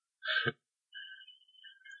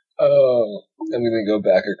 Oh, I'm gonna go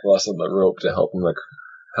back across on the rope to help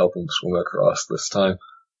him swim across this time.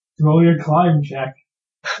 Roll your climb check.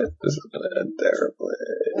 This is gonna end terribly.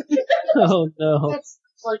 Oh no. What's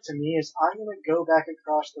like to me is I'm gonna go back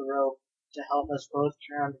across the rope to help us both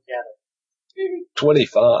drown together.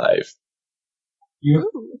 25.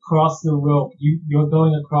 You cross the rope. You're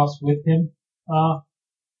going across with him,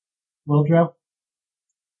 Wildrow?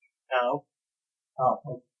 No.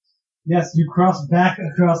 Oh, Yes, you cross back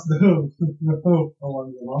across the hoop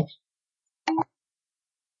along the wall.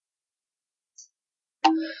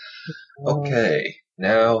 Okay,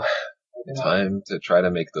 now time to try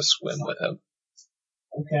to make the swim with him.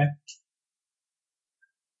 Okay.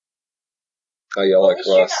 I yell At least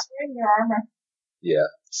you're not across. wearing your armor. Yeah.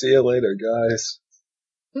 See you later, guys.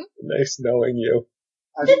 Nice knowing you.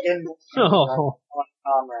 I begin with Oh. one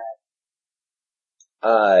comrade.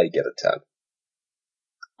 I get a 10.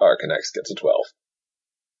 Arcanex gets a 12.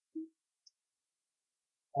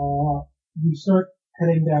 You start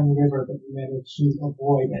heading down the river, but you manage to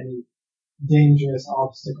avoid any dangerous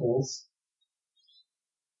obstacles.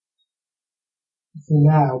 For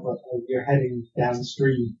now, but you're heading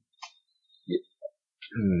downstream.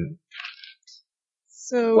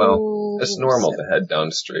 So. Well, it's normal to head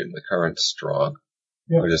downstream. The current's strong.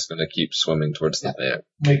 Yep. We're just going to keep swimming towards the bank.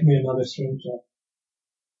 Make me another swim check.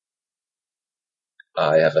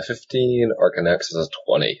 I have a 15. Arcanex is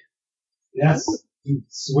a 20. Yes, you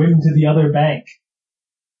swim to the other bank.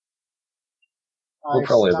 We're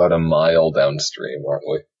probably about a mile downstream, aren't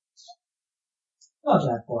we? Not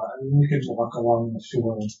that far. I mean, you could walk along the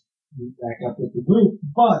shore and meet back up with the group,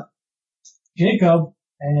 but Jacob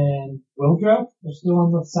and Wildrow are still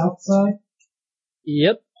on the south side.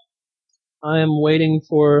 Yep. I am waiting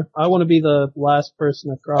I want to be the last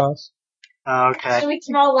person across. Okay. So we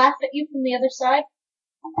can all laugh at you from the other side?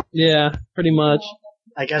 Yeah, pretty much.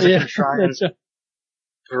 I guess I Yeah, can try and that's right.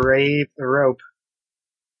 brave the rope.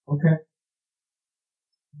 Okay.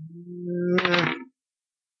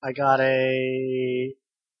 I got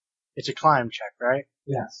it's a climb check, right?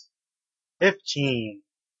 Yes. 15.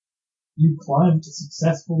 You climbed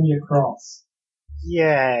successfully across.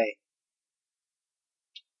 Yay.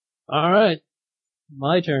 Alright.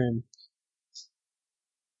 My turn.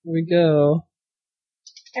 Here we go.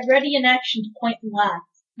 I'm ready in action to point and laugh.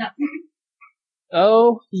 No.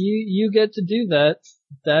 Oh, you get to do that.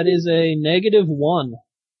 That is a -1.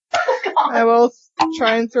 I will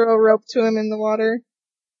try and throw a rope to him in the water.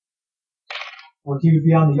 Or he would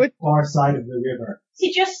be on the far side of the river.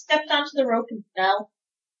 He just stepped onto the rope and fell.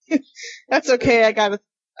 That's okay, I got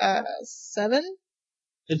a 7?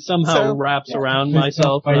 It somehow wraps around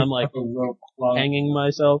myself and I'm like a rope hanging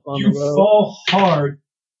myself on You the rope. fall hard.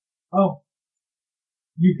 Oh.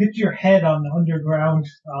 You hit your head on the underground,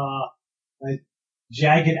 like,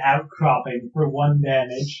 jagged outcropping for 1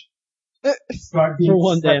 damage. Start being For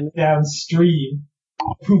 1 swept damage. downstream.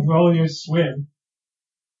 Roll your swim.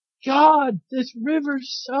 God, this river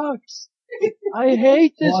sucks. I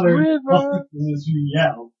hate this Water river. as you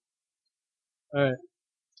yell. Alright.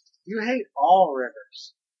 You hate all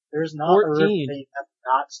rivers. There's not a river 14. that you have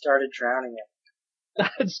not started drowning in.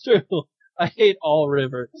 That's true. I hate all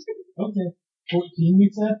rivers. Okay. 14 you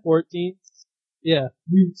said? 14? Yeah.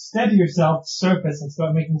 You steady yourself, surface, and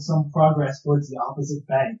start making some progress towards the opposite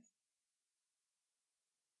bank.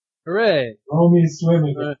 Hooray. Roll me a swim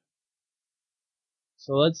again. Alright.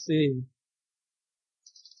 So let's see.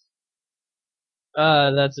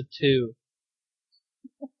 That's a 2.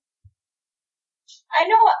 I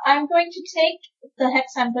know what I'm going to take. The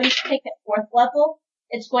hex I'm going to take at 4th level.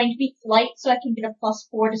 It's going to be flight, so I can get a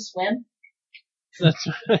 +4 to swim. That's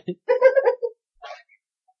right.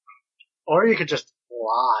 Or you could just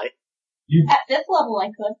fly. At 5th level I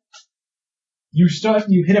could. You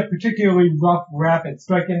hit a particularly rough rapid,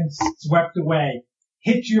 start getting swept away,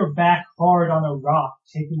 hit your back hard on a rock,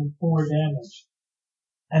 taking 4 damage.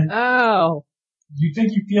 And Ow. you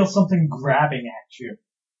think you feel something grabbing at you.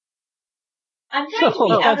 I'm going to Oh,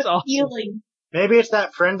 be out that's of awesome. healing. Maybe it's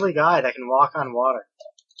that friendly guy that can walk on water.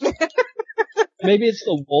 Maybe it's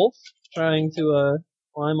the wolf trying to,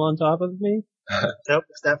 climb on top of me? Nope,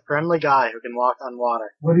 it's that friendly guy who can walk on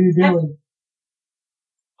water. What are you doing?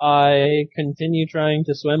 I continue trying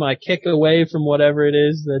to swim. I kick away from whatever it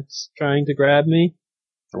is that's trying to grab me.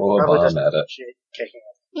 Throw a Probably bomb just at it. kicking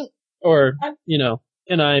it. Or,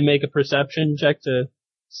 can I make a perception check to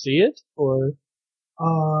see it? Or,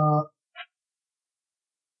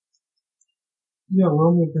 Yeah,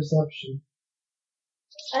 roll me a perception.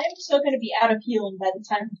 I'm still going to be out of healing by the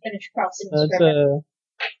time I finish crossing this that's river.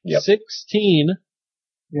 Yep. 16.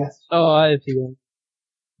 Yes. Oh, I have healing.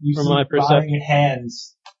 You From see my perception.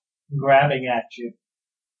 hands grabbing at you.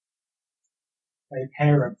 A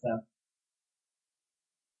pair of them.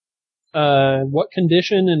 What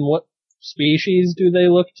condition and what species do they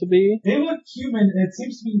look to be? They look human. It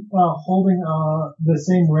seems to be holding the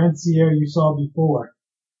same rancier you saw before.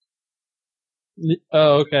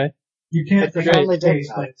 Oh, okay. You can't It's a figure out friendly the face,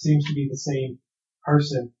 dick but it seems to be the same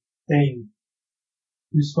person, thing,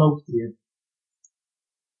 who spoke to you.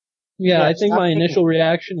 Yeah, I think stop my kicking. initial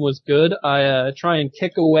reaction was good. I try and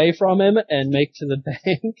kick away from him and make to the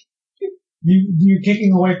bank. You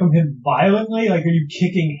kicking away from him violently? Like, are you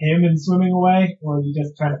kicking him and swimming away? Or are you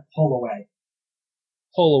just trying to pull away?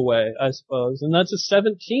 Pull away, I suppose. And that's a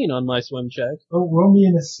 17 on my swim check. Oh, roll me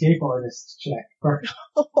an escape artist check first.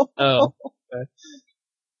 Oh, okay.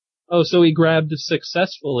 Oh, so he grabbed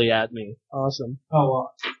successfully at me. Awesome. Oh,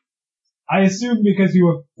 well. I assume because you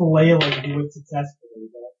were flailing, you would successfully,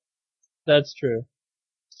 but... That's true.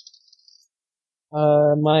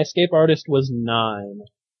 My escape artist was 9.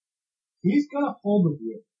 He's got a hold of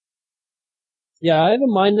you. Yeah, I have a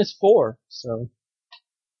 -4, so.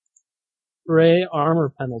 Gray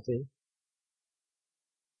armor penalty.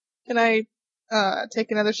 Can I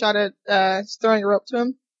take another shot at throwing a rope to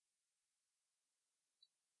him?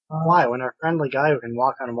 Why? When our friendly guy who can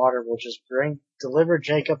walk on water will just deliver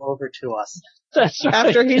Jacob over to us. That's right.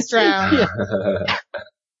 After he's drowned.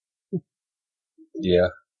 Yeah. Yeah.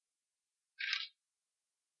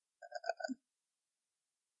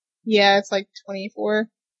 Yeah, it's like 24.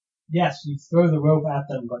 Yes, you throw the rope at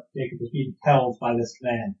them, but Jacob is being held by this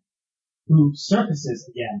man, who surfaces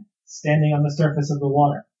again, standing on the surface of the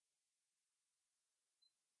water.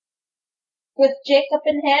 With Jacob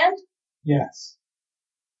in hand? Yes.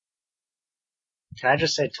 Can I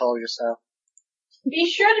just say told you so? Be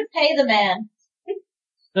sure to pay the man.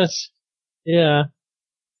 Yeah.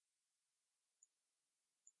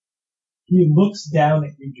 He looks down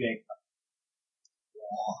at you, Jacob.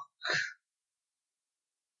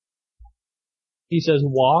 He says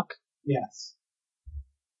walk. Yes.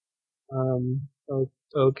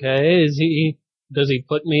 Okay. Does he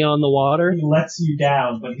put me on the water? He lets you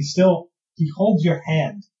down, but he holds your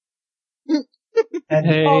hand. And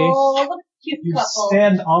Hey. Oh, what a cute you couple.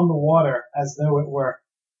 stand on the water as though it were,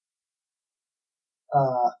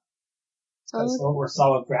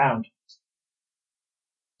 solid ground.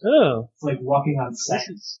 Oh, It's like walking on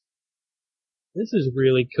sand. this is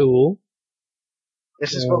really cool.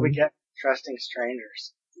 This is what we get for trusting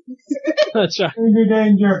strangers. That's right. Danger,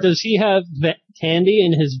 danger. Does he have candy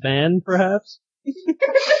in his van, perhaps?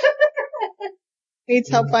 Needs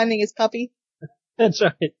help finding his puppy. That's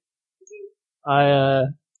right. I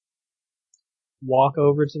walk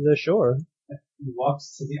over to the shore. He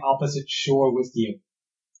walks to the opposite shore with you.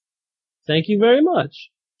 Thank you very much.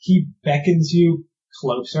 He beckons you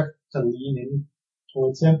closer to lean in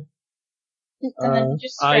towards him. And then he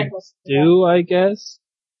just I strangles. do, I guess.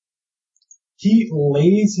 He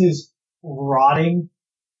lays his rotting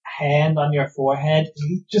hand on your forehead, and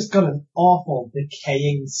you've just got an awful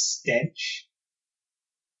decaying stench.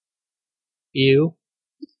 Ew.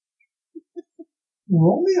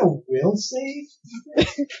 Roll me a will save.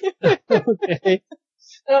 Okay.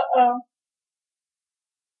 Uh-oh.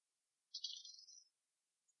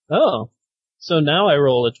 Oh. So now I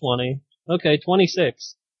roll a 20. Okay,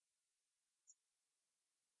 26.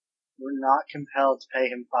 We're not compelled to pay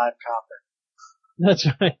him 5 copper. That's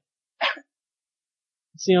right.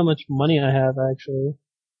 Let's see how much money I have, actually.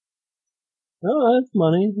 Oh, that's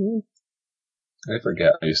money. Yeah. I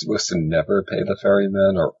forget. Are you supposed to never pay the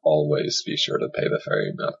ferryman or always be sure to pay the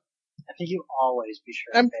ferryman? I think you always be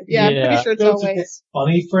sure. I'm to pay him. pretty Yeah. sure it's Feels a bit always.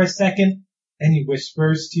 funny for a second, and he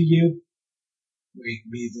whispers to you, "Bring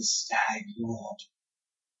me the stag lord.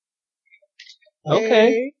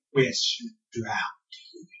 Okay. Wish you drown."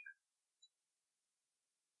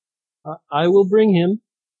 I will bring him.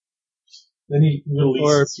 Then he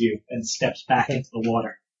releases you and steps back into the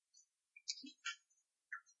water.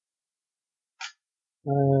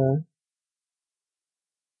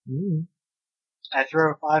 I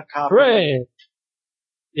throw 5 copper. Hooray!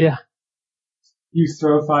 Yeah. You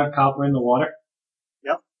throw 5 copper in the water.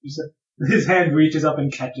 Yep. His hand reaches up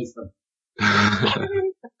and catches them.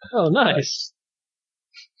 Oh, nice.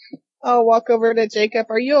 I'll walk over to Jacob.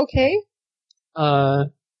 Are you okay?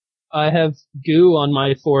 I have goo on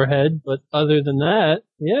my forehead, but other than that,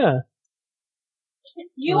 yeah.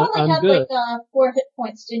 You only I'm had good. 4 hit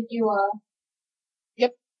points, didn't you?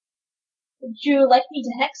 Yep. Would you like me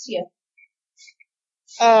to hex you?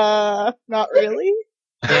 Not really.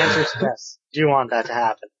 The answer is yes. Do you want that to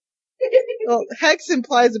happen? Well, hex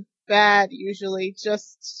implies bad usually,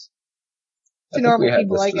 just I to think we normal had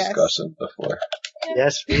people, this I guess. discussion before.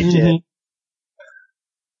 Yes, we did.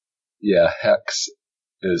 Yeah, hex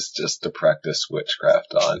is just to practice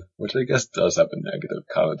witchcraft on, which I guess does have a negative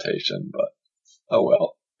connotation, but oh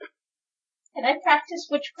well. Can I practice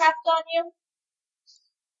witchcraft on you?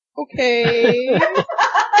 Okay.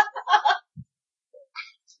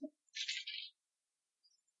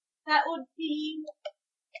 That would be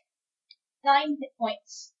 9 hit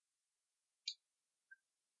points.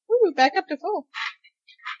 Ooh, back up to full.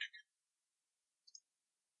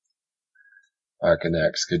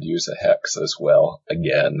 Arcanax could use a hex as well,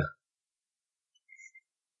 again.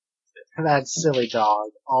 That silly dog,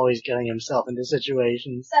 always getting himself into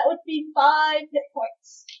situations. That would be 5 hit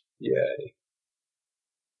points. Yay.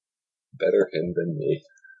 Better him than me.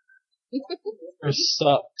 Or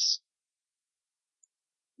sucks.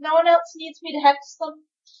 No one else needs me to hex them?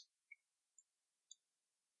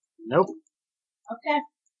 Nope. Okay.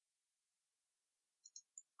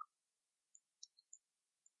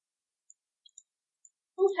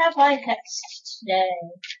 Who have I hexed today?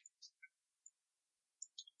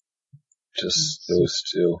 Just those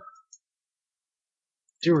two.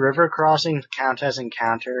 Do river crossings count as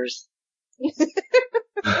encounters?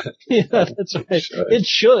 Yeah, that's right. It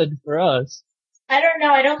should for us. I don't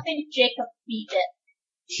know, I don't think Jacob beat it.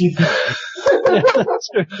 Yeah, that's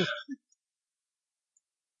true.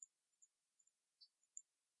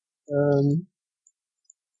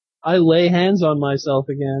 I lay hands on myself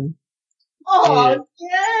again. Oh, Yeah.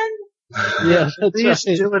 again? Yeah, that's Please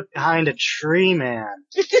right. do it behind a tree, man.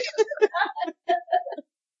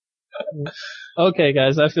 Okay,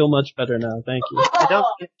 guys, I feel much better now. Thank you. I don't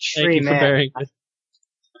get Thank tree you for man. bearing with.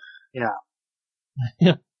 Yeah.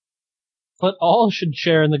 Yeah. But all should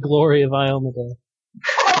share in the glory of Iomade.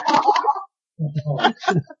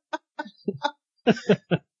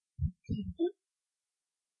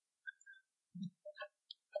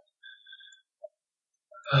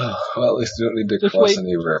 Well, at least we don't need to Just cross wait.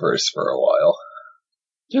 any rivers for a while.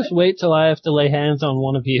 Just wait till I have to lay hands on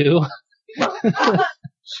one of you.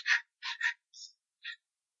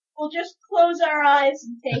 We'll just close our eyes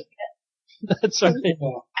and take it. That's right.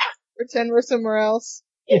 Pretend we're somewhere else.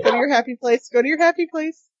 Yeah. Go to your happy place. Go to your happy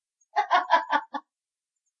place.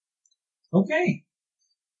 Okay.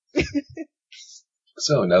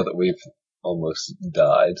 So, now that we've almost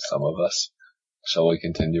died, some of us, shall we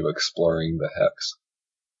continue exploring the hex?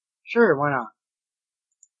 Sure, why not?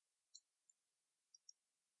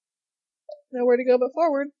 Nowhere to go but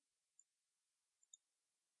forward.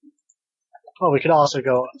 Well, we could also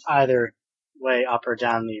go either way up or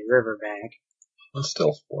down the riverbank, Well,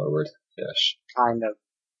 still forward-ish. kind of.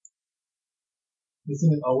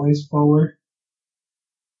 Isn't it always forward?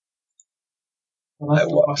 I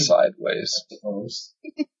walk sideways. Suppose.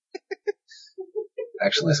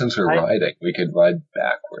 Actually, since we're riding, we could ride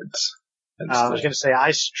backwards. I was gonna say,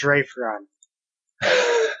 I strafe run.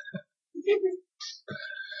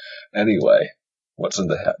 Anyway, what's in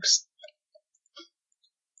the hex?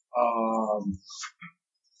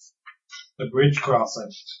 The bridge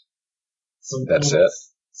crossing. Some That's woods, it?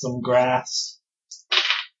 Some grass.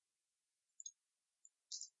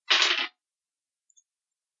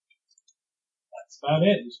 That's about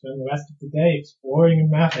it. You spend the rest of the day exploring and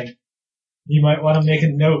mapping. You might want to make a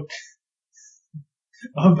note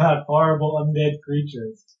about horrible undead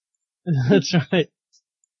creatures. That's right.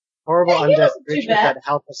 Horrible Yeah, he undead doesn't do creatures that. that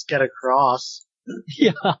help us get across.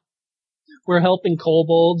 Yeah. We're helping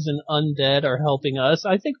kobolds and undead are helping us.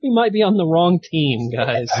 I think we might be on the wrong team,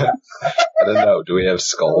 guys. I don't know. Do we have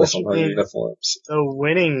skulls on our Okay. uniforms? The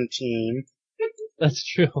winning team. That's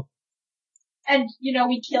true. And,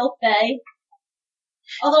 we kill Fae.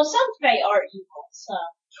 Although some Fae are evil, so.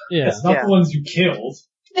 Yeah. It's not Yeah. the ones you killed.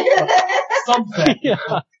 Something. Yeah.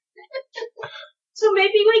 So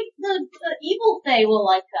maybe the evil Fae will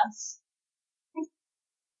like us.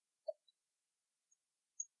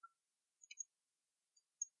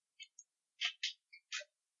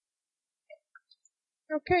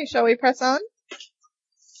 Okay, shall we press on?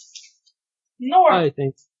 North. I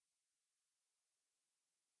think.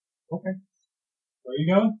 Okay. Where are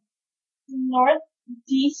you going? North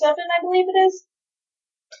D7, I believe it is.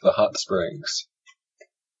 To the hot springs.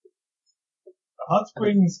 The hot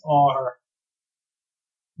springs are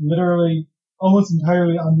literally almost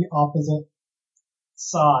entirely on the opposite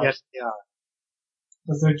side. Yes, they are.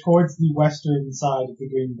 Because they're towards the western side of the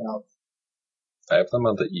green belt. I have them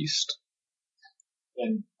on the east.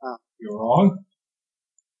 Then Oh. you're wrong.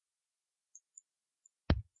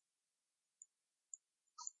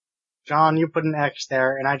 John, you put an X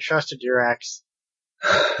there, and I trusted your X.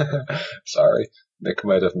 Sorry. Nick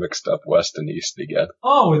might have mixed up west and east again.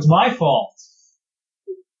 Oh, it's my fault.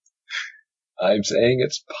 I'm saying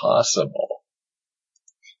it's possible.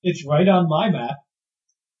 It's right on my map.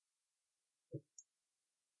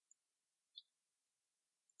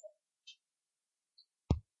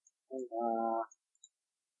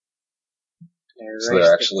 So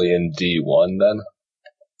they're actually in D1 then?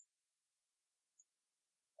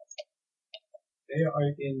 They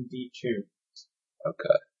are in D2.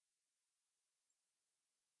 Okay.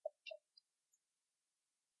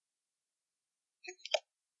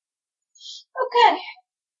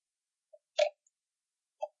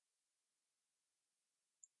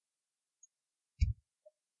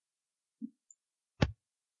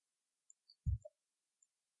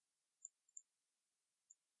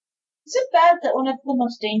 Is it bad that one of the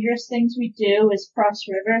most dangerous things we do is cross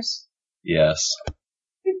rivers? Yes.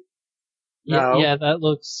 No. Yeah, that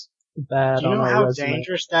looks bad Do you on know our how resume.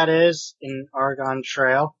 dangerous that is in Argonne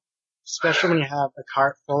Trail? Especially when you have a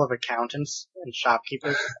cart full of accountants and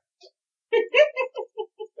shopkeepers.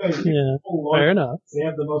 Yeah, Oh, fair enough. They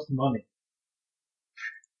have the most money.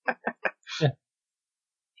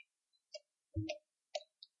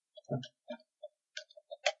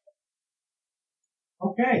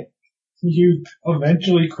 Okay. You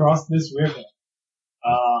eventually cross this river.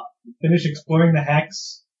 Finish exploring the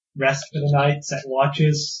hex, rest for the night, set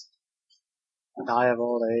watches. Die of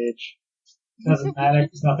old age. Doesn't matter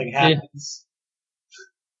because nothing happens.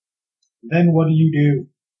 Then what do you do?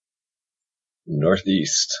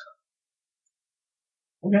 Northeast.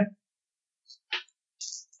 Okay.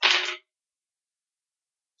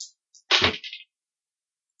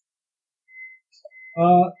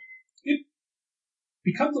 It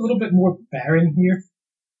becomes a little bit more barren here.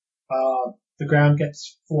 The ground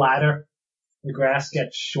gets flatter. The grass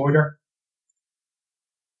gets shorter.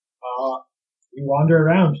 You wander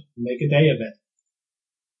around, make a day of it.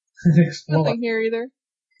 Explore. Nothing here either.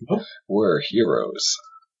 We're heroes.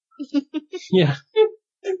 Yeah.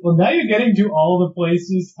 Well, now you're getting to all the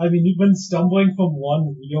places. I mean, you've been stumbling from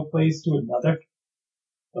one real place to another,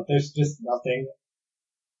 but there's just nothing.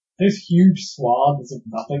 There's huge swaths of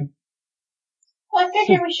nothing. Well, I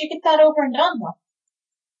figure we should get that over and done with.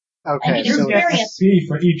 Okay, And You so get experience. XP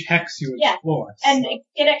for each hex you Yeah, explore. And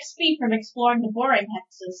get XP from exploring the boring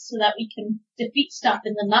hexes so that we can defeat stuff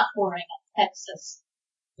in the not boring hexes.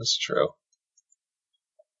 That's true.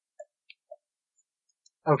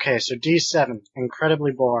 okay, so D7,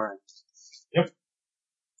 incredibly boring.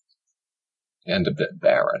 And a bit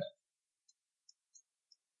barren.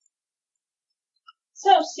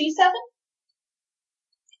 So, C7?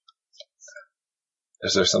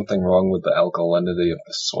 Is there something wrong with the alkalinity of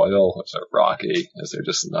the soil? Is it rocky? Is there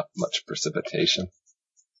just not much precipitation?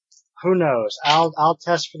 Who knows? I'll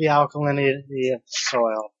test for the alkalinity of the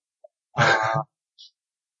soil.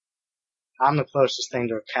 I'm the closest thing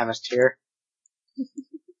to a chemist here.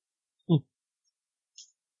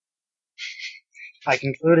 I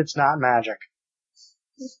conclude it's not magic.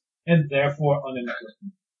 And therefore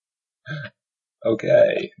unimportant.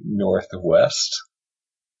 Okay, northwest.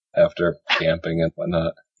 After camping and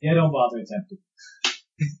whatnot. Yeah, don't bother, it's empty.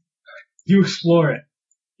 You explore it.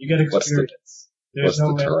 You get experience. What's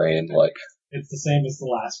the terrain like? It's the same as the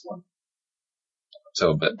last one.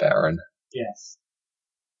 So a bit barren. Yes.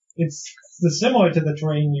 It's similar to the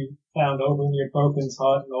terrain you found over near Broken's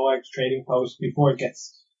hut and Oleg's trading post before it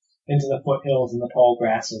gets into the foothills and the tall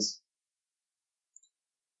grasses.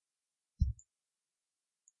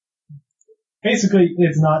 Basically,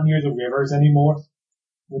 it's not near the rivers anymore,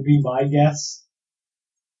 would be my guess.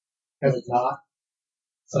 Because it's not.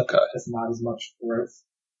 So Okay. it's not as much growth.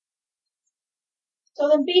 So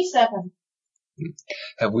then B7.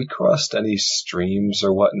 Have we crossed any streams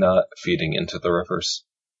or whatnot feeding into the rivers?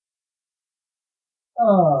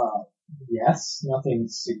 Yes, nothing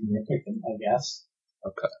significant, I guess.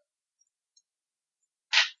 Okay.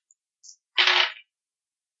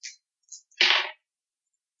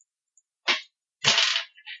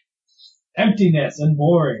 Emptiness and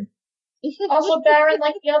boring. Also barren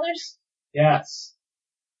like the others? Yes.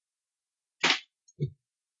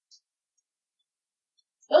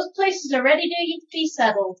 Those places are ready to be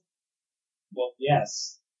settled. Well,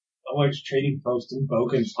 yes. Oleg's trading post and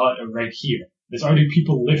Boken's hut are right here. There's already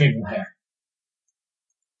people living there.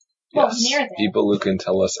 Well, Yes. near there. People who can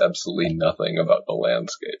tell us absolutely nothing about the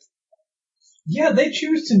landscape. Yeah, they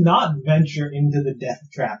choose to not venture into the death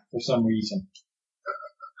trap for some reason.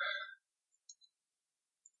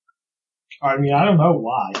 I mean, I don't know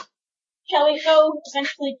why. Shall we go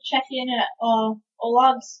eventually check in at,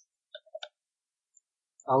 Olog's?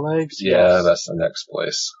 Oleg's? Yeah, Yes. that's the next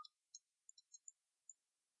place.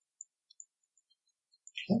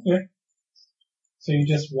 Okay. So you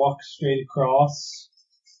just walk straight across.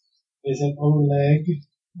 Visit Oleg.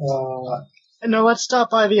 No, let's stop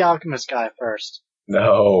by the alchemist guy first.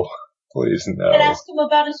 No. Please, no. And ask him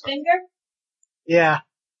about his finger? Yeah.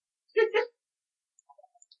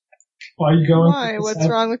 Why are you going? Why? What's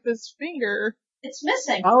wrong with his finger? It's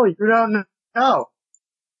missing. Oh, you don't know? How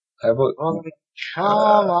about, Well, come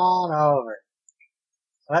on over.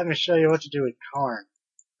 Let me show you what to do with corn.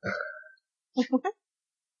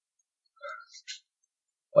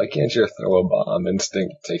 why can't your throw a bomb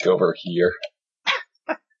instinct take over here?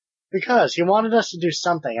 Because he wanted us to do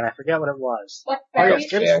something, and I forget what it was. What Oh, yeah, berries?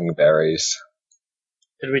 skip- Fang berries.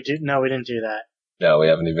 Did we do? No, we didn't do that. No, we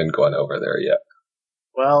haven't even gone over there yet.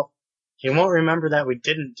 Well, He won't remember that we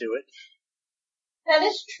didn't do it, That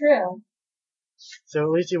is true. so at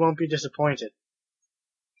least he won't be disappointed.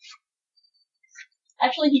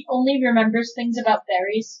 Actually, he only remembers things about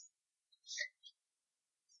berries.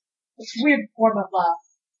 It's a weird form of love.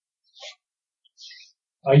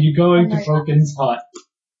 Are you going to Oh my Broken's hut?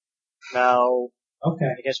 No, Okay.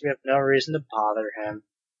 I guess we have no reason to bother him.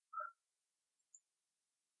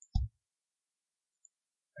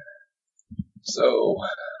 So,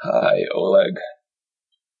 hi, Oleg.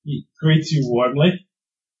 He greets you warmly.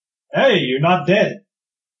 Hey, you're not dead.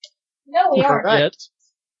 No, we aren't. Yet.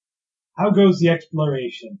 How goes the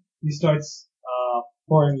exploration? He starts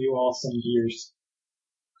pouring you all some beers.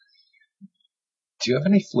 Do you have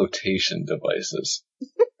any flotation devices?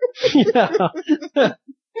 Yeah.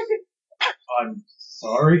 I'm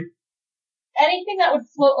sorry. Anything that would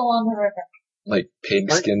float along the river. Like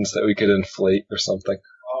pig skins that we could inflate or something?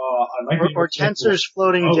 I might be Or Tensor's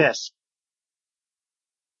floating Oh. disc.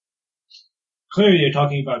 Clearly you're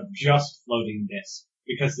talking about just floating disc,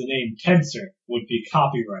 because the name Tensor would be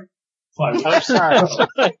copyright. Oh, sorry.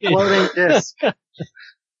 Floating disc.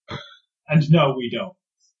 And no, we don't.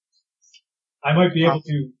 I might be able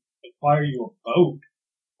to acquire you a boat,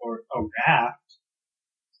 or a raft.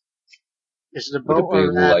 Is it a Would boat it be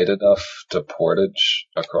or a raft? light enough to portage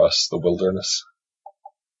across the wilderness?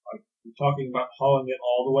 You're talking about hauling it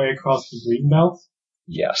all the way across the greenbelt?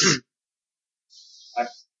 Yes. I've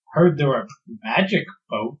heard there are magic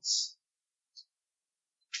boats.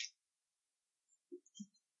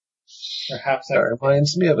 Perhaps That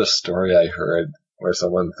reminds me of a story I heard where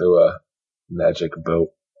someone threw a magic boat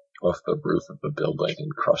off the roof of the building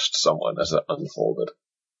and crushed someone as it unfolded.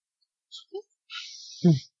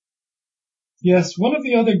 Yes, one of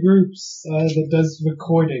the other groups that does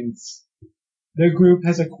recordings, their group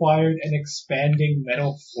has acquired an expanding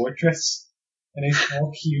metal fortress and a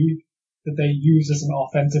small cube that they use as an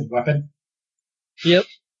offensive weapon. Yep.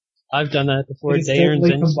 I've done that before. It is Darren's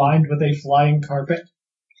definitely in. combined with a flying carpet.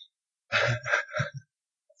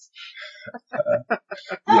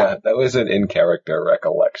 Yeah, that was an in-character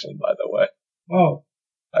recollection, by the way. Oh,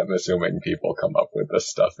 I'm assuming people come up with this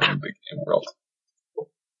stuff in the game world.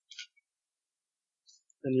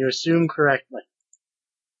 Then you assume correctly.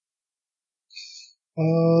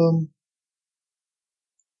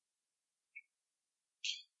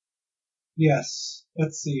 Yes.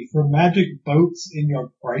 Let's see. For magic boats in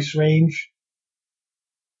your price range,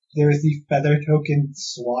 there is the feather token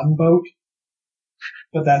swan boat,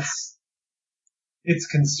 but it's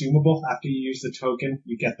consumable. After you use the token,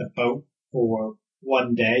 you get the boat for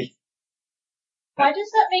 1 day. Why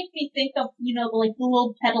does that make me think of, the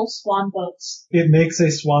little pedal swan boats? It makes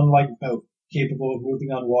a swan-like boat capable of moving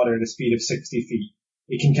on water at a speed of 60 feet.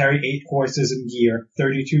 It can carry 8 horses and gear,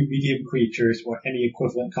 32 medium creatures, or any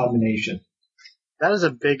equivalent combination. That is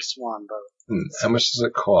a big swan boat. How much does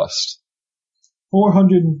it cost?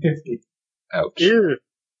 450. Ouch. Ew.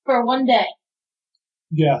 For 1 day.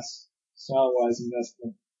 Yes. Style-wise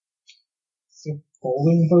investment. Is there a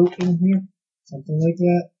bowling boat in here? Something like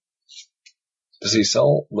that? Does he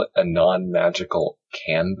sell a non-magical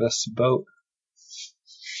canvas boat?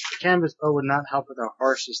 The canvas boat would not help with our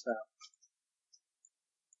horses, though.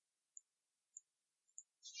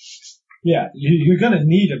 Yeah, you're gonna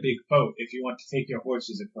need a big boat if you want to take your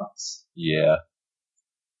horses across. Yeah.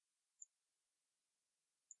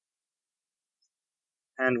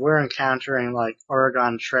 And we're encountering,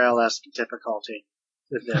 Oregon Trail-esque difficulty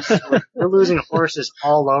with this. We're losing horses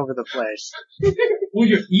all over the place. Well,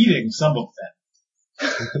 you're eating some of them.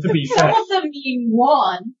 To be Some fair. of them mean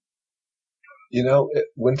one.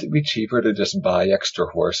 Wouldn't it be cheaper to just buy extra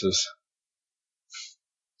horses?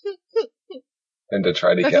 And to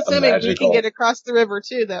try to That's get a assuming we magical... can get across the river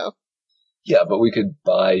too, though. Yeah, but we could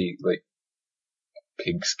buy,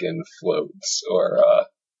 pigskin floats or,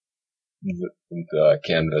 the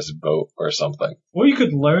canvas boat or something. Or you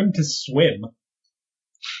could learn to swim.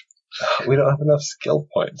 We don't have enough skill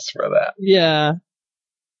points for that. Yeah.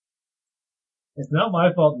 It's not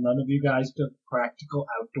my fault none of you guys took practical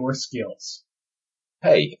outdoor skills.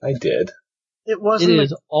 Hey, I did. It wasn't. It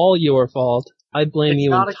is all your fault. I blame It's you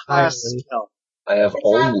not a class entirely. skill. I have It's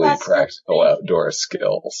not only less than practical three. outdoor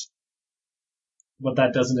skills. But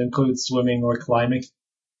that doesn't include swimming or climbing.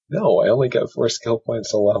 No, I only get 4 skill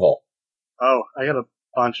points a level. Oh, I got a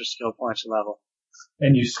bunch of skill points level.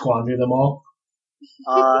 And you squander them all.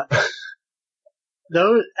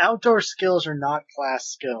 Those outdoor skills are not class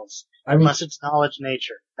skills. I mean, Unless it's knowledge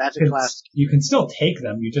nature. That's a class. you can still take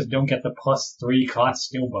them, you just don't get the +3 class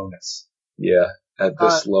skill bonus. Yeah, at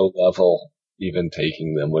this low level, even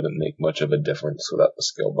taking them wouldn't make much of a difference without the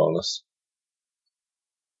skill bonus.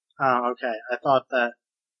 Oh, okay. I thought that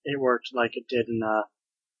it worked like it did in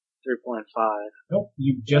 3.5. Nope,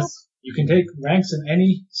 you can take ranks in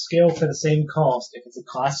any skill for the same cost. If it's a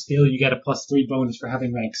class skill, you get a +3 bonus for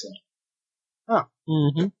having ranks in it. Oh.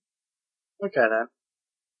 Mm-hmm. Okay then.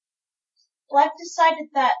 Well, I've decided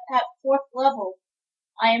that at 4th level,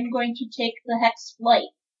 I am going to take the Hex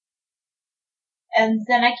Flight. And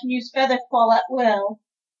then I can use Feather Fall at will,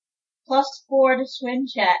 +4 to swim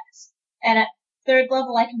checks, and at 3rd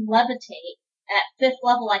level I can levitate, and at 5th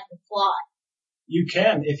level I can fly. You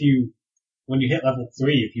can, when you hit level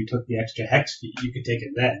 3, if you took the extra hex feat, you could take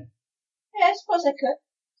it then. Yeah, I suppose I could.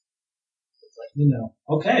 It's like,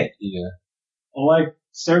 okay. Yeah. Oleg,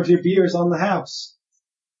 serve your beers on the house.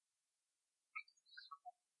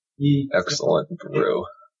 He Excellent brew.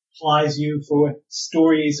 applies you for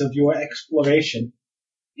stories of your exploration.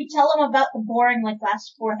 You tell him about the boring,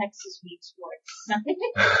 last 4 hexes we explored.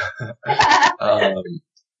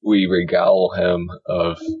 We regale him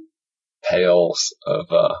of tales of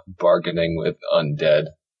bargaining with undead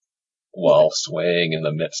while swaying in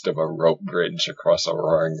the midst of a rope bridge across a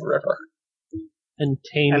roaring river. And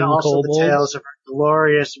taming And also kobolds. the tales of her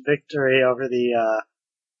glorious victory over the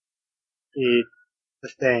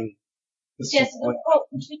thing. Yes,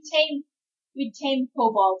 we tame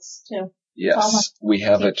kobolds too. Yes, we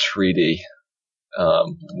have a treaty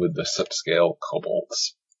with the subscale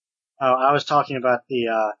kobolds. Oh, I was talking about the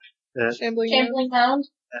Shambling Mound?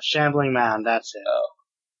 shambling mound, that's it.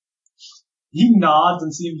 He nods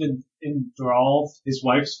and seems enthralled. His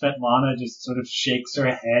wife, Svetlana, just sort of shakes her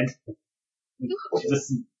head. She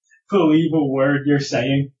doesn't believe a word you're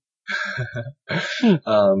saying.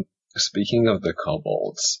 Speaking of the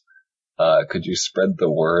kobolds, could you spread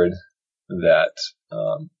the word that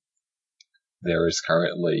there is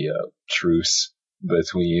currently a truce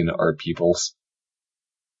between our peoples?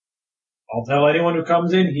 I'll tell anyone who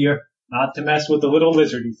comes in here not to mess with the little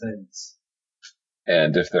lizardy things.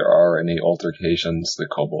 And if there are any altercations, the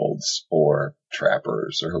kobolds or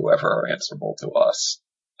trappers or whoever are answerable to us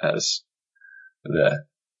as the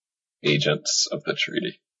agents of the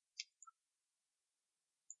treaty.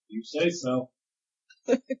 You say so.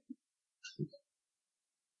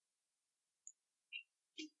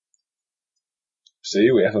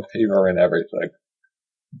 See, we have a paper and everything.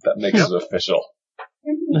 That makes it official.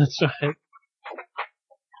 That's right.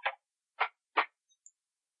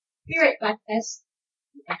 Be right back, guys.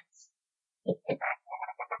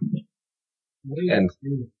 And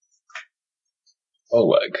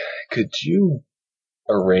Oleg, could you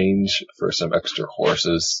arrange for some extra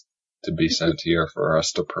horses to be sent here for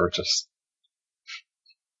us to purchase?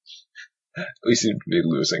 We seem to be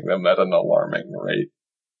losing them at an alarming rate.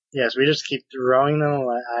 Yes, we just keep throwing them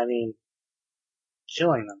away,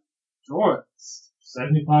 killing them. Sure, it's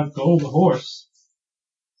 75 gold a horse.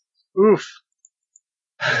 Oof.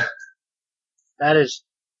 That is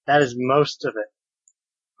most of it.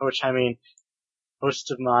 Which,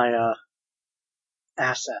 most of my,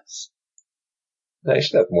 assets. I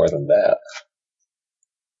should have more than that.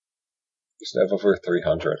 We should have over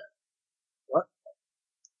 300. What?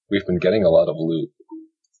 We've been getting a lot of loot.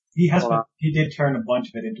 He did turn a bunch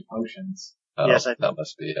of it into potions. Oh, Yes, that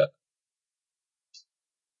must be it.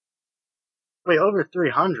 Wait, over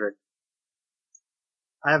 300?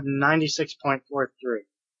 I have 96.43.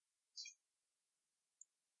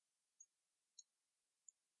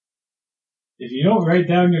 If you don't write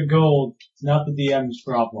down your gold, it's not the DM's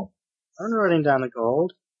problem. I'm writing down the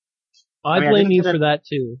gold. I blame you for that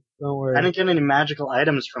too. Don't worry. I didn't get any magical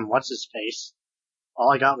items from what's-his-face.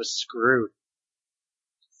 All I got was screwed.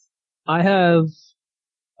 I have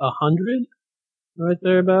 100 right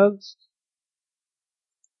thereabouts.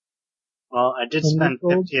 Well, I did spend 50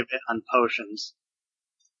 gold? of it on potions.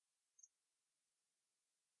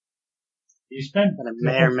 You spent That I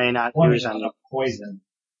may or may not use on you. poison.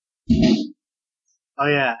 Oh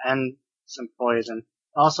yeah, and some poison.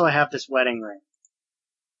 Also, I have this wedding ring.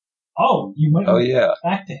 Oh, you might Oh yeah.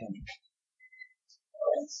 back to him.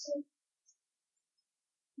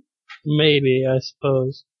 Maybe, I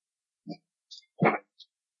suppose.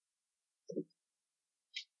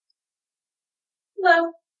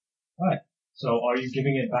 Hello. Right. So are you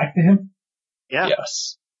giving it back to him? Yeah.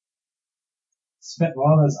 Yes.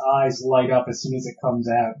 Svetlana's eyes light up as soon as it comes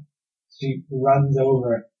out. She runs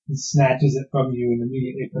over and snatches it from you and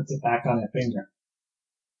immediately puts it back on her finger.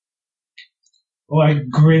 Boy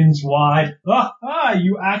grins wide.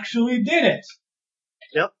 You actually did it!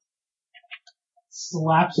 Yep.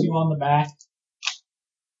 Slaps you on the back.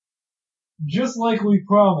 Just like we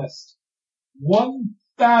promised.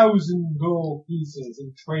 1,000 gold pieces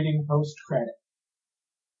in trading post credit.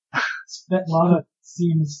 Svetlana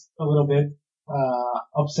seems a little bit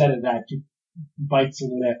upset at that. She bites her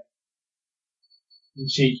lip. And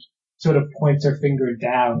she sort of points her finger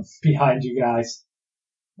down behind you guys.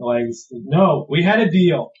 Like, no, we had a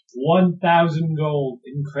deal. 1,000 gold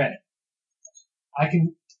in credit. I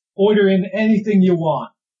can order in anything you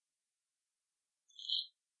want.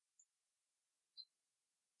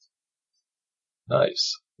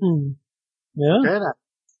 Nice. Yeah? Good.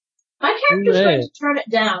 My character's Hooray. going to turn it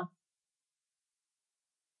down.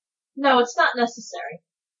 No, it's not necessary.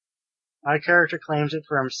 My character claims it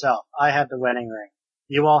for himself. I had the wedding ring.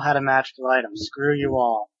 You all had a magical item. Screw you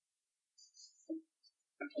all.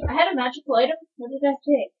 I had a magical item. What did I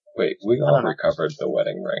take? Wait, we I all don't know. recovered the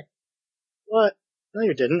wedding ring. What? No,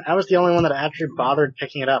 you didn't. I was the only one that actually bothered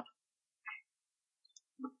picking it up.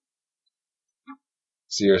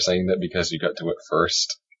 So you're saying that because you got to it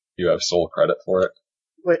first, you have sole credit for it?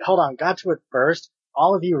 Wait, hold on. Got to it first.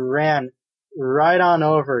 All of you ran right on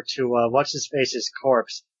over to what's-his-face's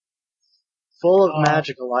corpse. Full of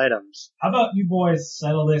magical items. How about you boys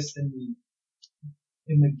settle this in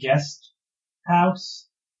the guest house?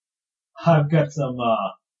 I've got some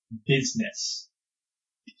business.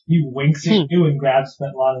 He winks at you and grabs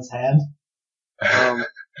Svetlana's hand.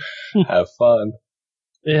 Have fun.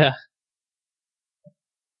 Yeah.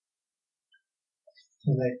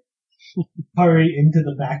 So they hurry into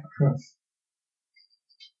the back room.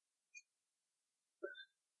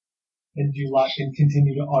 And you lot can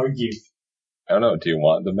continue to argue. I don't know, do you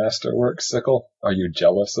want the masterwork sickle? Are you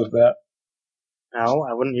jealous of that? No,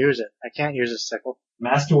 I wouldn't use it. I can't use a sickle.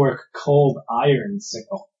 Masterwork cold iron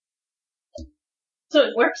sickle. So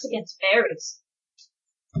it works against fairies.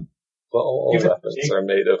 Well, all Give it weapons a- are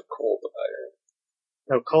made of cold iron.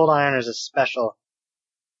 No, cold iron is a special.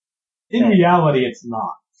 In reality, it's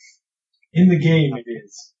not. In the game, it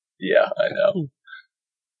is. Yeah, I know.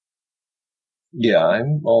 Yeah,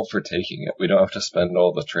 I'm all for taking it. We don't have to spend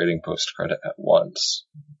all the trading post credit at once,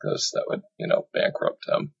 because that would, bankrupt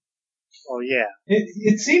him. Oh yeah.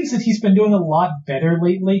 It seems that he's been doing a lot better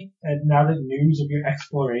lately, and now that news of your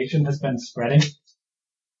exploration has been spreading.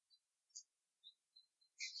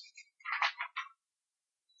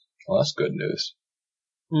 Well, that's good news.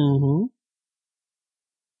 Mm-hmm.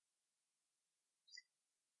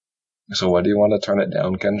 So why do you want to turn it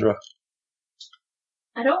down, Kendra?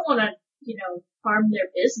 I don't want to, harm their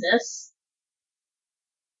business.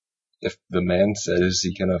 If the man says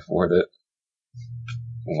he can afford it,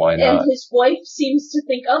 why not? And his wife seems to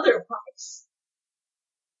think otherwise.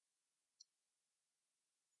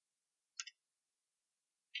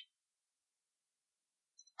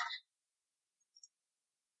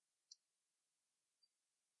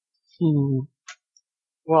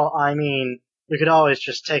 Well, I mean, we could always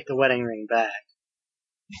just take the wedding ring back.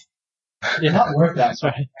 It's not worth that That's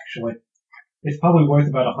much, right. actually. It's probably worth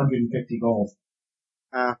about 150 gold.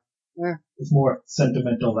 It's more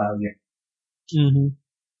sentimental value. Mm-hmm.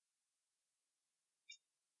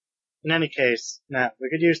 In any case, we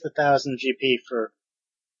could use the 1,000 GP for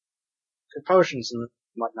potions and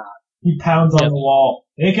whatnot. He pounds on the wall.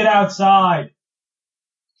 Take it outside!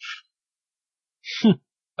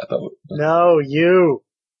 I thought, No, you!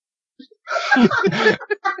 I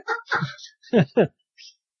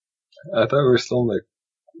thought we were still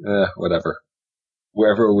whatever.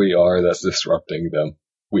 Wherever we are that's disrupting them,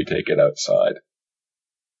 we take it outside.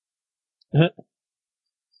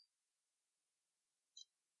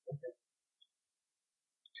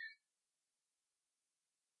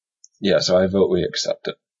 Yeah, so I vote we accept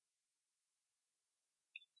it.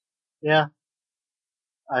 Yeah.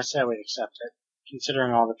 I say we accept it,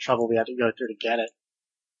 considering all the trouble we had to go through to get it.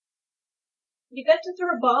 You got to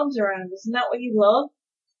throw bombs around, isn't that what you love?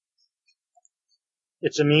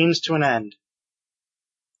 It's a means to an end.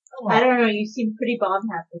 I don't know, you seem pretty bomb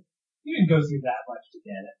happy. You didn't go through that much to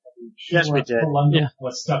get it. I mean, Yes, we did. Columbia Yeah.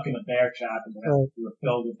 was stuck in a bear trap and the rest of you were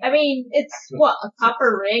filled with I mean, it's, a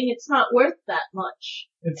copper ring? It's not worth that much.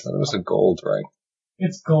 I thought it was a gold ring.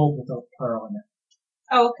 It's gold with a pearl in it.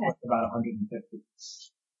 Oh, okay. Worth about 150.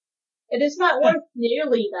 It is not worth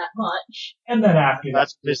nearly that much. And then after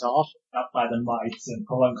That's that, pissed off. up by the mites, and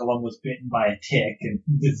Colum was bitten by a tick and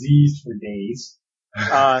diseased for days.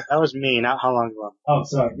 That was me, not how long ago. Oh,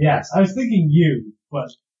 sorry. Yes, I was thinking you, but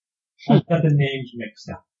I got the names mixed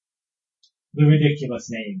up. The ridiculous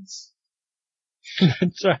names.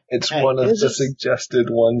 That's right. It's Hey, one of his the is- suggested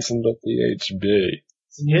ones in the PHB.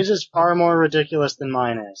 His is far more ridiculous than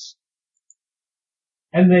mine is.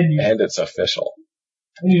 And then And it's official.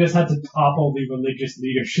 you just had to topple the religious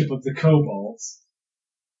leadership of the kobolds.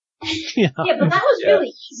 Yeah. Yeah, but that was Yeah.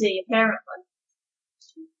 really easy, apparently.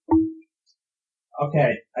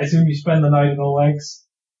 Okay, I assume you spend the night in Oleg's.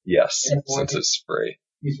 Yes, In the since morning. it's free.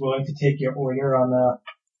 He's willing to take your order on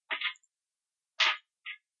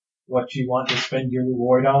what you want to spend your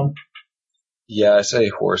reward on. Yeah, I say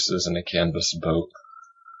horses and a canvas boat.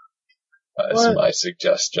 Is What? my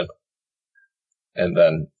suggestion. And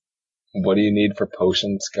then, what do you need for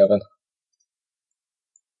potions, Kevin?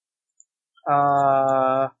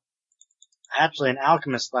 Actually, an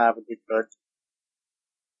alchemist lab would be good.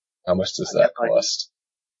 How much does I that got, like, cost?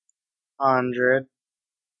 100.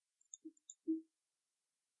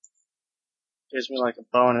 Gives me like a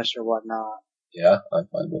bonus or whatnot. Yeah, I'm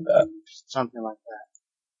fine with that. Something like that.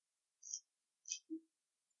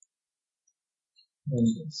 And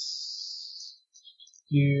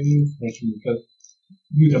you making go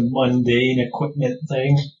do the mundane equipment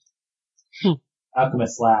thing.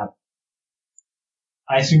 Alchemist lab.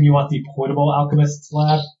 I assume you want the portable alchemist's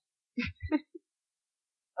lab?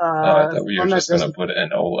 I thought we were one that just gonna doesn't- put it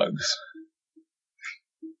in Oleg's.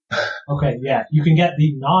 Okay, yeah. You can get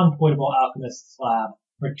the non-portable alchemist's lab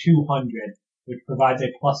for 200, which provides a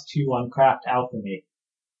 +2 on craft alchemy.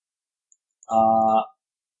 Or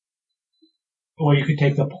you could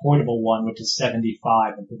take the portable one, which is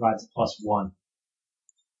 75 and provides a +1.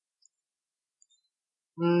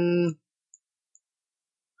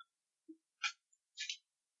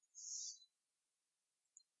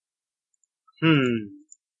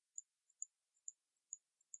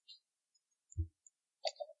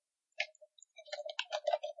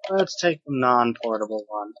 Let's take the non-portable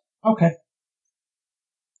one. Okay.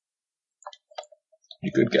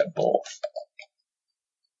 You could get both.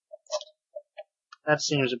 That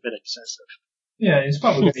seems a bit excessive. Yeah, he's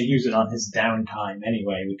probably going to use it on his downtime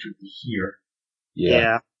anyway, which would be here.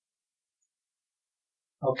 Yeah.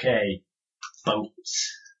 Okay.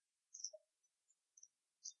 Boats.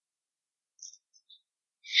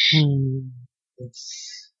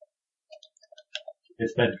 They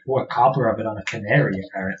spent 4 copper of it on a canary,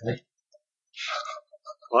 apparently.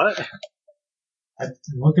 What? I'm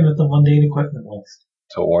looking at the mundane equipment list.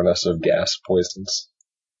 To warn us of gas poisons.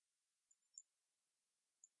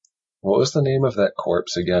 What was the name of that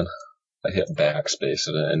corpse again? I hit backspace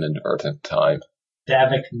at an inadvertent time.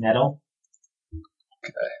 Davik Nettle.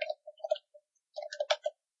 Okay.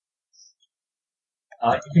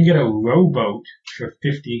 You can get a rowboat for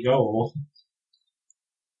 50 gold.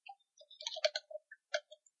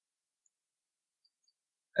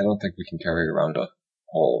 I don't think we can carry around a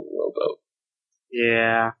whole rowboat.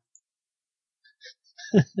 Yeah.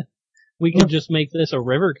 We could just make this a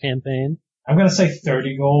river campaign. I'm gonna say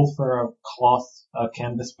 30 gold for a cloth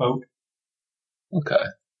canvas boat. Okay.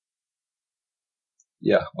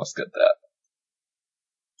 Yeah, let's get that.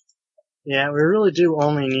 Yeah, we really do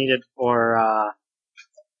only need it for,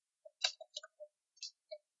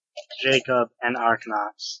 Jacob and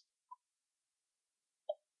Archnox.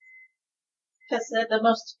 Because they're the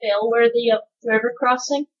most fail-worthy of river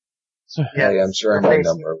crossing. Hey, I'm sure they're my facing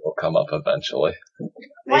number will come up eventually. They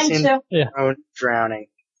Mine seem too. prone to drowning.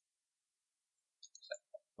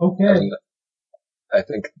 Okay. And I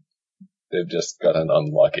think they've just gotten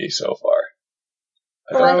unlucky so far.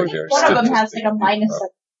 I Well, I don't think think they're one of them has like a statistically minus pro.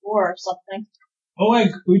 4 or something.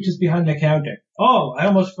 Oleg reaches behind the counter. Oh, I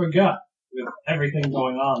almost forgot. With everything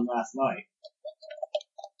going on last night.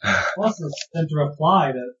 Also sent a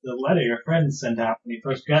reply to the letter your friend sent out when he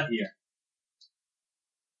first got here.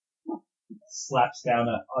 Slaps down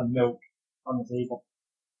a note on the table.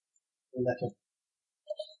 The letter.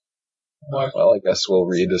 Mark Well, I guess we'll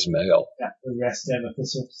read his mail. got the rest of it with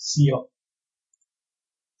a seal.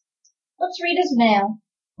 Let's read his mail.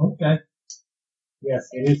 Okay. Yes,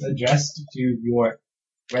 it is addressed to your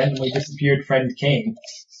randomly disappeared friend Kane.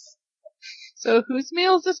 So whose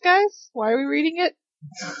mail is this, guys? Why are we reading it?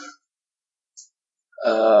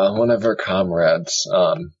 One of our comrades,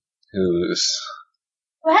 who's,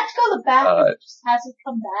 Do I have to go to the bathroom? It just hasn't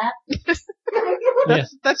come back.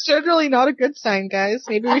 That's generally not a good sign, guys.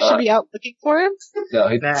 Maybe we should be out looking for him. no,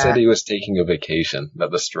 he Nah. said he was taking a vacation,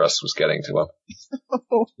 that the stress was getting to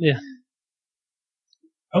him. Yeah.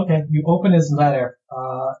 Okay, you open his letter.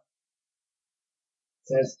 It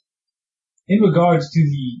says, in regards to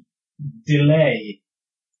the delay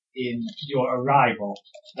in your arrival,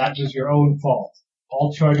 that was your own fault.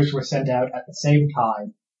 All charters were sent out at the same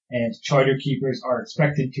time, and charter keepers are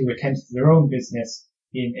expected to attend to their own business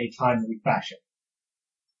in a timely fashion.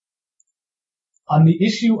 On the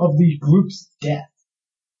issue of the group's death,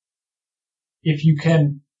 if you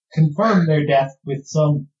can confirm their death with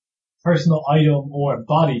some personal item or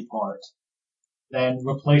body part, then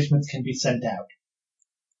replacements can be sent out.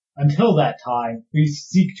 Until that time, please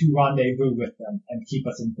seek to rendezvous with them and keep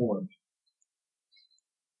us informed.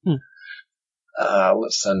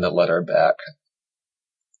 Let's send a letter back.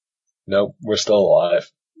 Nope, we're still alive.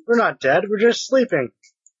 We're not dead, we're just sleeping.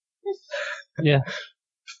 Yeah.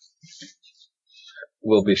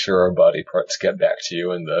 We'll be sure our body parts get back to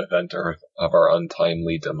you in the event of our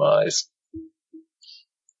untimely demise.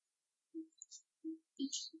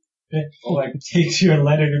 Oleg takes your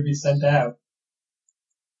letter to be sent out.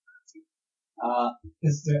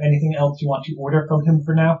 Is there anything else you want to order from him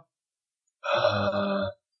for now?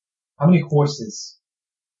 How many horses?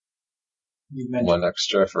 You mentioned. One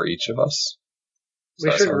extra for each of us.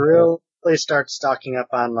 We should really start stocking up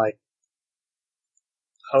on, like,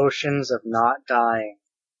 potions of not dying.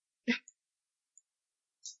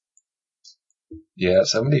 Yeah,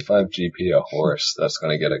 75 GP a horse. That's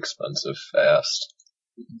gonna get expensive fast.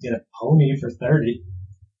 You can get a pony for 30.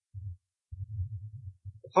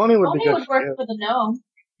 Pony would be Pony good would for work you. for the gnome.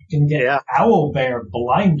 You can get owl bear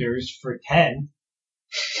blinders for 10.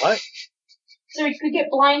 What? So we could get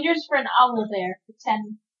blinders for an owl bear for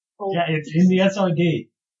 10 gold. Yeah, it's in the SRD.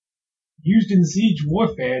 Used in siege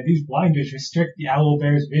warfare, these blinders restrict the owl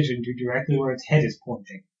bear's vision to directly where its head is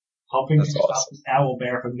pointing, helping to stop the owl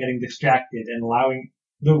bear from getting distracted and allowing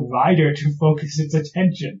the rider to focus its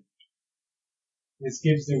attention. This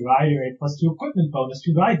gives the rider a +2 equipment bonus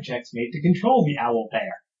to ride checks made to control the owl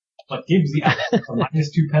bear, but gives the owl bear a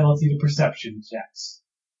 -2 penalty to perception checks.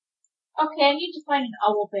 Okay, I need to find an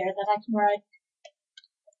owl bear that I can ride.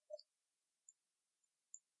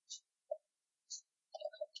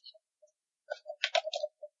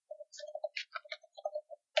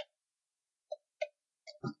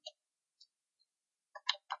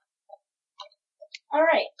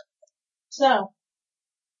 Alright. So.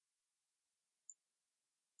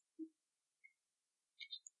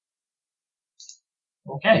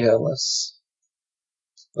 Okay. Yeah, let's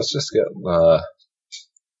just get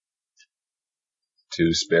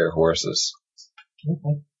 2 spare horses.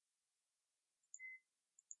 Okay.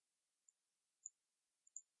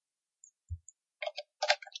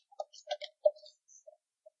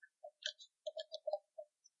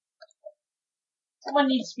 Someone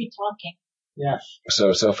needs to be talking. Yeah.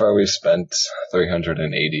 So far we've spent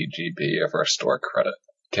 380 GP of our store credit.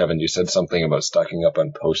 Kevin, you said something about stocking up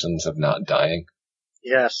on potions of not dying.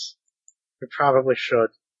 Yes. We probably should.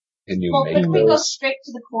 Can you Well, make couldn't we go those? straight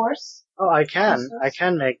to the course? Oh, I can. Yes, yes. I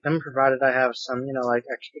can make them, provided I have some, like,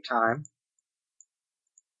 extra time.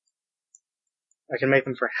 I can make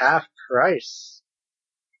them for half price.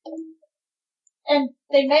 And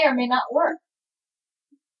they may or may not work.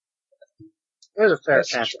 There's a fair That's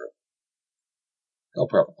chance. true. They'll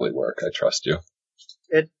probably work. I trust you.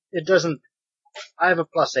 It doesn't. I have a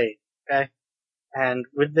 +8, okay? And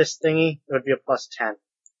with this thingy, it would be a +10.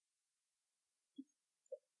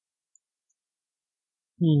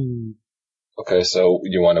 Okay, so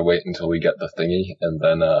you want to wait until we get the thingy and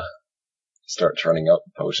then start churning out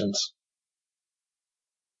potions?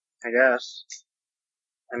 I guess.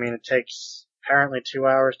 I mean, it takes apparently 2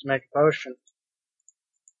 hours to make a potion.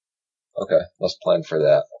 Okay, let's plan for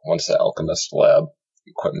that. Once the alchemist lab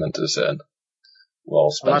equipment is in,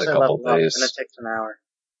 we'll spend Unless a I couple level up, days then it takes an hour.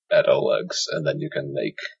 at Oleg's, and then you can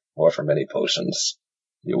make however many potions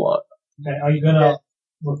you want. Okay, are you gonna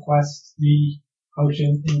request the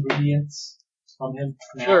potion ingredients from him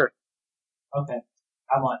now? Sure. Okay.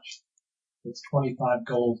 How much? It's 25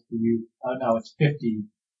 gold for you. Oh no, it's 50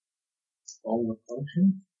 gold a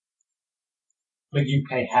potion? But you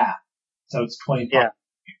pay half. So it's 25 Yeah.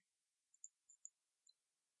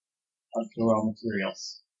 of the raw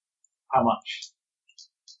materials. How much?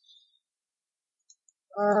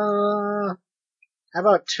 How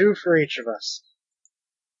about 2 for each of us?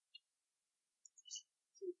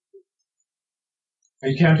 Are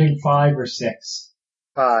you counting 5 or 6?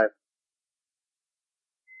 5.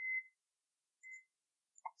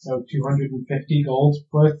 So 250 gold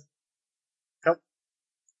worth? Yep.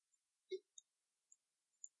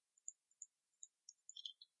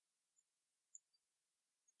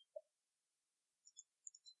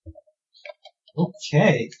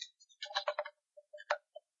 Okay.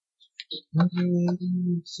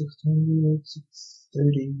 600,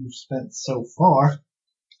 630 you've spent so far.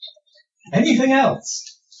 Anything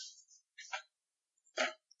else?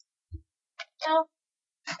 No.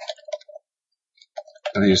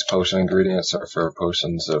 These potion ingredients are for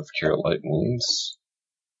potions of cure light wounds,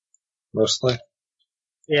 mostly.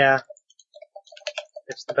 Yeah.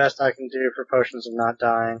 It's the best I can do for potions of not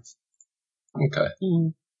dying. Okay.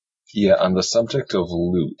 Yeah, on the subject of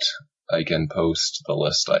loot, I can post the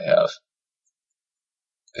list I have,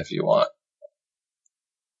 if you want,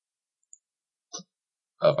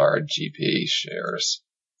 of our GP shares.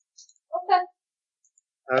 Okay.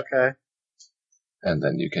 Okay. And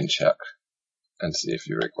then you can check and see if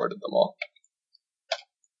you recorded them all.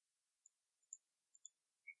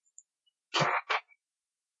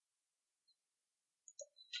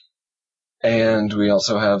 And we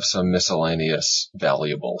also have some miscellaneous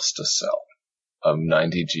valuables to sell. A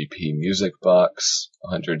 90 GP music box,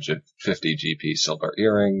 150 GP silver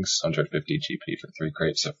earrings, 150 GP for 3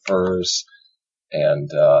 crates of furs, and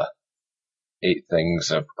 8 things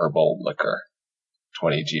of herbal liquor,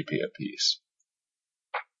 20 GP apiece.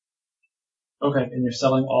 Okay, and you're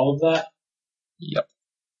selling all of that? Yep.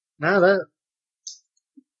 No, that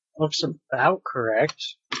looks about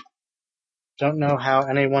correct. Don't know how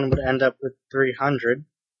anyone would end up with 300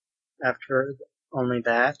 after only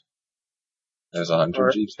that. There's 100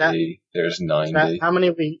 Or GP, there's 90.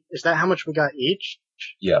 Is that how much we got each?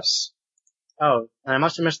 Yes. Oh, and I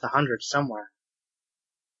must have missed 100 somewhere.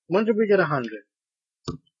 When did we get 100?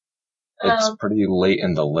 It's pretty late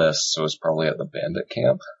in the list, so it's probably at the bandit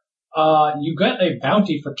camp. You got a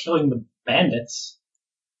bounty for killing the bandits.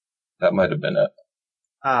 That might have been it.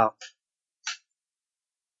 Oh.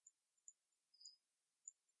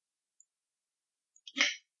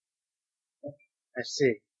 I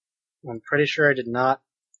see. I'm pretty sure I did not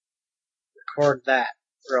record that,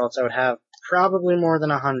 or else I would have probably more than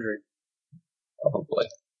 100. Probably.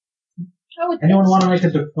 Anyone want to make a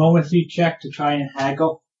diplomacy check to try and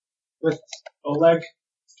haggle with Oleg?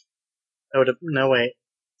 No, wait.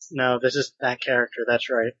 No, this is that character, that's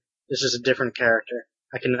right. This is a different character.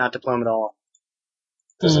 I cannot diploma at all.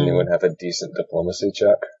 Does anyone have a decent diplomacy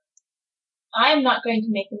check? I'm not going to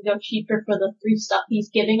make him go cheaper for the free stuff he's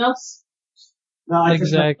giving us. No,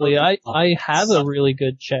 Exactly. I have a really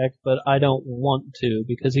good check, but I don't want to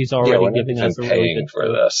because he's already giving us a really paying good for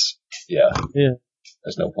this. Yeah. Yeah.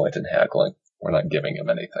 There's no point in haggling. We're not giving him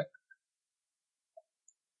anything.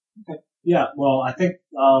 Okay. Yeah, well, I think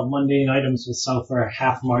mundane items will sell for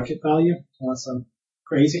half market value, unless I'm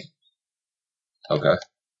crazy. Okay.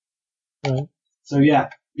 Right. So yeah,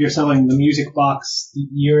 you're selling the music box, the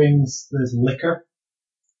earrings, there's liquor.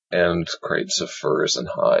 And crates of furs and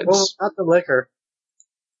hides. Well, not the liquor.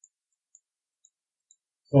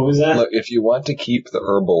 What was that? Look, if you want to keep the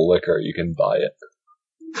herbal liquor, you can buy it.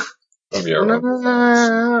 From your No.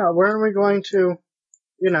 Where are we going to?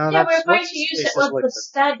 Yeah, we're going to use it with the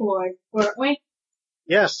Stag Lord, weren't we?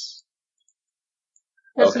 Yes.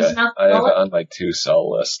 Okay, I have it on my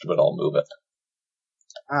to-sell list, but I'll move it.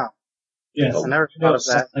 Oh. Yes, I never thought of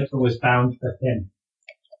that. Liquor was bound for him.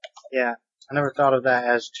 Yeah, I never thought of that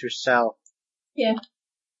as to sell. Yeah.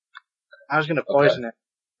 I was gonna poison it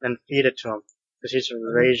and feed it to him, because he's a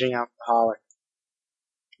raging alcoholic.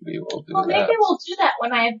 We will do Well, that. maybe we'll do that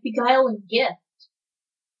when I have Beguile and Gift.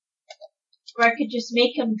 Where I could just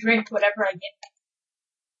make him drink whatever I get.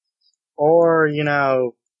 Or,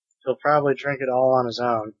 he'll probably drink it all on his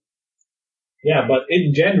own. Yeah, but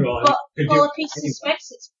in general, Well, if he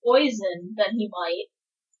suspects it's poison, then he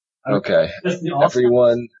might. Okay.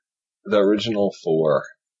 Everyone, the original 4,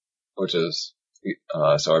 which is,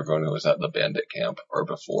 so everyone who was at the bandit camp or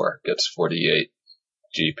before gets 48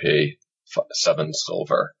 GP, 7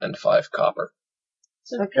 silver, and 5 copper.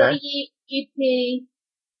 So Okay. 48 GP.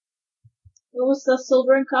 What was the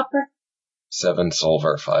silver and copper? 7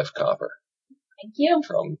 silver, 5 copper. Thank you.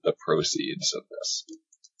 From the proceeds of this.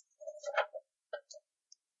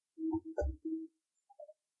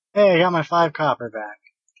 Hey, I got my 5 copper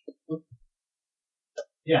back.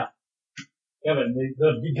 Yeah. Yeah, but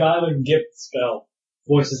the beguiling gift spell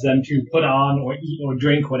forces them to put on or eat or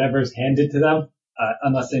drink whatever is handed to them,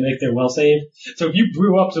 unless they make their will save. So if you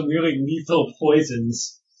brew up some really lethal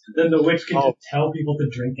poisons, then the witch can just tell people to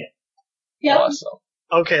drink it. Yep. Awesome.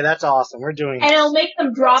 Okay, that's awesome. We're doing And this. it'll make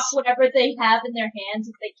them drop whatever they have in their hands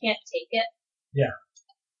if they can't take it. Yeah.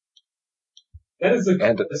 That is a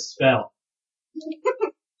coolest spell.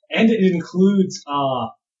 And it includes,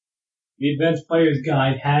 the Advanced Player's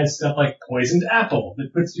Guide has stuff like Poisoned Apple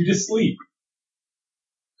that puts you to sleep.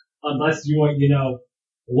 Unless you want,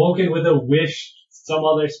 woken with a wish, some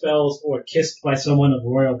other spells, or kissed by someone of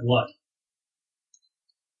royal blood.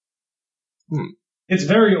 It's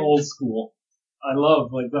very old school. I love,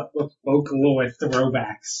 the folklore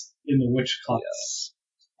throwbacks in the witch class. Yes.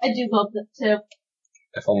 I do love that too.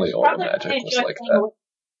 If only all the magic was like that.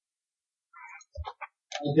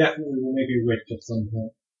 I definitely will make a witch at some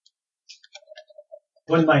point.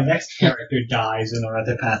 When my next character dies in our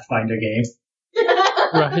other Pathfinder game.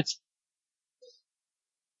 Right.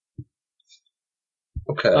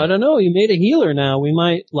 Okay. I don't know, you made a healer now. We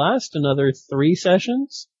might last another 3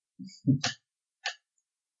 sessions.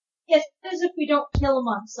 Yes, as if we don't kill him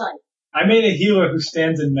on sight. I made a healer who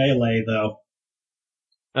stands in melee, though.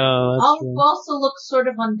 Oh, that's I'll true. also look sort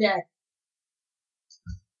of undead.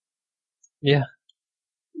 Yeah.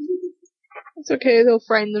 It's okay, they'll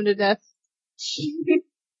frighten them to death.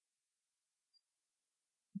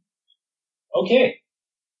 Okay.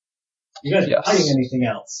 You guys Yes. buying anything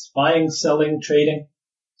else? Buying, selling, trading?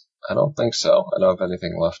 I don't think so. I don't have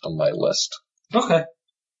anything left on my list. Okay.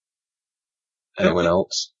 Anyone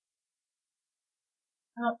else?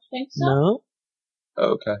 I don't think so. No?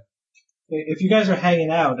 Okay. If you guys are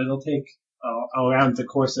hanging out, it'll take around the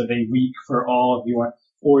course of a week for all of your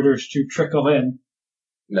orders to trickle in.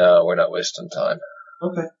 No, we're not wasting time.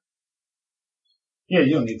 Okay. Yeah,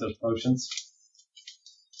 you don't need those potions.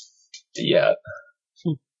 Yeah.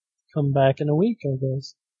 Come back in a week, I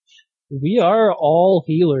guess. We are all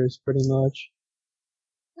healers, pretty much.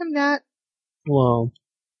 I'm not. Well,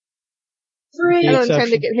 Three. I The don't intend to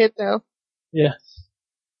exception- get hit though. yeah.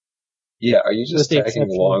 Yeah, are you just With the tagging exception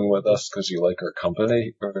along of- with us because you like our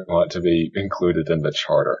company, or you want to be included in the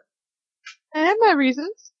charter? I have my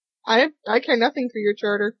reasons. I care nothing for your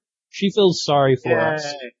charter. She feels sorry for us.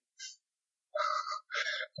 Yay.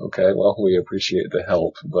 Okay, well, we appreciate the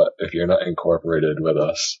help, but if you're not incorporated with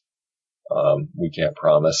us, we can't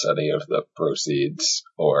promise any of the proceeds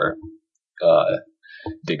or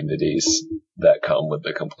dignities that come with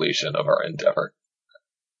the completion of our endeavor.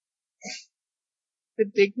 The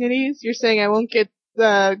dignities? You're saying I won't get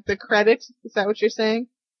the credit? Is that what you're saying?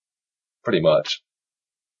 Pretty much.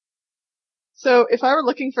 So if I were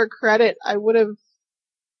looking for credit, I would have.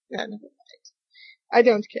 Yeah, never mind. I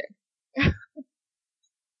don't care.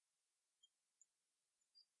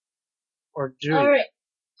 Or do All right.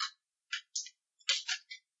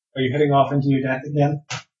 Are you heading off into your deck again?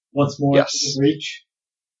 Once more Yes. to the breach?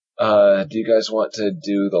 Do you guys want to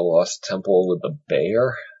do the Lost Temple with the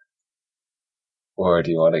bear? Or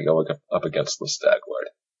do you want to go up against the Stag Lord?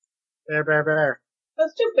 Bear, bear, bear.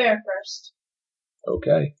 Let's do bear first.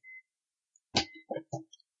 Okay.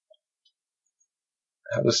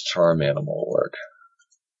 How does Charm Animal work?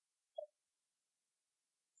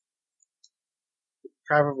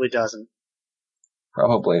 Probably doesn't.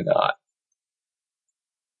 Probably not.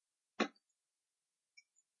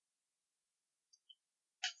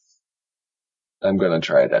 I'm gonna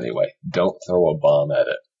try it anyway. Don't throw a bomb at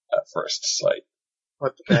it at first sight.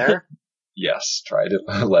 What, the bear? Yes, try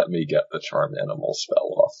to let me get the Charm Animal spell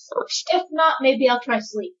off first. If not, maybe I'll try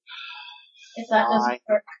sleep. If that Fine. doesn't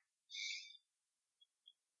work.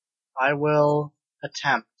 I will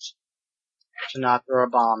attempt to not throw a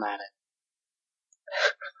bomb at it.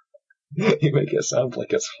 You make it sound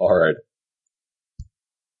like it's hard.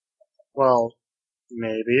 Well,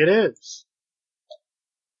 maybe it is.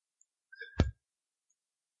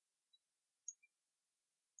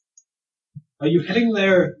 Are you heading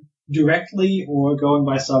there directly or going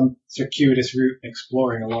by some circuitous route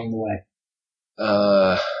exploring along the way?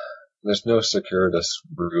 There's no circuitous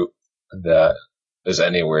route that is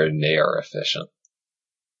anywhere near efficient.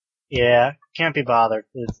 Yeah, can't be bothered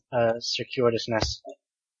with circuitousness.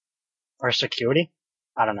 Or security?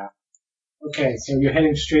 I don't know. Okay, so you're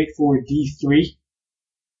heading straight for D3.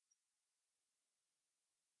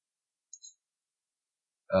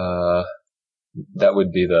 That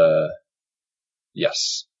would be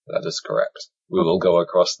yes, that is correct. We will go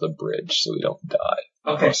across the bridge so we don't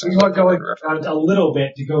die. Okay, so you are going around a little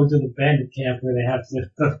bit to go to the bandit camp where they have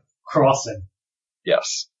the crossing.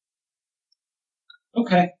 Yes.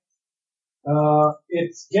 Okay.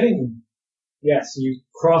 It's getting, yes, you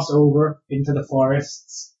cross over into the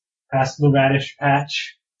forests, past the radish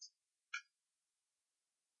patch,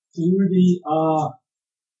 through the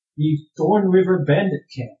Thorn River Bandit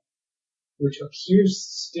Camp, which appears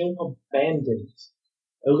still abandoned.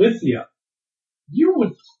 Alithia, you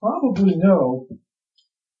would probably know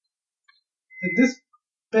that this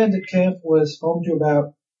bandit camp was home to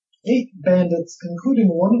about 8 bandits, including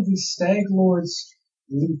one of the Stag Lord's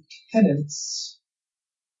lieutenants.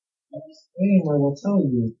 His name I will tell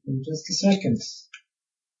you in just a second.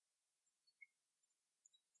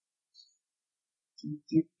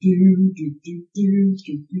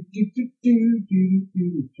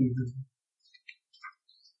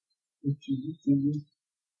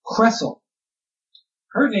 Cressel.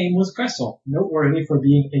 Her name was Cressel, noteworthy for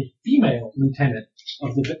being a female lieutenant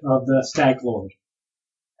of the Stag Lord.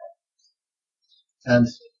 And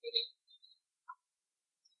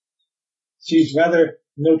she's rather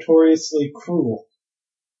notoriously cruel,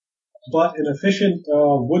 but an efficient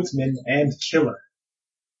woodsman and killer.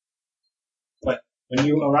 But when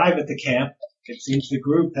you arrive at the camp, it seems the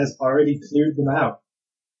group has already cleared them out.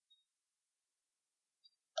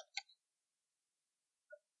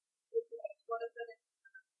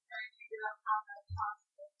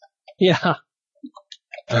 Yeah,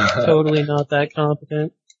 totally not that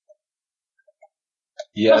competent.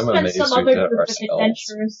 Yeah, Must I'm have been amazed some we other did it group of ourselves.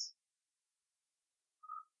 adventurers.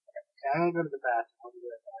 Okay, I'm gonna go to the bathroom. I'll be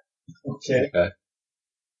right back. Okay.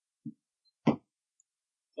 Okay.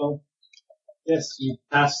 So, yes, you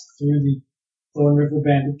passed through the Thorn River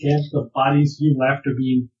Bandit camp. The bodies you left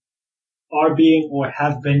are being or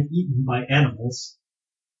have been eaten by animals.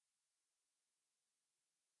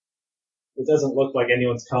 It doesn't look like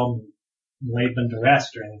anyone's come and laid them to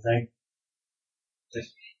rest or anything. They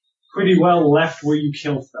pretty well left where you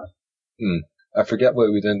killed them. I forget why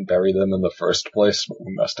we didn't bury them in the first place, but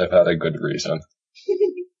we must have had a good reason.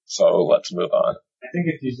 So let's move on. I think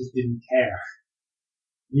if you just didn't care.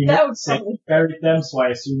 You That would said probably- you buried them, so I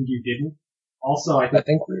assumed you didn't. Also, I I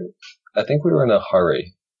think we were in a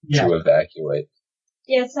hurry yeah, to evacuate.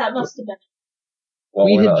 Yes, that must have been. Well,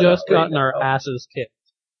 We we're had not in a just hurry gotten our now. asses kicked.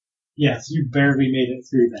 yes, you barely made it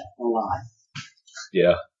through that alive.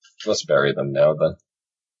 Yeah, let's bury them now then.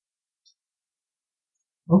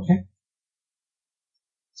 Okay.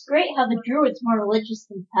 It's great how the druid's more religious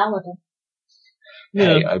than the paladin.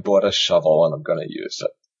 Yeah. Hey, I bought a shovel and I'm gonna use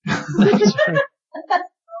it.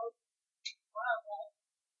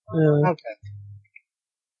 Yeah. Okay.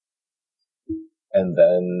 And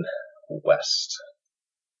then west.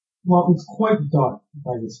 Well, it's quite dark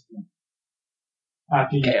by this point.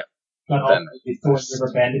 After you Camp. got Then off the Thorn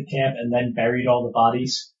River Bandit camp and then buried all the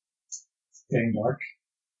bodies, it's getting dark.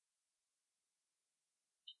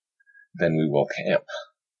 Then we will camp.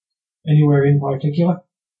 Anywhere in particular?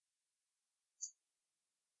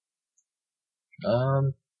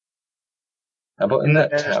 How about in that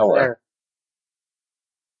There's tower? there.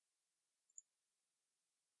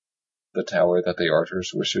 The tower that the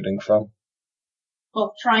archers were shooting from?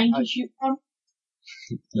 Well, trying to shoot from.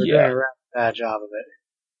 We're Yeah. doing a rather bad job of it.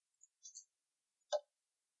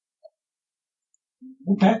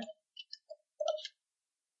 Okay.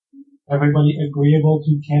 Everybody agreeable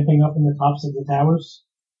to camping up in the tops of the towers?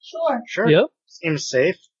 Sure. Sure. Yep. Seems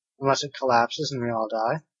safe, unless it collapses and we all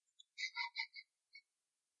die.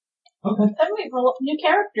 Okay. Then we roll up new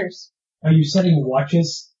characters. Are you setting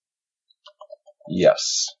watches?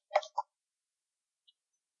 Yes.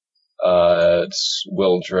 It's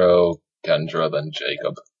Wildro, Kendra, then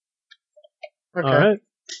Jacob. Okay. Alright.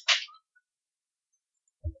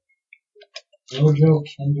 Jojo,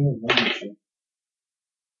 Kendra, Leadership.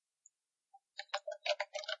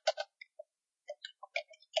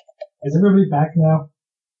 Is everybody back now?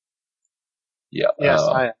 Yeah, Yes,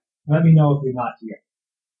 I am. Let me know if you're not here.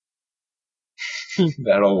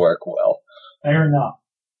 that'll work well. Fair enough.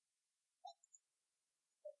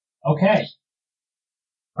 Okay.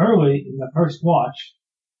 Early in the first watch,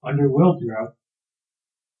 under Wildro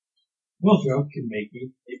can make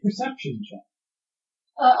me a perception check.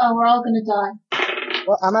 We're all gonna die.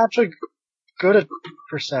 Well, I'm actually good at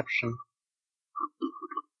perception.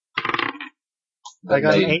 I That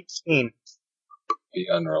got an may 18. be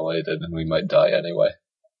unrelated and we might die anyway.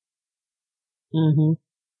 Mm-hmm.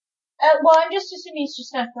 Well, I'm just assuming he's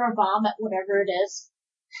just gonna throw a bomb at whatever it is.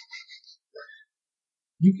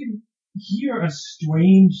 You can hear a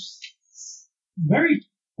strange, very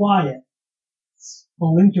quiet,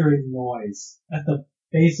 splintering noise at the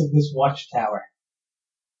base of this watchtower.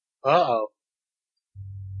 Uh-oh.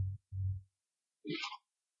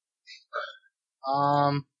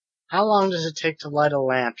 How long does it take to light a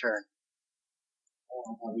lantern?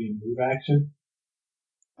 Are we in move action?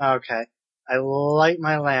 Okay. I light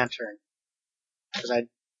my lantern. Because I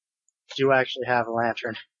do actually have a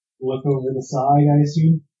lantern. Look over the side, I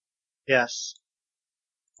assume? Yes.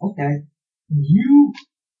 Okay.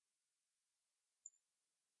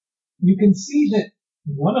 You can see that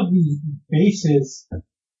one of the bases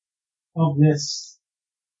of this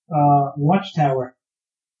watchtower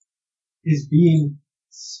is being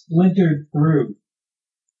splintered through,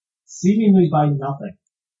 seemingly by nothing.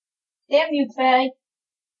 Damn you, Faye.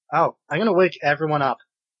 Oh, I'm gonna wake everyone up.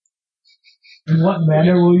 In what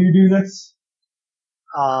manner will you do this?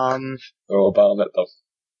 Throw a bomb at them.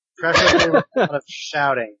 Preferably with a lot of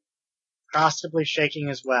shouting. Possibly shaking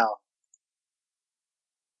as well.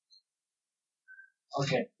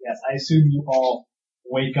 Okay, yes, I assume you all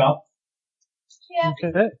wake up. Yeah.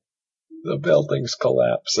 Okay. The building's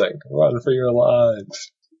collapsing. Run for your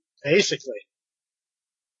lives. Basically.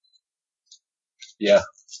 Yeah.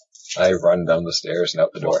 I run down the stairs and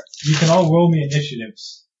out the door. You can all roll me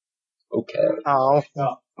initiatives. Okay. Oh.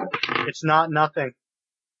 Oh, It's not nothing.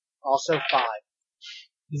 Also 5.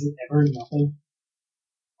 is it ever nothing?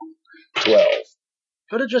 12.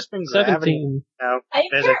 Could have just been gravity. 17. No, I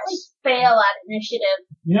apparently physics. fail at initiative.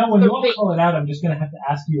 You know, when you want to Wait. call it out, I'm just gonna have to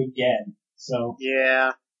ask you again. So,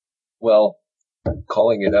 Yeah. Well,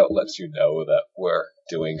 calling it out lets you know that we're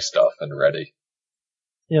doing stuff and ready.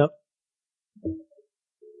 Yep.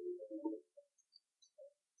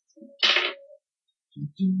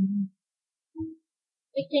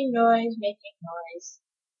 Making noise.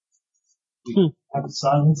 have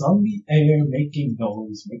silence on the air, making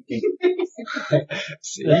noise, making...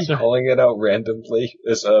 See, That's right. calling it out randomly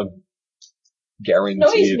is a guarantee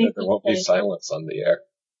Noise that there making won't be thing. silence on the air.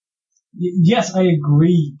 Yes, I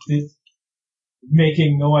agree that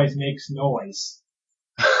making noise makes noise.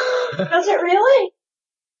 Does it really?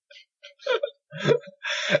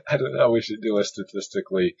 I don't know, we should do a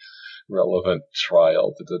statistically relevant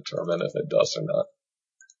trial to determine if it does or not.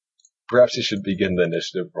 Perhaps you should begin the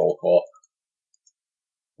initiative roll call.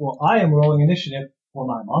 Well, I am rolling initiative for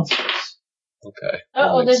my monsters. Okay.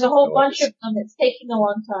 Uh-oh, there's a whole Noise. bunch of them. It's taking a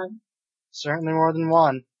long time. Certainly more than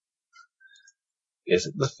one. Is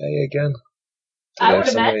it the Fae again? Do they I have would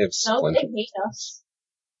some way imagine of so. They splintering? hate us.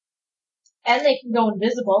 And they can go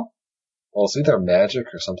invisible. Well, it's either magic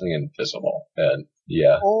or something invisible. And,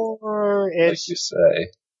 yeah, Or like it's you say.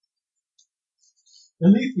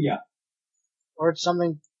 Alethea. or it's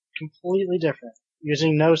something completely different,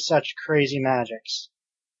 using no such crazy magics.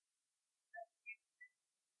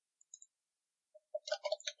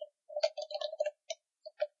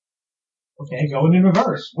 Okay, going in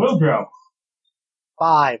reverse. Wildrow.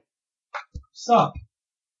 5. Suck.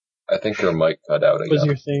 I think your mic cut out Was again.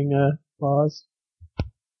 your thing, pause?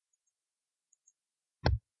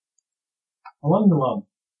 Alungulum.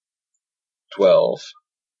 12.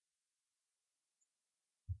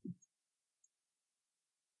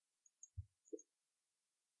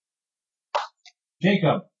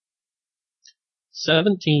 Jacob.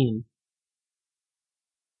 17.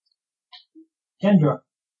 Kendra.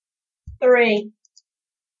 3.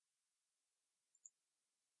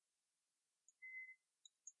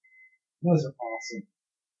 Those are awesome.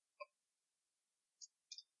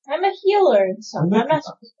 I'm a healer and some. I'm not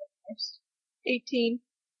supposed to go first. 18.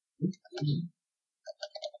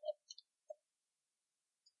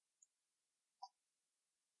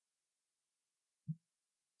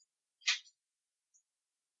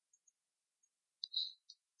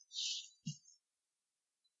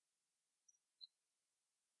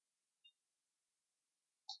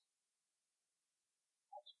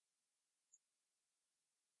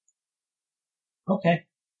 Okay.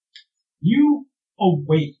 You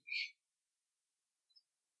awake.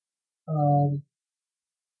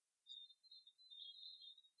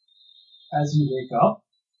 As you wake up,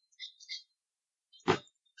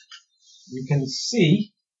 you can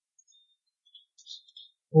see.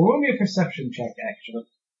 Well, roll me a perception check, actually.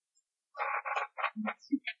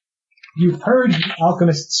 You've heard the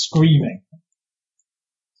alchemist screaming.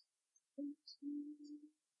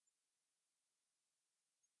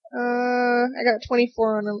 I got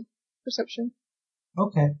 24 on a perception.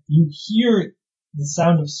 Okay. You hear the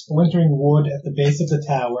sound of splintering wood at the base of the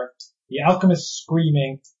tower, the alchemist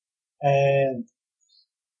screaming, and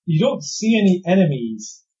you don't see any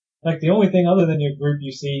enemies. Like, the only thing other than your group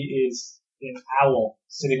you see is an owl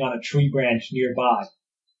sitting on a tree branch nearby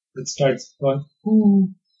that starts going, ooh,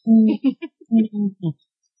 ooh, ooh.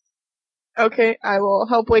 Okay, I will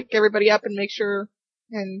help wake everybody up and make sure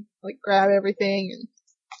and like grab everything and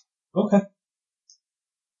Okay.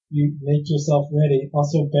 You make yourself ready.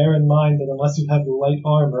 Also bear in mind that unless you have the light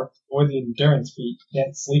armor or the endurance feat, you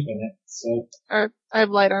can't sleep in it. So, I have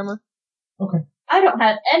light armor. okay. I don't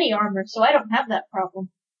have any armor, so I don't have that problem.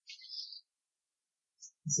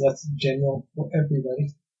 So that's general for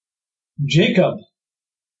everybody. Jacob.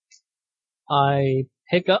 I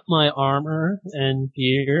pick up my armor and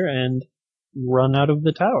gear and run out of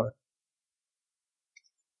the tower.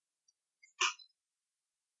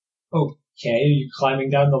 Okay, are you climbing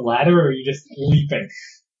down the ladder or are you just leaping?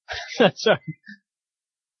 That's right.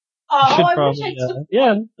 Oh, Should I probably, wish I took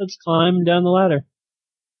yeah, let's climb down the ladder.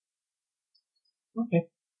 Okay.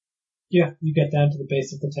 Yeah, you get down to the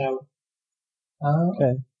base of the tower.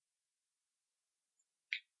 Okay.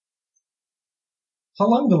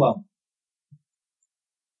 Halungalum.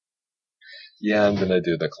 Yeah, I'm gonna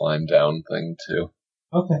do the climb down thing too.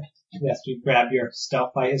 Okay. Yes, you grab your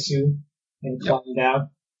stuff, I assume, and climb down.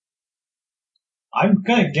 I'm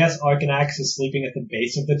gonna guess Arcanax is sleeping at the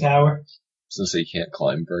base of the tower. Since he can't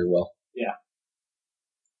climb very well. Yeah.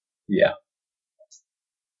 Yeah.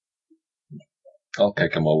 I'll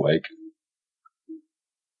kick him awake.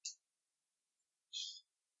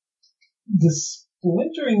 The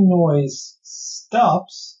splintering noise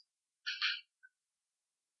stops,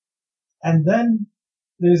 And then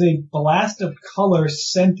there's a blast of color,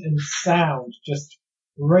 scent, and sound just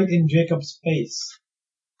right in Jacob's face.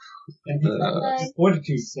 And his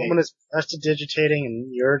fortitude save. Someone is prestidigitating in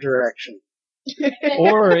your direction.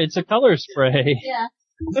 Or it's a color spray. Yeah,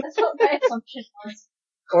 that's what my assumption was.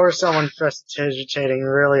 Or someone prestidigitating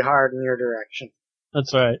really hard in your direction.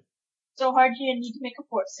 That's right. So hard you need to make a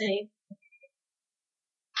fort save.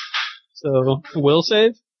 So, will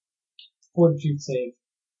save? Fortitude save.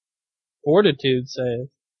 Fortitude save.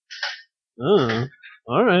 Oh,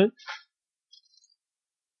 alright.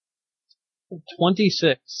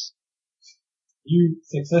 26. You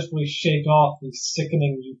successfully shake off the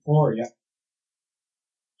sickening euphoria.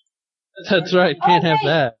 That's right, can't have wait.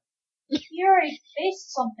 that. You already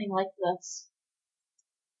faced something like this.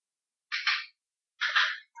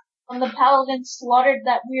 When the paladin slaughtered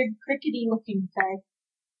that weird crickety looking thing.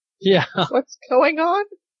 Yeah. What's going on?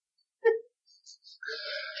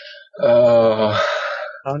 Oh,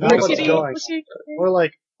 not what's Rickety. going. Or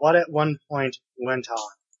like, what at one point went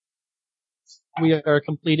on. We are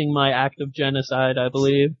completing my act of genocide, I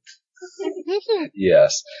believe.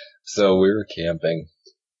 Yes. So we were camping.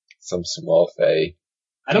 Some small fae.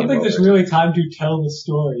 I don't came think there's over. really time to tell the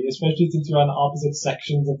story, especially since you're on opposite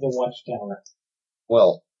sections of the watchtower.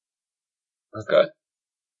 Well, okay.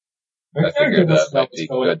 Our I character figured that must know might what's be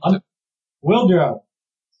going good on. to- Wildrow.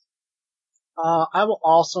 I will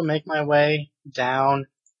also make my way down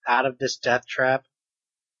out of this death trap.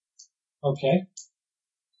 Okay.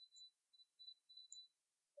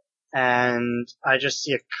 And I just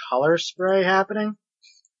see a color spray happening.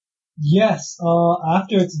 Yes,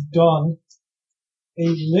 after it's done, a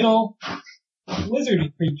little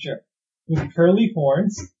lizardy creature with curly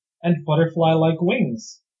horns and butterfly-like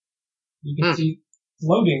wings. You can see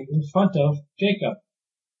floating in front of Jacob,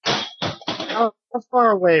 How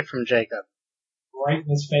far away from Jacob? right in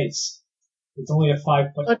his face. It's only a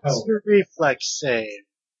 5-foot What's cone. your reflex save?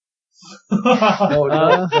 No,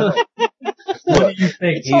 no, no. What do you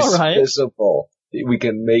think? It's He's alright. visible. We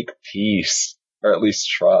can make peace. Or at least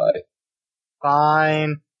try.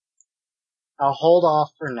 Fine. I'll hold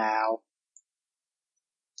off for now.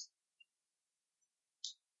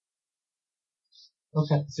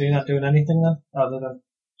 Okay, so you're not doing anything then, other than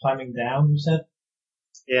climbing down, you said?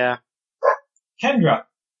 Yeah. Kendra.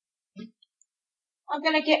 I'm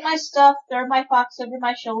gonna get my stuff, throw my fox over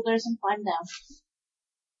my shoulders, and climb down.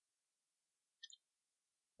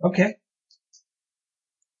 Okay.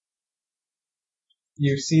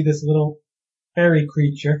 You see this little fairy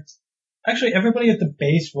creature. Actually, everybody at the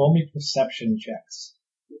base, roll me perception checks.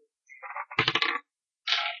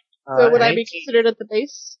 So would I be 18. considered at the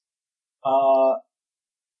base?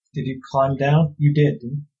 Did you climb down? You did,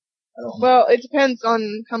 didn't you? I don't know. Well, it depends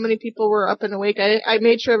on how many people were up and awake. I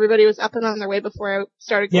made sure everybody was up and on their way before I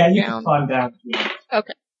started Yeah, going you down. can climb down.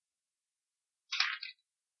 Okay.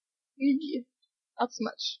 Yeah, not so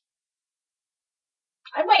much.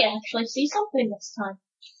 I might actually see something this time.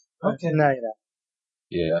 Okay. No, you don't.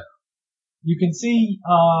 Yeah. You can see,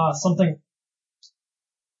 something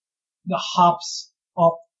that hops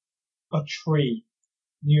up a tree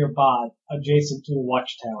nearby, adjacent to the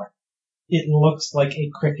watchtower. It looks like a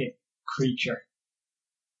cricket creature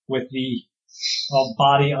with the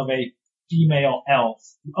body of a female elf,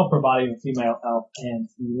 the upper body of a female elf, and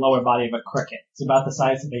the lower body of a cricket. It's about the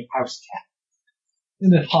size of a house cat.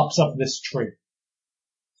 And it hops up this tree.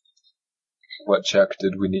 What check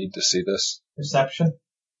did we need to see this? Perception?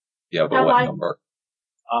 Yeah, but How what high? number?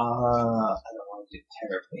 I don't want to do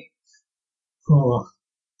terribly. Oh,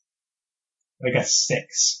 like a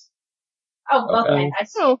 6. Oh, okay. Okay. I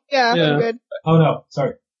see. Oh, yeah, Yeah. I'm good. Oh no,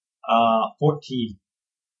 sorry. 14.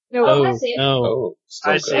 No, Oh, I Oh, see it. no. Oh,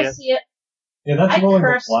 still I good. see I it. see it. Yeah, that's I rolling a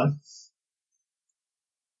cursed. 1.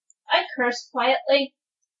 I curse quietly,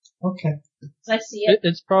 Okay. because I see it.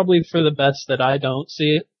 It's probably for the best that I don't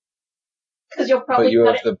see it. Because you'll probably But you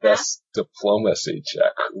cut have it the in half. best diplomacy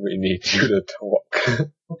check. We need you to talk.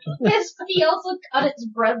 Yes, but he also cut its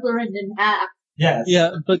brethren in half. Yes.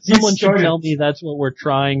 Yeah, but You someone should started- tell me that's what we're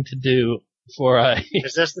trying to do before I...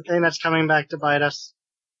 Is this the thing that's coming back to bite us?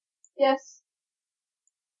 Yes.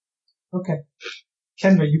 Okay.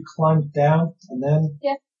 Kendra, you climbed down, and then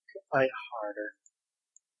Fight harder.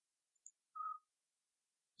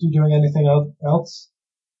 you doing anything else?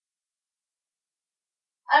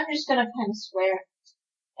 I'm just gonna kind of swear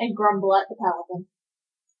and grumble at the paladin.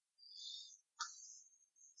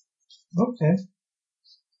 Okay.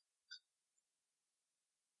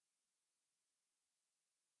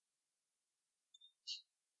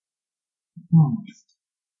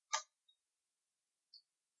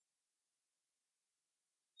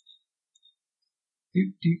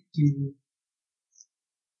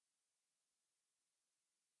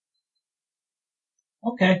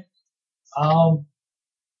 Okay.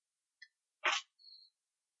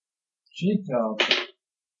 Jacob.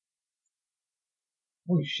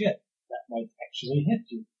 Holy shit, that might actually hit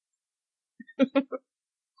you.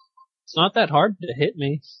 It's not that hard to hit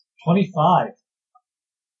me. 25.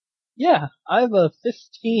 Yeah, I have a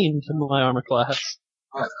 15 to my armor class.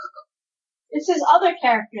 It's his other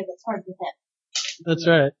character that's hard to hit. That's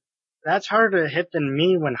right. That's harder to hit than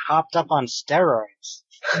me when hopped up on steroids.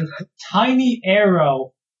 A tiny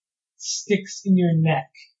arrow sticks in your neck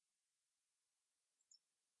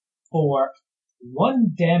for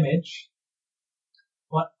 1 damage,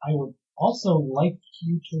 but I would also like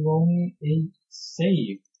you to roll me a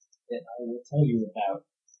save that I will tell you about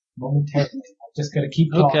momentarily. I'm just gonna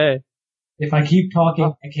keep talking. Okay. If I keep talking,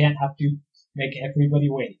 I can't have to make everybody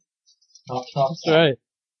wait. Talk, That's right.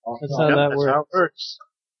 talk, That's talk. how that That's works. how it works.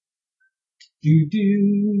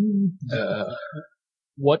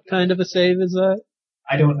 What kind of a save is that?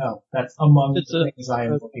 I don't know. That's among It's the things I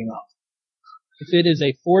am looking up. If it is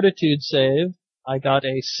a fortitude save, I got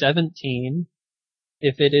a 17.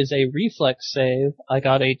 If it is a reflex save, I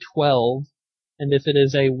got a 12. And if it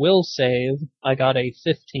is a will save, I got a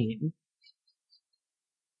 15.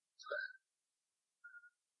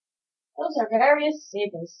 Those are various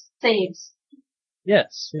saves.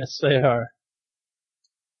 Yes, they are.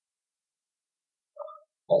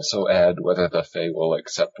 Also add whether the Fae will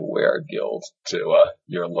accept Were Guild to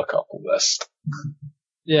your lookup list.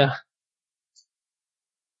 Yeah.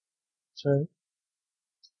 That's right.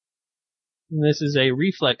 And this is a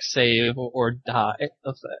reflex save or die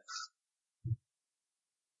effect.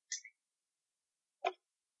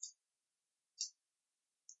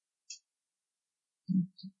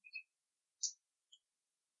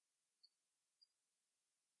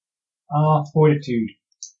 Fortitude.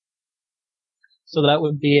 So that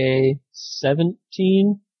would be a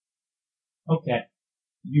 17. Okay.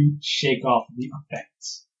 You shake off the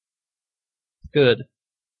effects. Good.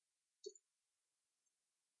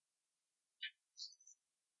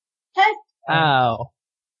 Okay. Ow.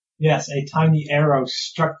 Yes, a tiny arrow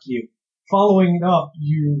struck you. Following it up,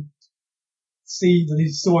 you see the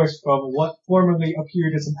source from what formerly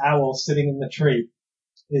appeared as an owl sitting in the tree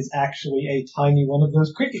is actually a tiny one of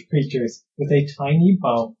those cricket creatures with a tiny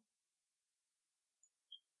bow.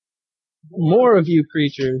 More of you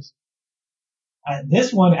creatures.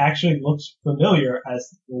 This one actually looks familiar as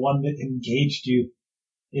the one that engaged you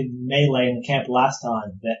in melee in the camp last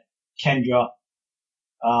time, that Kendra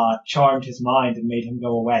charmed his mind and made him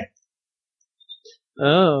go away.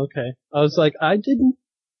 Oh, okay. I was like, I didn't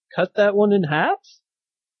cut that one in half?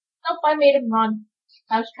 Nope, I made him run.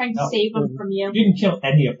 I was trying to No, save him from you. You didn't kill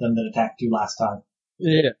any of them that attacked you last time.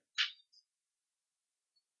 Yeah.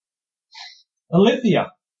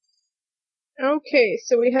 Olivia. Okay,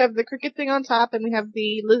 so we have the cricket thing on top and we have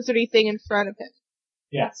the lizardy thing in front of him.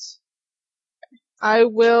 Yes. I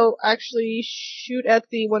will actually shoot at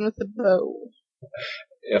the one with the bow.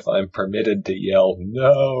 If I'm permitted to yell,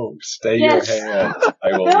 no, stay Yes. your hand,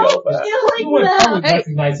 I will No yell back. You killing would them! probably Hey,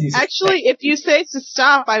 recognize these as Actually, if you say to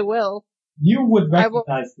stop, I will. You would I will-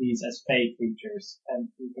 recognize these as Fey creatures. And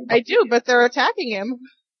you can I do, but they're attacking him.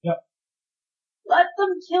 Let them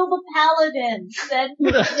kill the paladin. Then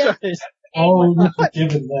That's right. Oh, you're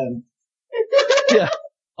forgiven then. Yeah.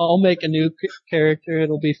 I'll make a new character,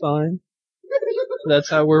 it'll be fine. That's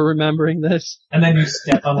how we're remembering this. And then you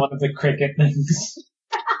step on one of the cricket things.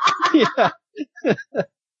 Yeah.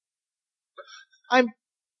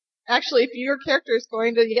 Actually, if your character is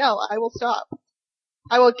going to yell, I will stop.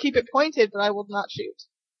 I will keep it pointed, but I will not shoot.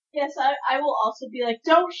 Yes, I will also be like,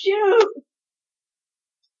 don't shoot!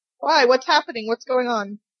 Why? What's happening? What's going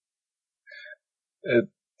on?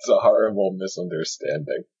 It's a horrible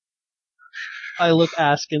misunderstanding. I look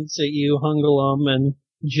askance at you, Hungalum, and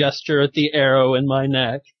gesture at the arrow in my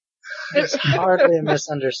neck. It's hardly a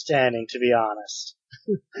misunderstanding, to be honest.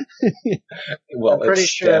 Well, I'm pretty it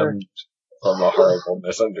sure- stemmed from a horrible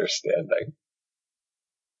misunderstanding.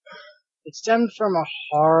 It stemmed from a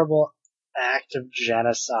horrible act of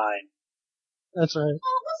genocide. That's right. Well,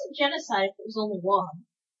 it wasn't genocide if it was only one.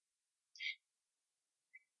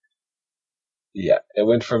 Yeah, it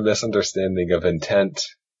went from misunderstanding of intent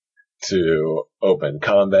to open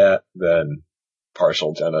combat, then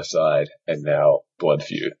partial genocide, and now blood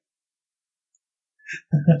feud.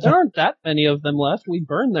 There aren't that many of them left. We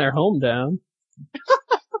burned their home down.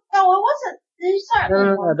 No, it wasn't. These aren't No,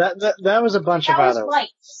 like one. that was a bunch That of was other.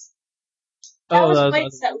 whites. That Oh, was that was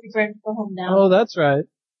whites that we burned the home down. Oh, that's right.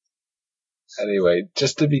 Anyway,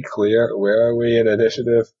 just to be clear, where are we in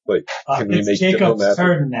initiative? Like, can we It's make Jacob's diplomatic...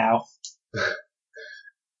 turn now.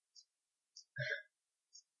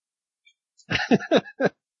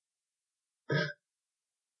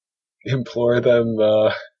 Implore them,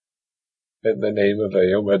 in the name of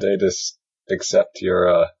Ayomade to accept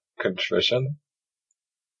your, contrition?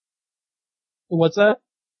 What's that?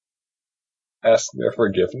 Ask their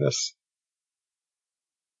forgiveness?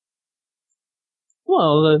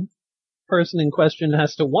 Well, the person in question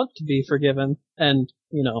has to want to be forgiven and,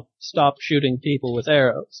 stop shooting people with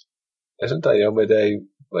arrows. Isn't Ayomade,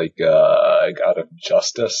 like, a god of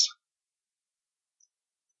justice?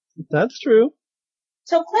 That's true.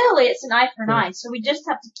 So clearly it's an eye for an eye, so we just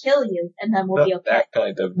have to kill you, and then we'll be okay. That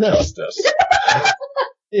kind of justice.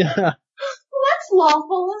 Yeah. Well, that's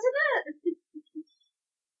lawful, isn't it?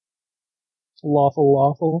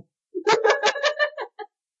 Lawful.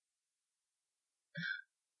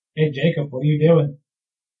 Hey, Jacob, what are you doing?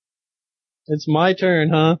 It's my turn,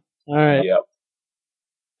 huh? Alright. Yep.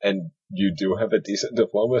 And you do have a decent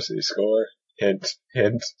diplomacy score. Hint,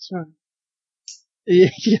 hint. Sure.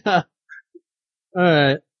 Yeah.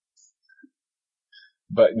 Alright.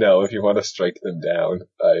 But no, if you want to strike them down,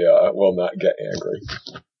 I will not get angry.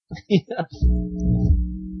 Yeah.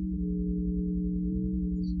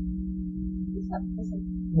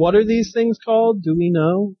 What are these things called? Do we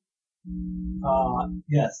know?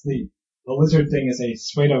 Yes, the lizard thing is a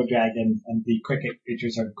pseudo dragon, and the cricket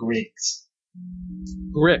creatures are Greeks.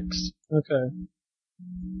 Grix. Okay.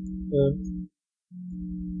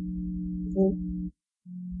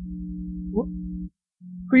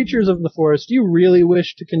 Creatures of the forest, do you really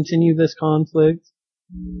wish to continue this conflict?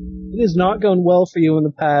 It has not gone well for you in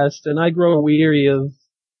the past, and I grow weary of,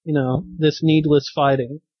 this needless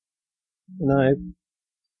fighting. And I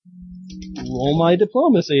roll my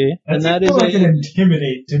diplomacy, and that is like an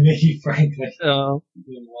intimidate to me, frankly. Well.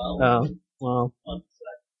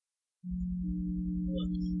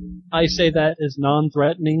 I say that as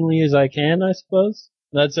non-threateningly as I can, I suppose.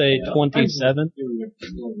 That's a 27.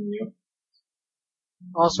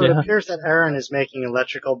 Also, it appears that Aaron is making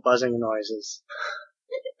electrical buzzing noises.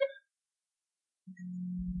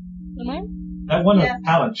 Am I? That won a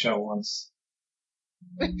talent show once.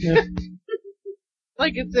 Yeah.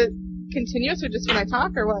 Like, is it continuous or just when I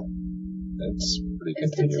talk or what? It's pretty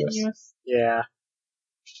It's continuous. Yeah.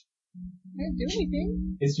 I didn't do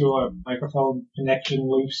anything. Is your microphone connection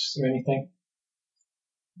loose or anything?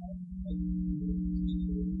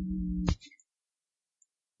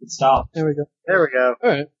 It stopped. There we go. There we go.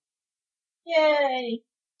 Alright. Yay!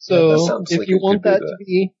 So, like if you it want could be that to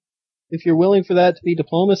be, if you're willing for that to be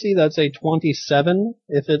diplomacy, that's a 27.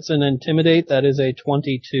 If it's an intimidate, that is a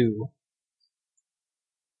 22.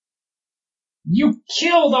 You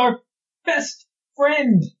killed our best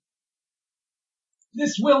friend!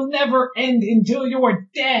 This will never end until you're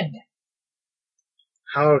dead!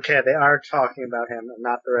 Okay, they are talking about him and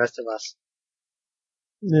not the rest of us.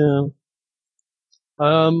 Yeah.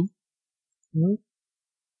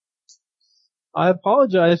 I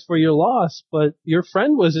apologize for your loss, but your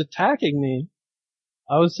friend was attacking me.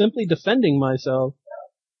 I was simply defending myself.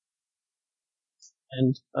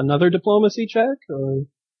 And another diplomacy check, or?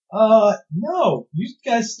 No. You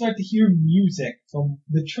guys start to hear music from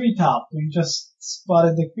the treetop. We just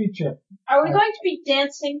spotted the creature. Are we going to be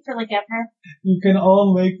dancing for like ever? You can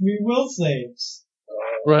all make me will saves.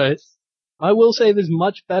 Right. My will save is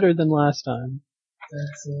much better than last time.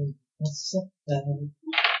 That's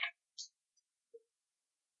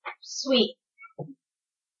Sweet.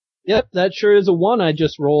 Yep, that sure is a 1 I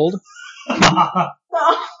just rolled.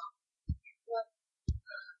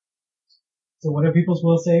 So what are people's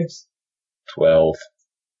will saves? 12.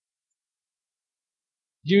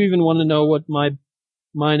 Do you even want to know what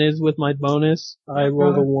mine is with my bonus? I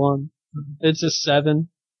rolled a 1. It's a 7.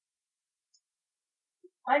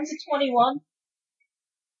 Mine's a 21.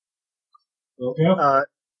 Okay.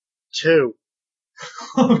 2.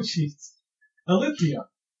 Oh, jeez. Olivia.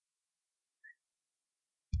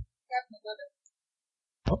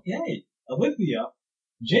 Okay. Olivia,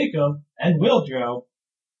 Jacob, and Wildrow.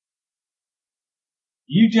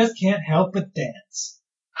 You just can't help but dance.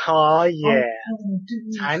 Oh yeah.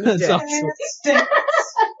 Time to That's dance. awesome.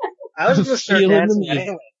 I was gonna start Feeling the dancing music.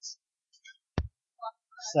 anyways.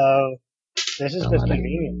 So, this is just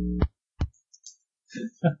convenient.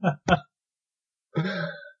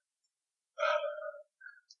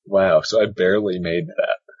 Wow, so I barely made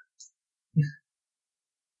that.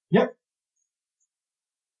 Yep.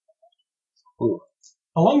 Ooh.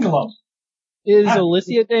 Along. Is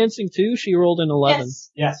Alicia dancing too? She rolled an 11.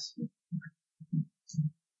 Yes. Yes.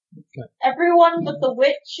 Everyone but the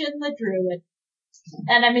witch and the druid.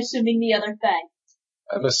 And I'm assuming the other thing.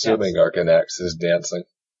 I'm assuming Arcanax is dancing.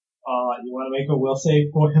 You want to make a will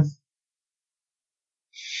save for him?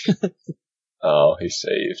 Oh, he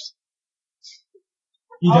saved.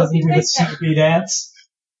 He doesn't do the sleepy dance.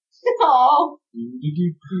 Oh,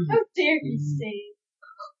 Do-do-do-do. how dare you say.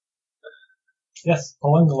 Yes,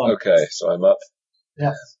 Palungalum. Okay, so I'm up.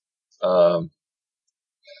 Yes.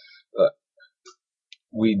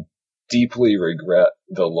 We deeply regret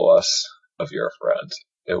the loss of your friend.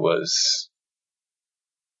 It was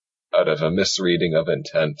out of a misreading of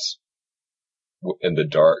intent. In the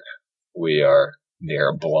dark, we are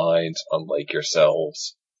near blind, unlike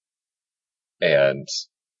yourselves, and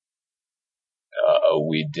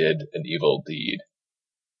we did an evil deed.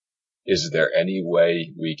 Is there any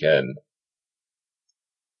way we can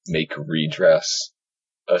make redress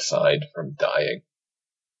aside from dying?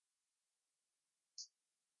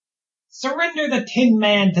 Surrender the Tin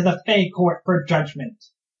Man to the Fey Court for judgment.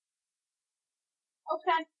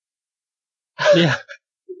 Okay. Yeah.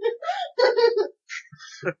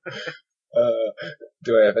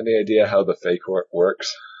 Do I have any idea how the Fey Court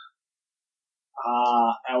works?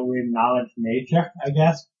 Our knowledge nature, I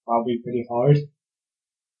guess. Probably pretty hard.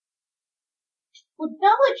 Would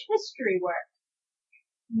knowledge history work?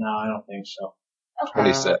 No, I don't think so. Okay.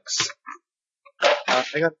 26.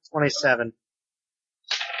 I got 27.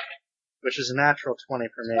 Which is a natural 20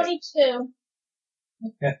 for me. 22.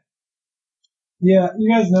 Okay. Yeah,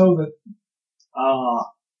 you guys know that,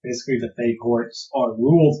 basically the Fey courts are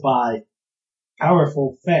ruled by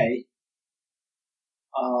powerful Fey.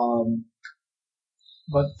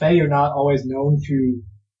 But Fey are not always known to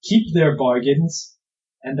keep their bargains,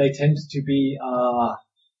 and they tend to be,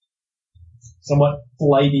 somewhat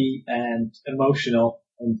flighty and emotional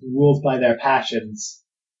and ruled by their passions.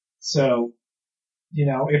 So, you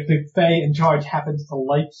know, if the Fae in charge happens to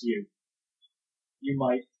like you, you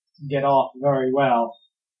might get off very well.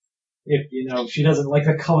 If, you know, she doesn't like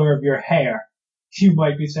the color of your hair, you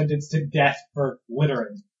might be sentenced to death for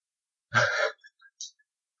littering.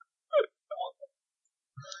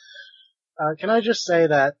 Can I just say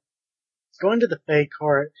that going to the Fae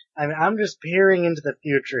Court, I mean, I'm just peering into the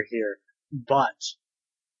future here, but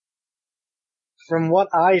from what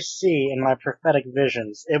I see in my prophetic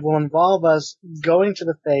visions, it will involve us going to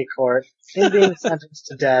the Fae Court, him being sentenced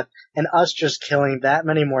to death, and us just killing that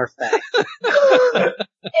many more Fae.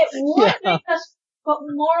 It would make us put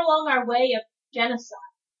more along our way of genocide.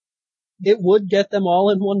 It would get them all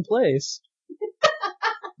in one place.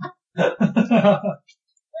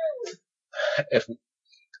 If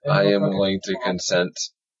I am willing to consent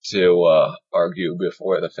to argue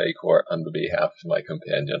before the Fey Court on the behalf of my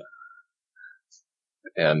companion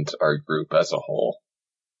and our group as a whole.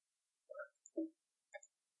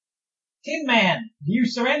 Tin Man, do you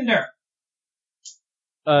surrender?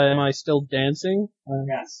 Am I still dancing?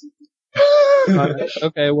 Yes.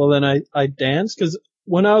 Okay, well then I dance, because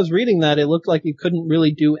when I was reading that, it looked like you couldn't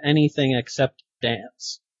really do anything except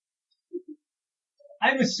dance.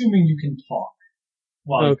 I'm assuming you can talk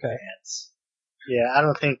while you dance. Yeah, I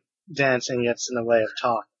don't think dancing gets in the way of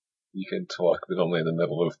talk. You can talk, but only in the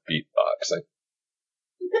middle of beatboxing.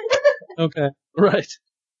 Okay, right.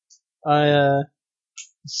 I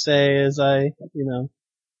say as I,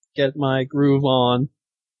 get my groove on.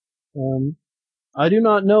 I do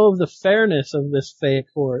not know of the fairness of this Fey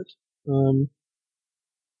Court. Can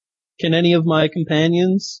any of my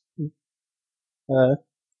companions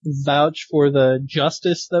vouch for the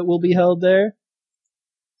justice that will be held there?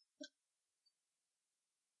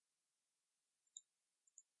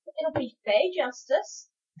 It'll be Fey justice.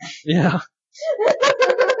 Yeah.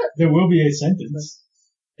 There will be a sentence.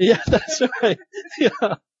 Yeah, that's right. Yeah.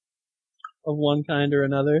 Of one kind or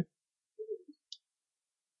another.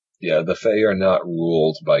 Yeah, the Fae are not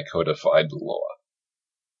ruled by codified law.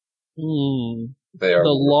 They are the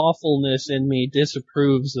lawfulness in me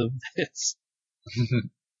disapproves of this.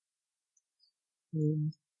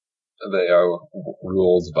 They are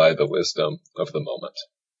ruled by the wisdom of the moment.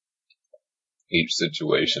 Each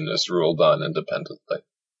situation is ruled on independently.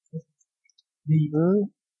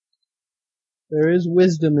 There is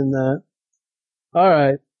wisdom in that.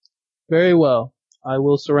 Alright. Very well. I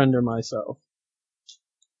will surrender myself.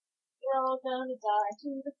 You're all gonna die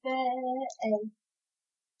to the Fae.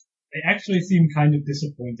 They actually seem kind of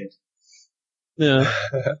disappointed. Yeah.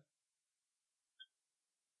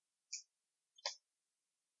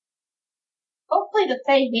 Hopefully the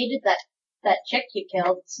Fae hated that chick you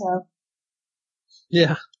killed, so.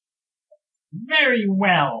 Yeah. Very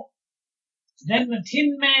well. Then the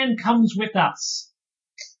Tin Man comes with us.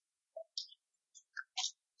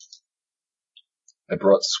 I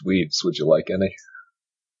brought sweets. Would you like any?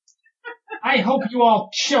 I hope you all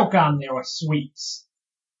choke on their sweets.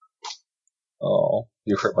 Oh,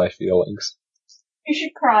 you hurt my feelings. You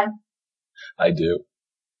should cry. I do.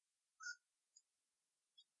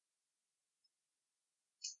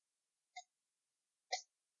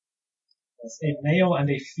 As a male and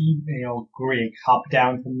a female Grig hop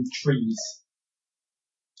down from the trees.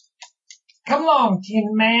 Come along, Tin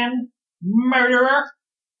Man, murderer.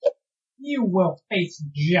 You will face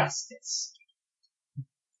justice.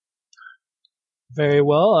 Very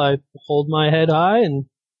well, I hold my head high and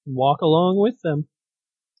walk along with them.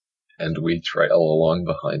 And we trail along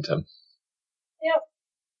behind him. Yep.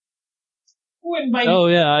 Who invited Oh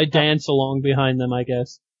yeah, I dance along behind them, I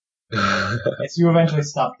guess. Yes, you eventually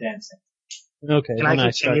stop dancing. Okay, Can then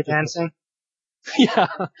I start continue to- dancing? Yeah.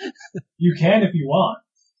 You can if you want.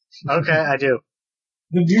 Okay, I do.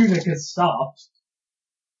 The music has stopped.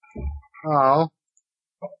 Oh,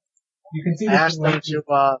 You can see I that asked them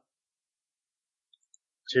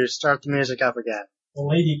to start the music up again. the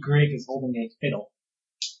Lady Grig is holding a fiddle.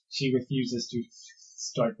 She refuses to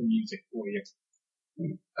start the music for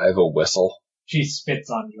you. I have a whistle. She spits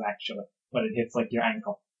on you, actually, but it hits like your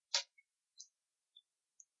ankle.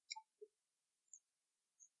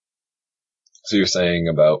 So you're saying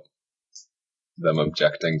about them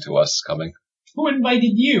objecting to us coming? Who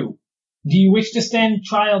invited you? Do you wish to stand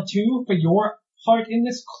trial too for your part in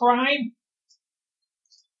this crime?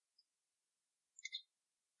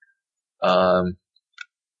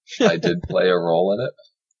 I did play a role in it,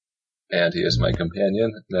 and he is my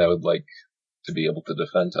companion, and I would like to be able to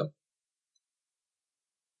defend him.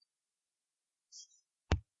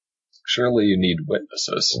 Surely you need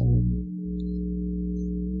witnesses.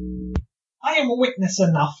 I am witness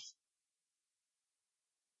enough.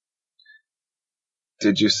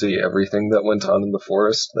 Did you see everything that went on in the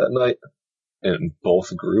forest that night? In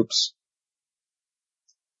both groups?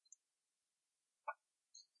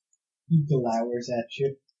 He glowers at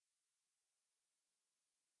you.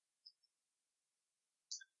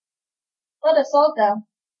 Let us all go.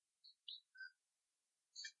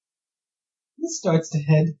 He starts to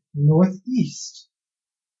head northeast.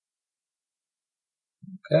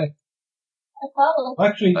 Okay, I follow.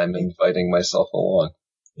 Actually, I'm inviting myself along.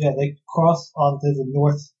 yeah, they cross onto the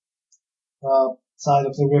north side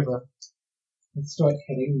of the river and start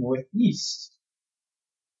heading northeast.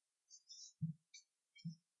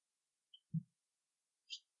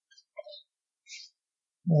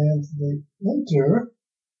 And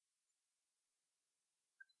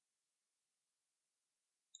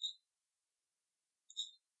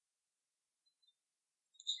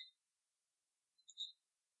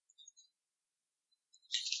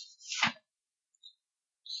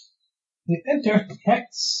they enter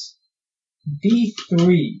Hex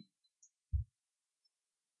D3.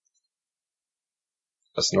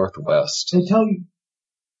 That's northwest. They tell you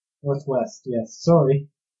northwest. Yes, sorry.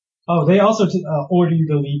 Oh, they also order you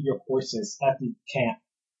to leave your horses at the camp.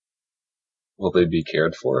 Will they be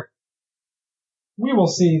cared for? We will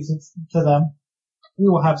see to them. We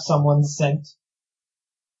will have someone sent.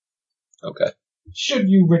 Okay. Should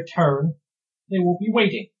you return, they will be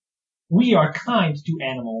waiting. We are kind to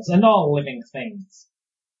animals and all living things.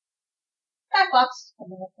 My fox is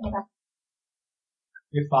coming with me.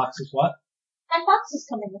 Your fox is what? My fox is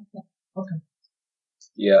coming with me. Okay.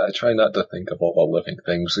 Yeah, I try not to think of all the living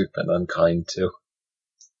things we've been unkind to.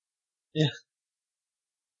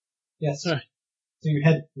 Yes. Sorry. So you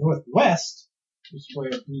head northwest, which is where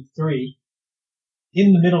B3,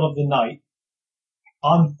 in the middle of the night,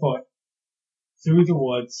 on foot, through the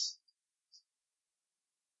woods.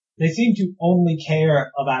 They seem to only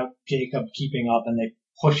care about Jacob keeping up, and they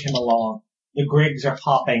push him along. The Grigs are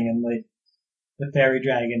hopping, and the fairy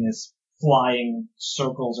dragon is flying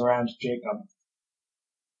circles around Jacob.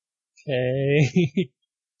 Okay.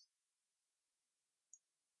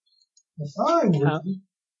 Yes, I would. How-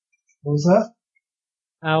 What was that?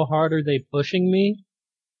 How hard are they pushing me?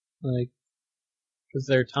 Like, because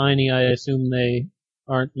they're tiny, I assume they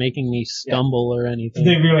aren't making me stumble or anything.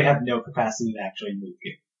 They really have no capacity to actually move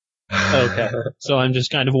you. Okay. So I'm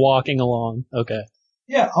just kind of walking along. Okay.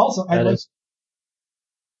 Yeah, also, That is.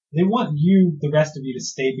 they want you, the rest of you, to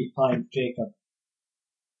stay behind Jacob.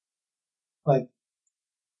 Like,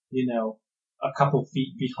 a couple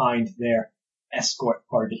feet behind their escort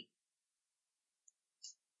party.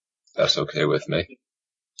 That's okay with me.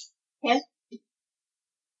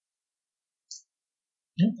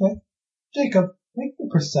 Okay. Jacob, make the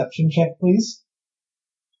perception check, please.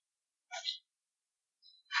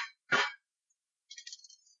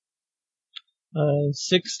 Uh,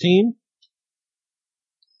 16?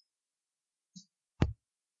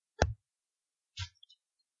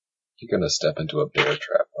 You're gonna step into a bear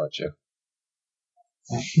trap, aren't you?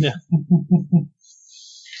 Yeah.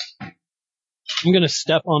 I'm gonna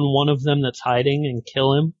step on one of them that's hiding and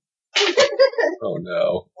kill him. Oh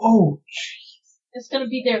no. Oh, It's gonna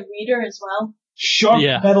be their leader as well. sharp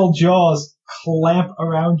Yeah. metal jaws clamp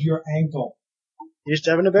around your ankle. You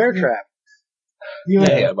step in a bear trap. Dealing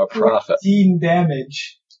Hey, I'm a prophet. 14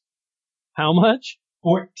 damage. How much?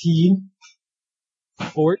 14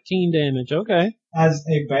 14 damage. Okay. as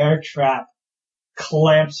a bear trap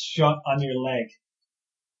clamps shut on your leg.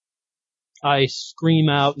 I scream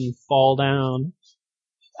out and fall down.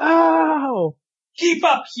 Ow! Keep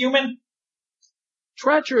up, human!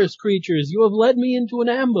 Treacherous creatures, you have led me into an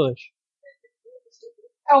ambush.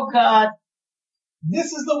 Oh god.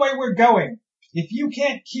 This is the way we're going. If you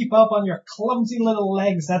can't keep up on your clumsy little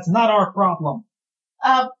legs, that's not our problem.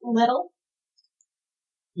 Little?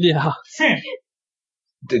 Yeah.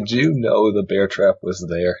 Did you know the bear trap was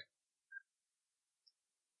there?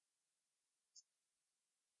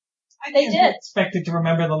 They did. Expected to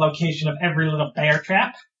remember the location of every little bear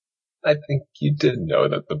trap. I think you did know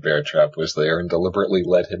that the bear trap was there and deliberately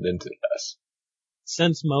led him into this.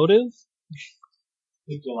 Sense motive?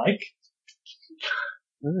 If you like.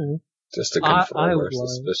 Alright. Just to confirm I our would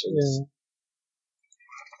suspicions. Yeah.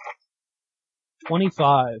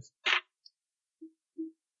 25.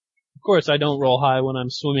 Of course, I don't roll high when I'm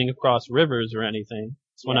swimming across rivers or anything.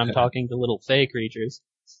 It's when I'm talking to little fey creatures.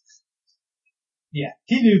 Yeah,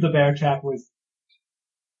 he knew the bear trap was...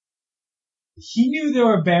 He knew there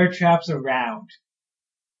were bear traps around.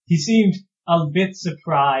 He seemed a bit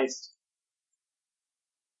surprised.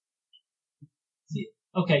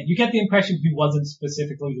 Okay, you get the impression he wasn't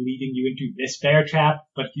specifically leading you into this bear trap,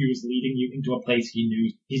 but he was leading you into a place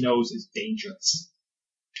he knows is dangerous.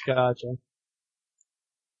 Gotcha.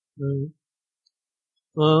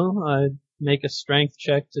 Well, I'd make a strength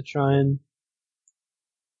check to try and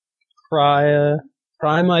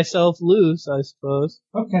pry myself loose, I suppose.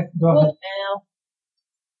 Okay, go ahead.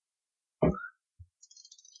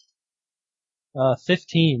 Now.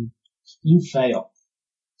 15. You fail.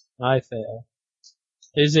 I fail.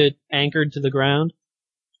 Is it anchored to the ground?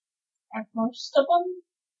 Are most of them?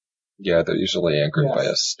 Yeah, they're usually anchored Yes. by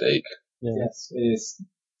a stake. Yeah. Yes, it is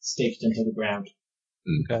staked into the ground.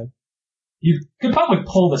 Okay. You could probably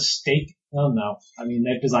pull the stake. Oh no. I mean,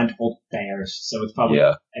 they're designed to hold bears, so it's probably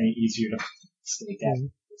any easier to stake at.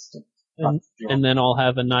 And then I'll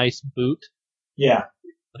have a nice boot. Yeah.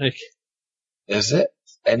 Like, Is it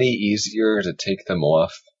any easier to take them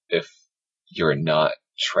off if you're not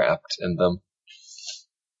trapped in them?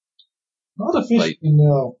 Not officially,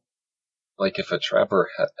 no. Like if a trapper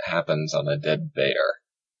happens on a dead bear,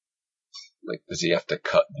 like does he have to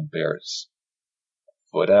cut the bear's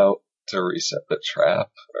foot out to reset the trap,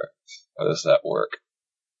 or how does that work?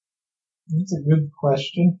 That's a good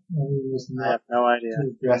question. I have no idea.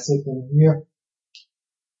 To address it in here.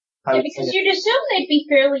 Yeah, because you'd assume they'd be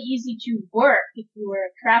fairly easy to work if you were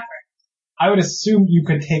a trapper. I would assume you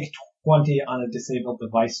could take 20 on a disabled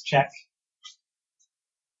device check.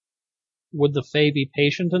 would the Fae be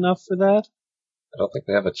patient enough for that? I don't think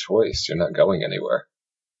they have a choice. You're not going anywhere.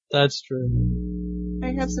 That's true.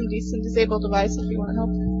 I have some decent disabled device if you want help.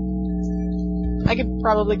 I could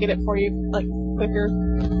probably get it for you, like, quicker.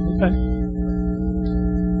 Okay.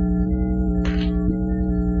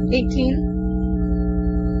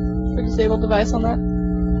 18 for disabled device on that.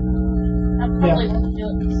 I probably won't do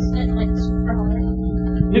it. It's like super hard.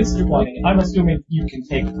 It's 20. I'm assuming you can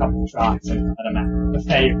take a couple shots at a map. The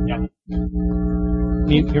Fae, yeah.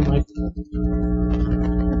 Mute your mic.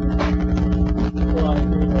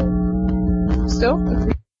 Still?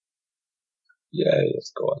 Yeah,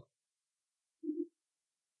 it's going.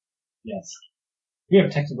 Yes. We have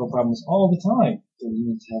technical problems all the time. So we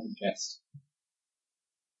need to have a guest.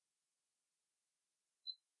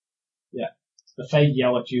 Yeah. The Fae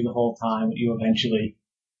yell at you the whole time, but you eventually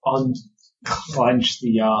unclench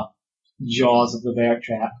the jaws of the bear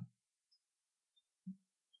trap.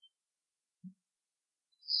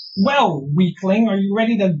 Well, weakling, are you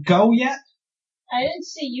ready to go yet? I didn't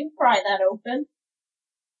see you pry that open.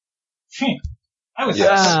 I was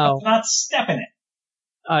Wow. not stepping it.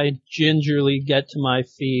 I gingerly get to my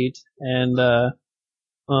feet and,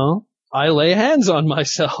 well, I lay hands on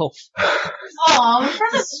myself. Aw,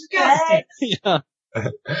 from a sweat. Yeah.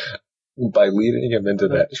 By leading him into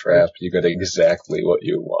that trap, you got exactly what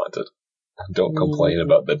you wanted. Don't complain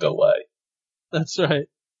about the delay. That's right.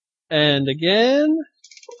 And again.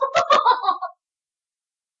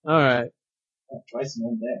 Alright. Twice in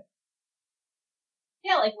one day.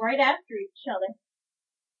 Yeah, like right after each other.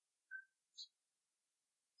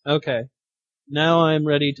 Okay. Now I'm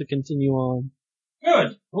ready to continue on.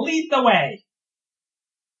 Good. Lead the way.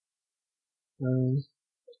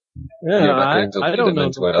 Yeah, You're not going to I lead don't him know.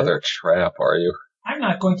 into another trap, are you? I'm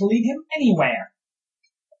not going to lead him anywhere.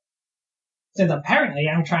 Since apparently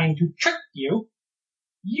I'm trying to trick you,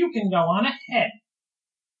 you can go on ahead.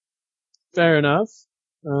 Fair enough.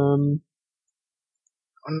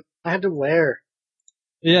 I had to wear.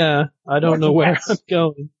 Yeah, I don't know where I'm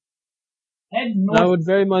going. Head And I north. would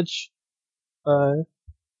very much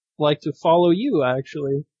like to follow you,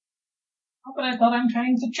 actually. Oh, but I thought I'm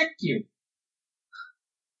trying to trick you.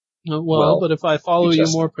 Well, but if I follow you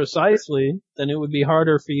just- more precisely, then it would be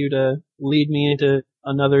harder for you to lead me into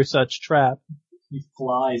another such trap. He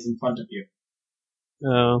flies in front of you.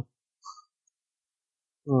 Oh.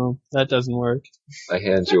 Well, that doesn't work. I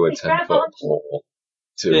hand you a 10-foot pole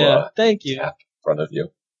to Yeah, thank you. tap in front of you.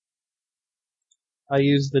 I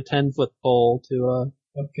use the 10-foot pole to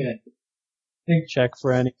Okay. check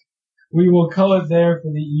for any. We will call it there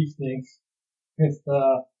for the evening. With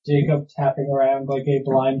Jacob tapping around like a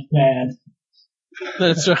blind man.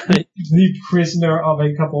 That's right. The prisoner of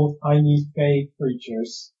a couple of tiny fey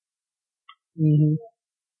creatures. Mm-hmm.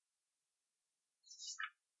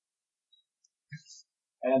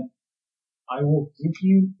 And I will give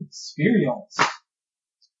you experience.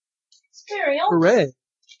 Experience. Hooray!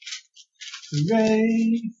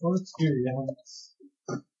 Hooray for experience.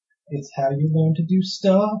 It's how you learn to do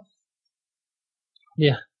stuff.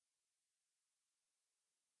 Yeah.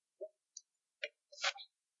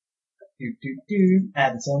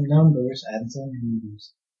 Add some numbers, add some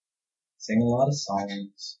numbers. Sing a lot of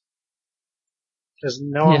songs. Because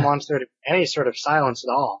no one Yeah. wants there to be any sort of silence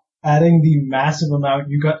at all. Adding the massive amount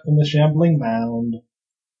you got from the shambling mound.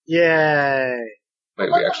 Yay!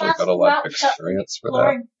 Wait, we actually got a lot of experience for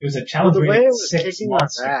that. It was a Well, challenge the way rated it was 6 kicking our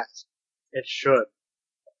monsters. ass, it should.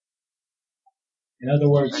 In other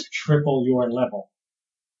words, triple your level.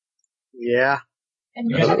 Yeah.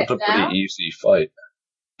 And Yeah, you That get was it a now? pretty easy fight.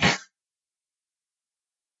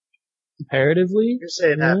 Comparatively? You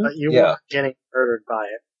say that, but you Yeah. weren't getting murdered by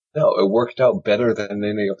it. No, it worked out better than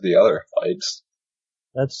any of the other fights.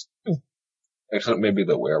 That's Except maybe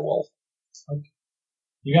the werewolf.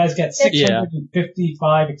 You guys get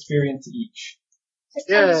 655 experience each.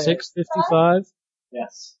 Yeah. 655.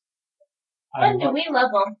 Yes. When do we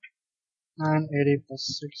level? 980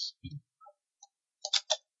 plus 6.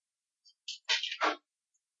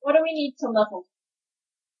 What do we need to level?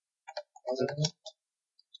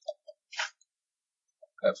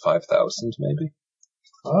 At 5,000, maybe?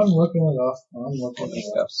 I'm looking it up. I'm looking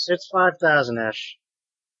it up. Yes. It's 5,000-ish.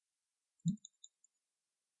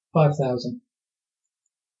 5,000.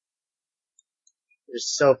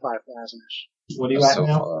 It's so 5,000-ish. What are you That's at so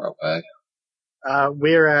now? far away.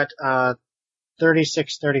 We're at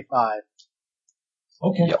 3635.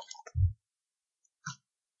 Okay. Yep.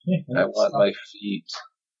 Okay, I want my feet.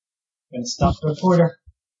 Gonna stop the recorder.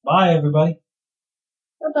 Bye, everybody.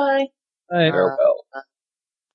 Bye bye. Hey. Farewell.